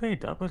 How do you play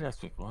Double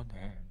Dash with one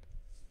hand?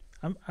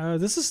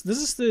 This is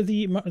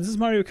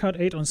Mario Kart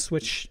 8 on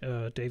Switch,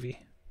 Davey.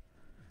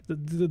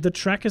 The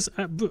track is,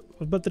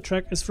 but the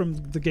track is from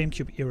the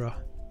GameCube era.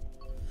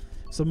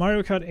 So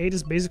Mario Kart 8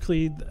 is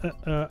basically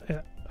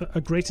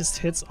a greatest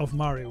hits of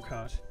Mario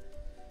Kart.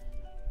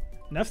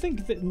 And I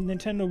think that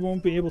Nintendo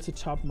won't be able to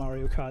top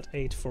Mario Kart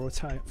 8 for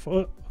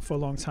a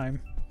long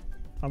time,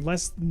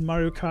 unless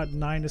Mario Kart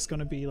 9 is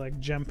gonna be like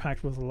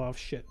jam-packed with a lot of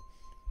shit.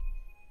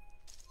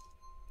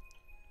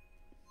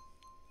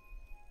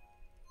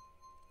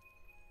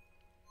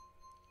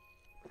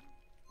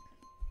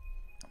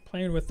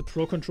 Playing with the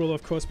Pro Controller,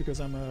 of course, because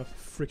I'm a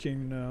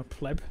freaking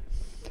pleb.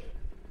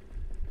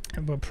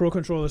 But Pro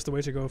Controller is the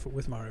way to go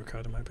with Mario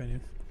Kart, in my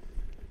opinion.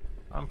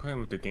 I'm playing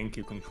with the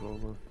GameCube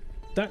controller.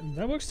 That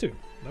works too.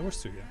 That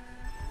works too, yeah.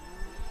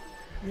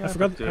 I Yeah,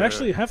 forgot. but, I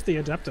actually have the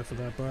adapter for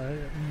that, but I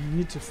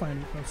need to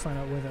find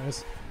out where that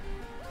is.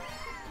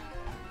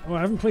 Oh,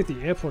 I haven't played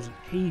the airport in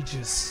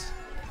ages.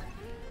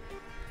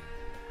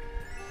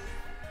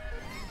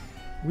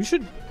 We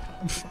should.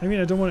 I mean,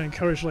 I don't want to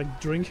encourage like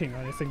drinking or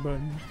anything, but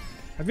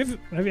have you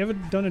ever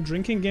done a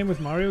drinking game with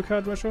Mario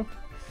Kart Retro?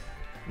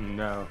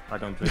 No, I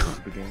don't drink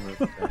to begin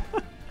with.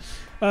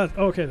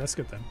 Okay, that's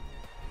good then.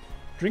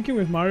 Drinking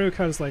with Mario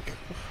Kart is like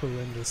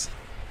horrendous.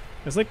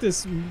 It's like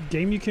this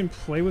game you can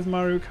play with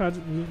Mario Kart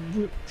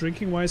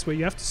drinking wise where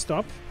you have to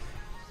stop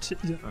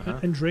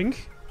and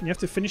drink, and you have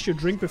to finish your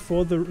drink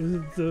before the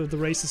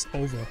race is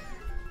over.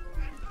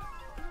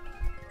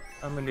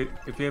 I mean,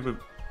 if you ever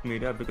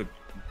meet up, we could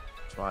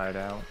try it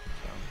out. So.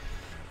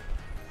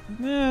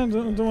 Yeah,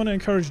 don't want to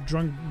encourage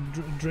drunk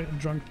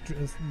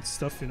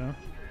stuff, you know.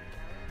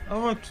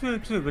 Oh, true.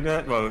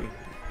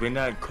 We're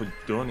not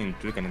condoning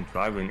drinking and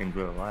driving in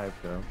real life,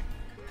 though.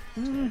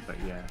 But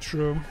yeah.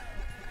 True.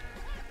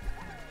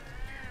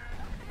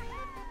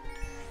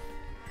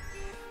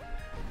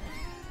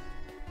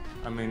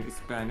 I mean, it's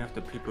bad enough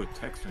that people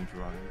text and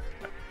drive.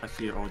 I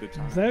see it all the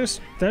time.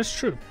 That's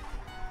true.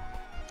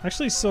 I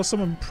actually saw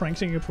someone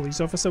pranking a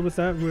police officer with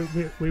that, where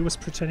he was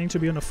pretending to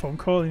be on a phone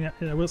call, and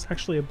it was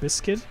actually a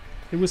biscuit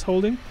he was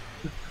holding,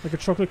 like a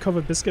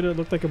chocolate-covered biscuit that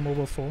looked like a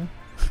mobile phone.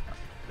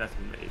 That's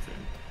amazing.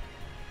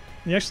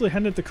 He actually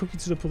handed the cookie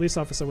to the police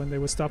officer when they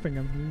were stopping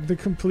him. The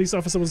police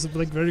officer was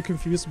like very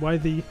confused why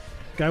the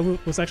guy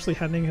was actually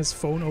handing his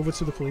phone over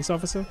to the police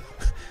officer.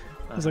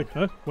 I was like,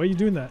 huh? Why are you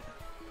doing that?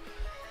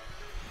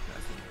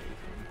 That's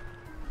amazing.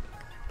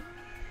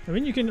 I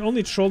mean, you can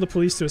only troll the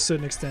police to a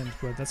certain extent,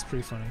 but that's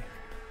pretty funny.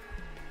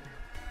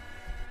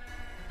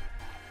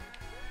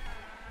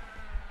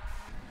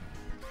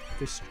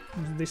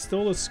 They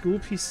stole a school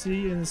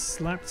PC and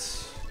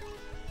slapped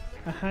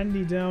a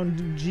handy-down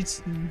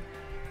GT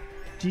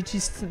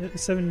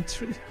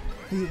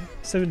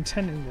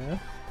 710 in there.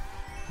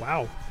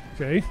 Wow.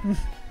 Okay.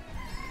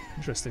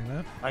 Interesting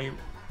that. How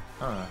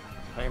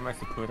am I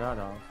to pull that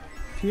off?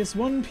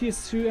 PS1,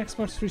 PS2,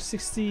 Xbox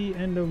 360,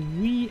 and a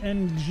Wii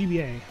and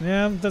GBA.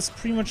 Yeah, that's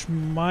pretty much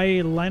my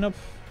lineup.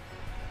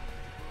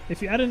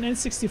 If you add an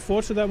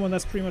N64 to that one,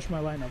 that's pretty much my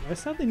lineup. I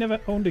sadly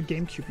never owned a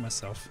GameCube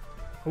myself.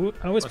 I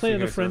always played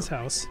at a friend's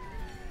house.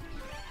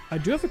 I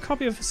do have a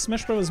copy of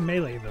Smash Bros.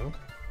 Melee though.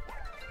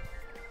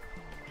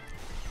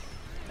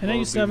 And I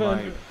used to have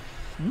a...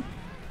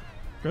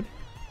 Good?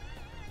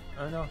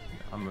 No,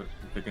 I'm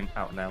figuring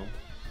out now.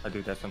 I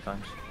do that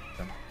sometimes.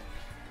 So.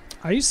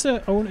 I used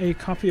to own a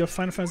copy of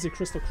Final Fantasy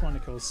Crystal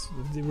Chronicles,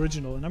 the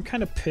original, and I'm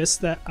kind of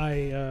pissed that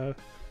I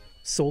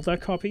sold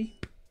that copy.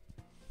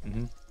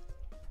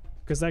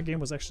 Because that game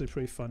was actually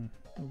pretty fun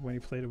when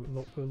you played it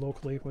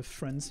locally with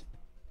friends.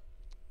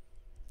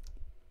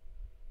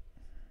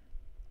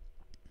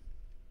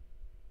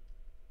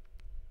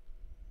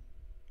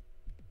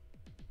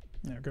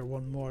 Yeah, I got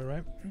one more,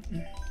 right?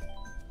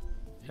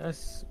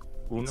 Yes,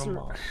 uno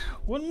more.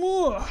 One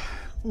more!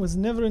 Was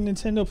never a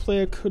Nintendo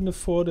player, couldn't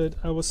afford it.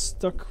 I was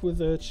stuck with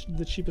the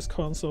cheapest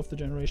console of the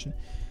generation.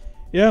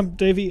 Yeah,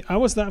 Davey, I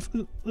was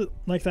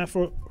like that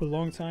for a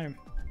long time.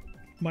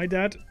 My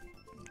dad,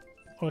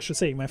 or I should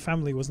say, my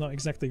family was not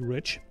exactly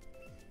rich.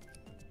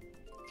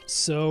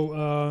 So,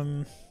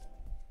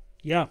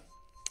 yeah,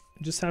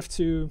 I just have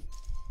to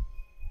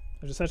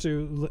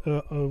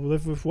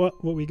live with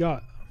what we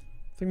got.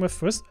 I think my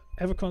first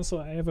ever console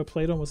I ever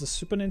played on was a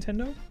Super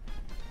Nintendo.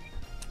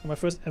 And my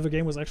first ever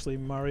game was actually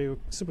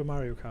Super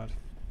Mario Kart,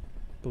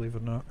 believe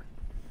it or not.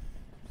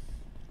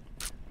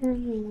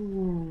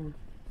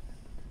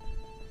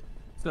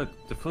 So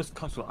the first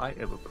console I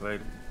ever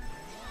played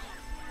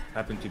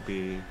happened to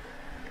be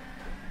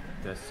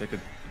the Sega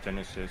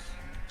Genesis.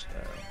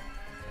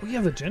 Oh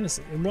yeah, the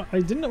Genesis. I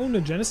didn't own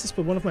a Genesis,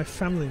 but one of my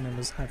family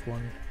members had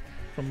one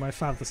from my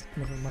father's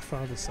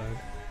side.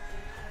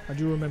 I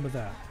do remember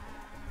that.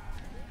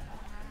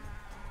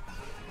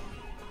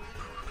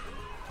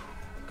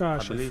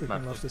 Gosh, I believe my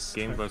freaking love first this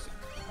game track. was.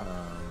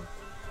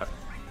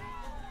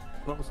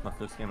 What was my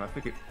first game? I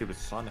think it was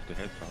Sonic the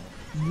Hedgehog.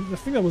 I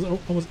think that was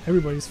almost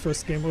everybody's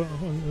first game on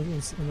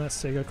that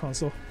Sega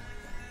console.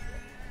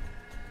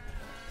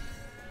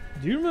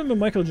 Do you remember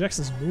Michael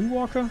Jackson's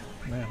Moonwalker?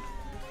 Man,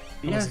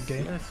 that was a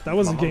game. That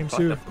was a game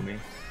too.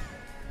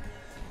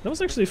 That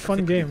was actually a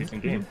fun game.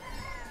 Decent game.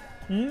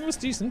 It was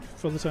decent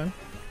for the time.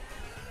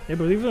 Yeah,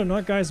 believe it or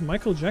not, guys,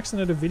 Michael Jackson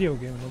had a video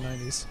game in the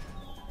 90s.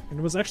 And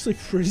it was actually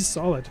pretty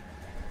solid.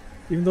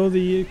 Even though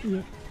the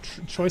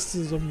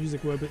choices of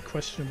music were a bit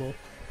questionable.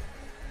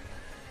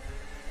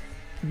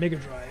 Mega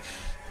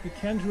Drive. We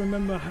can't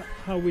remember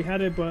how we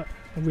had it, but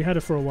we had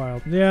it for a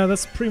while. Yeah,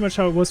 that's pretty much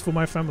how it was for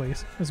my family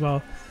as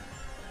well.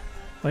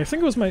 Like, I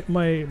think it was my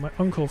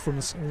uncle from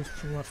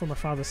my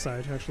father's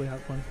side who actually had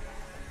one.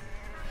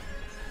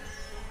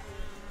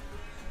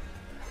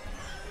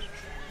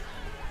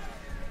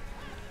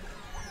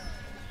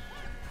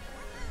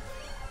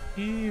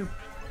 Ew.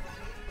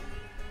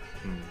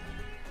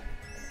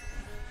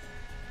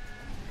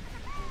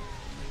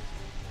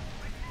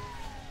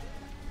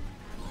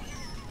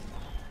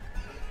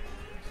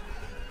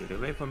 Get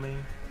away from me.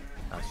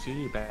 I'll see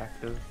you back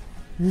there.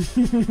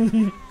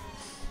 I'm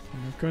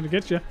not going to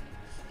get you.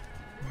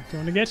 I'm not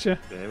going to get you.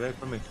 Get away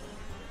from me.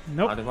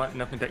 Nope. I don't want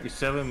nothing that you're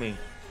selling me.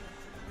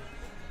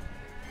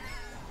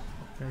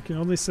 I can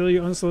only sell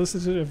you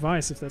unsolicited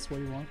advice if that's what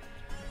you want.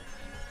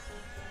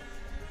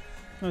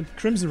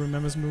 Crimson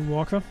remembers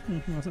Moonwalker.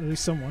 At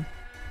least someone.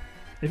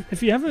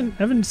 If you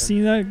haven't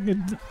seen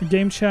that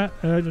game chat,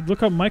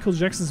 look up Michael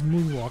Jackson's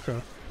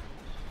Moonwalker.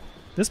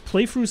 There's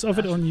playthroughs of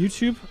it on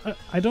YouTube.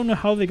 I don't know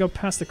how they got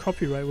past the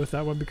copyright with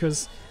that one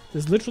because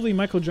there's literally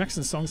Michael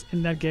Jackson songs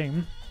in that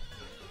game.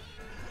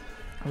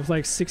 With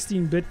like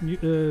 16-bit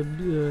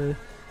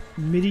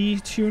MIDI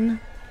tune.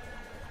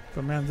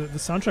 But man, the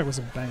soundtrack was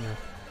a banger.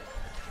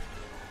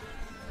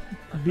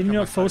 Beating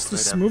up foes to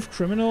Smooth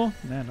Criminal.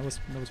 Man, that was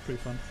pretty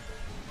fun.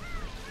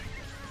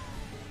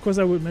 Of course,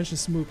 I would mention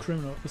Smooth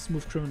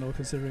Criminal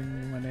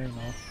considering my name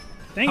now.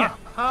 Dang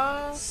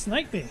it!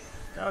 Snipe me!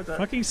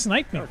 Fucking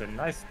snipe me! That was a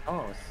nice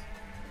toss.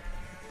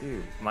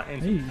 Dude, my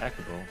aim's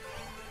impeccable.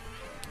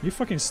 You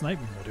fucking snipe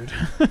me, my dude.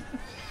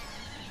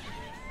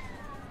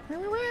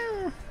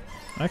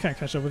 I can't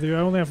catch up with you. I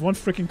only have one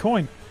freaking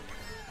coin.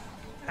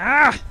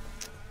 Ah!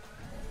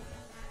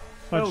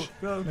 Fudge.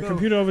 Go, The go.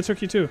 computer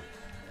overtook you too.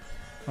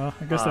 Well,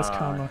 I guess that's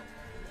karma.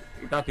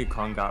 Donkey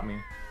Kong got me.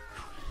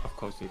 Of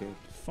course he did.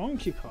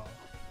 Funky Kong.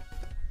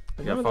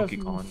 Yeah, Remember Funky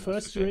that Kong.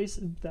 first race,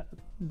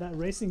 that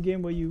racing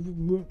game where you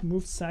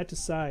moved side to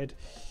side.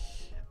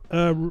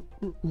 Run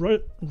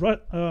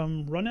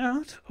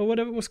Out or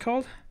whatever it was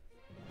called.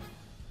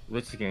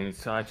 Which game?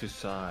 Side to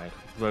side.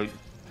 Right.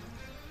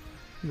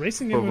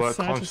 Racing For game what was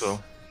side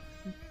console?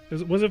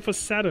 Was it for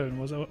Saturn?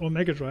 Was it or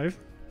Mega Drive?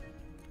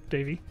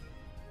 Davey.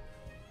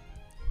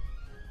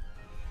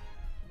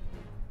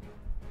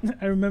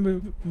 I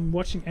remember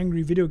watching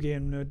Angry Video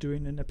Game Nerd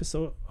doing an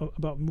episode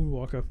about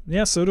Moonwalker.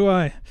 Yeah, so do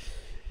I.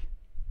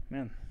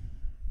 Man.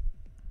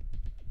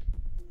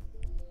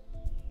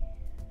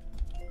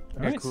 Yeah,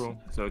 Alright. cool.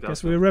 So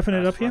Guess we're wrapping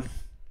it up here.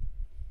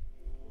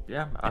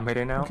 Yeah, I'm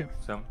heading now. Okay.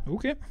 So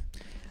Okay.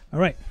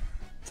 Alright.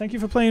 Thank you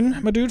for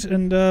playing, my dude,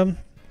 and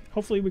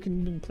hopefully we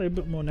can play a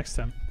bit more next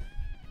time.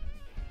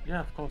 yeah,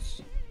 of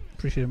course.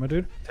 Appreciate it, my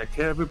dude. Take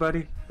care,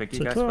 everybody. Thank you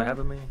guys Ta-ta. for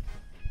having me.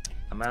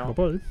 I'm out.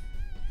 Bye-bye.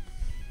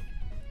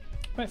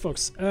 Right,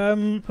 folks. A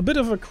bit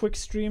of a quick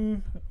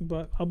stream,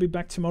 but I'll be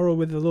back tomorrow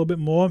with a little bit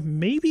more.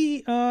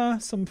 Maybe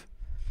some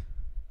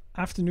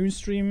afternoon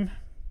stream,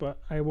 but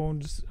I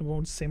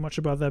won't say much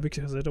about that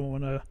because I don't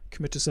want to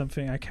commit to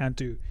something I can't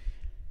do.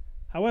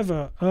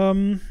 However, let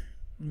me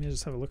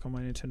just have a look on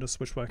my Nintendo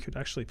Switch what I could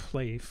actually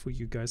play for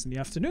you guys in the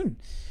afternoon.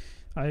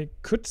 I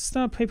could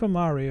start Paper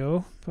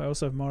Mario, but I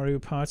also have Mario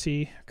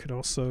Party. Could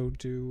also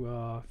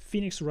do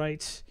Phoenix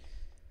Wright.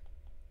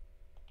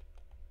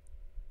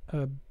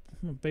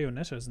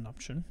 Bayonetta is an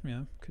option.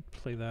 Yeah, could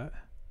play that.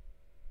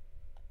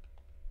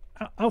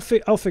 I'll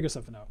figure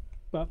something out.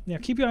 But yeah,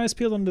 keep your eyes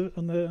peeled on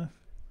the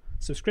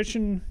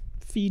subscription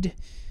feed.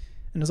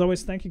 And as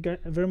always, thank you guys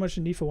very much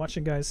indeed for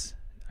watching, guys.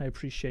 I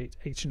appreciate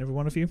each and every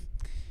one of you.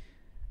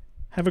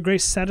 Have a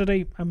great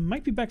Saturday. I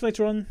might be back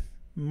later on.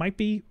 Might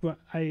be, but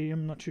I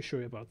am not too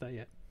sure about that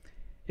yet.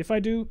 If I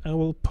do, I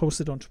will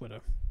post it on Twitter.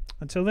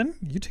 Until then,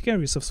 you take care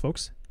of yourselves,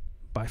 folks.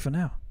 Bye for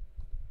now.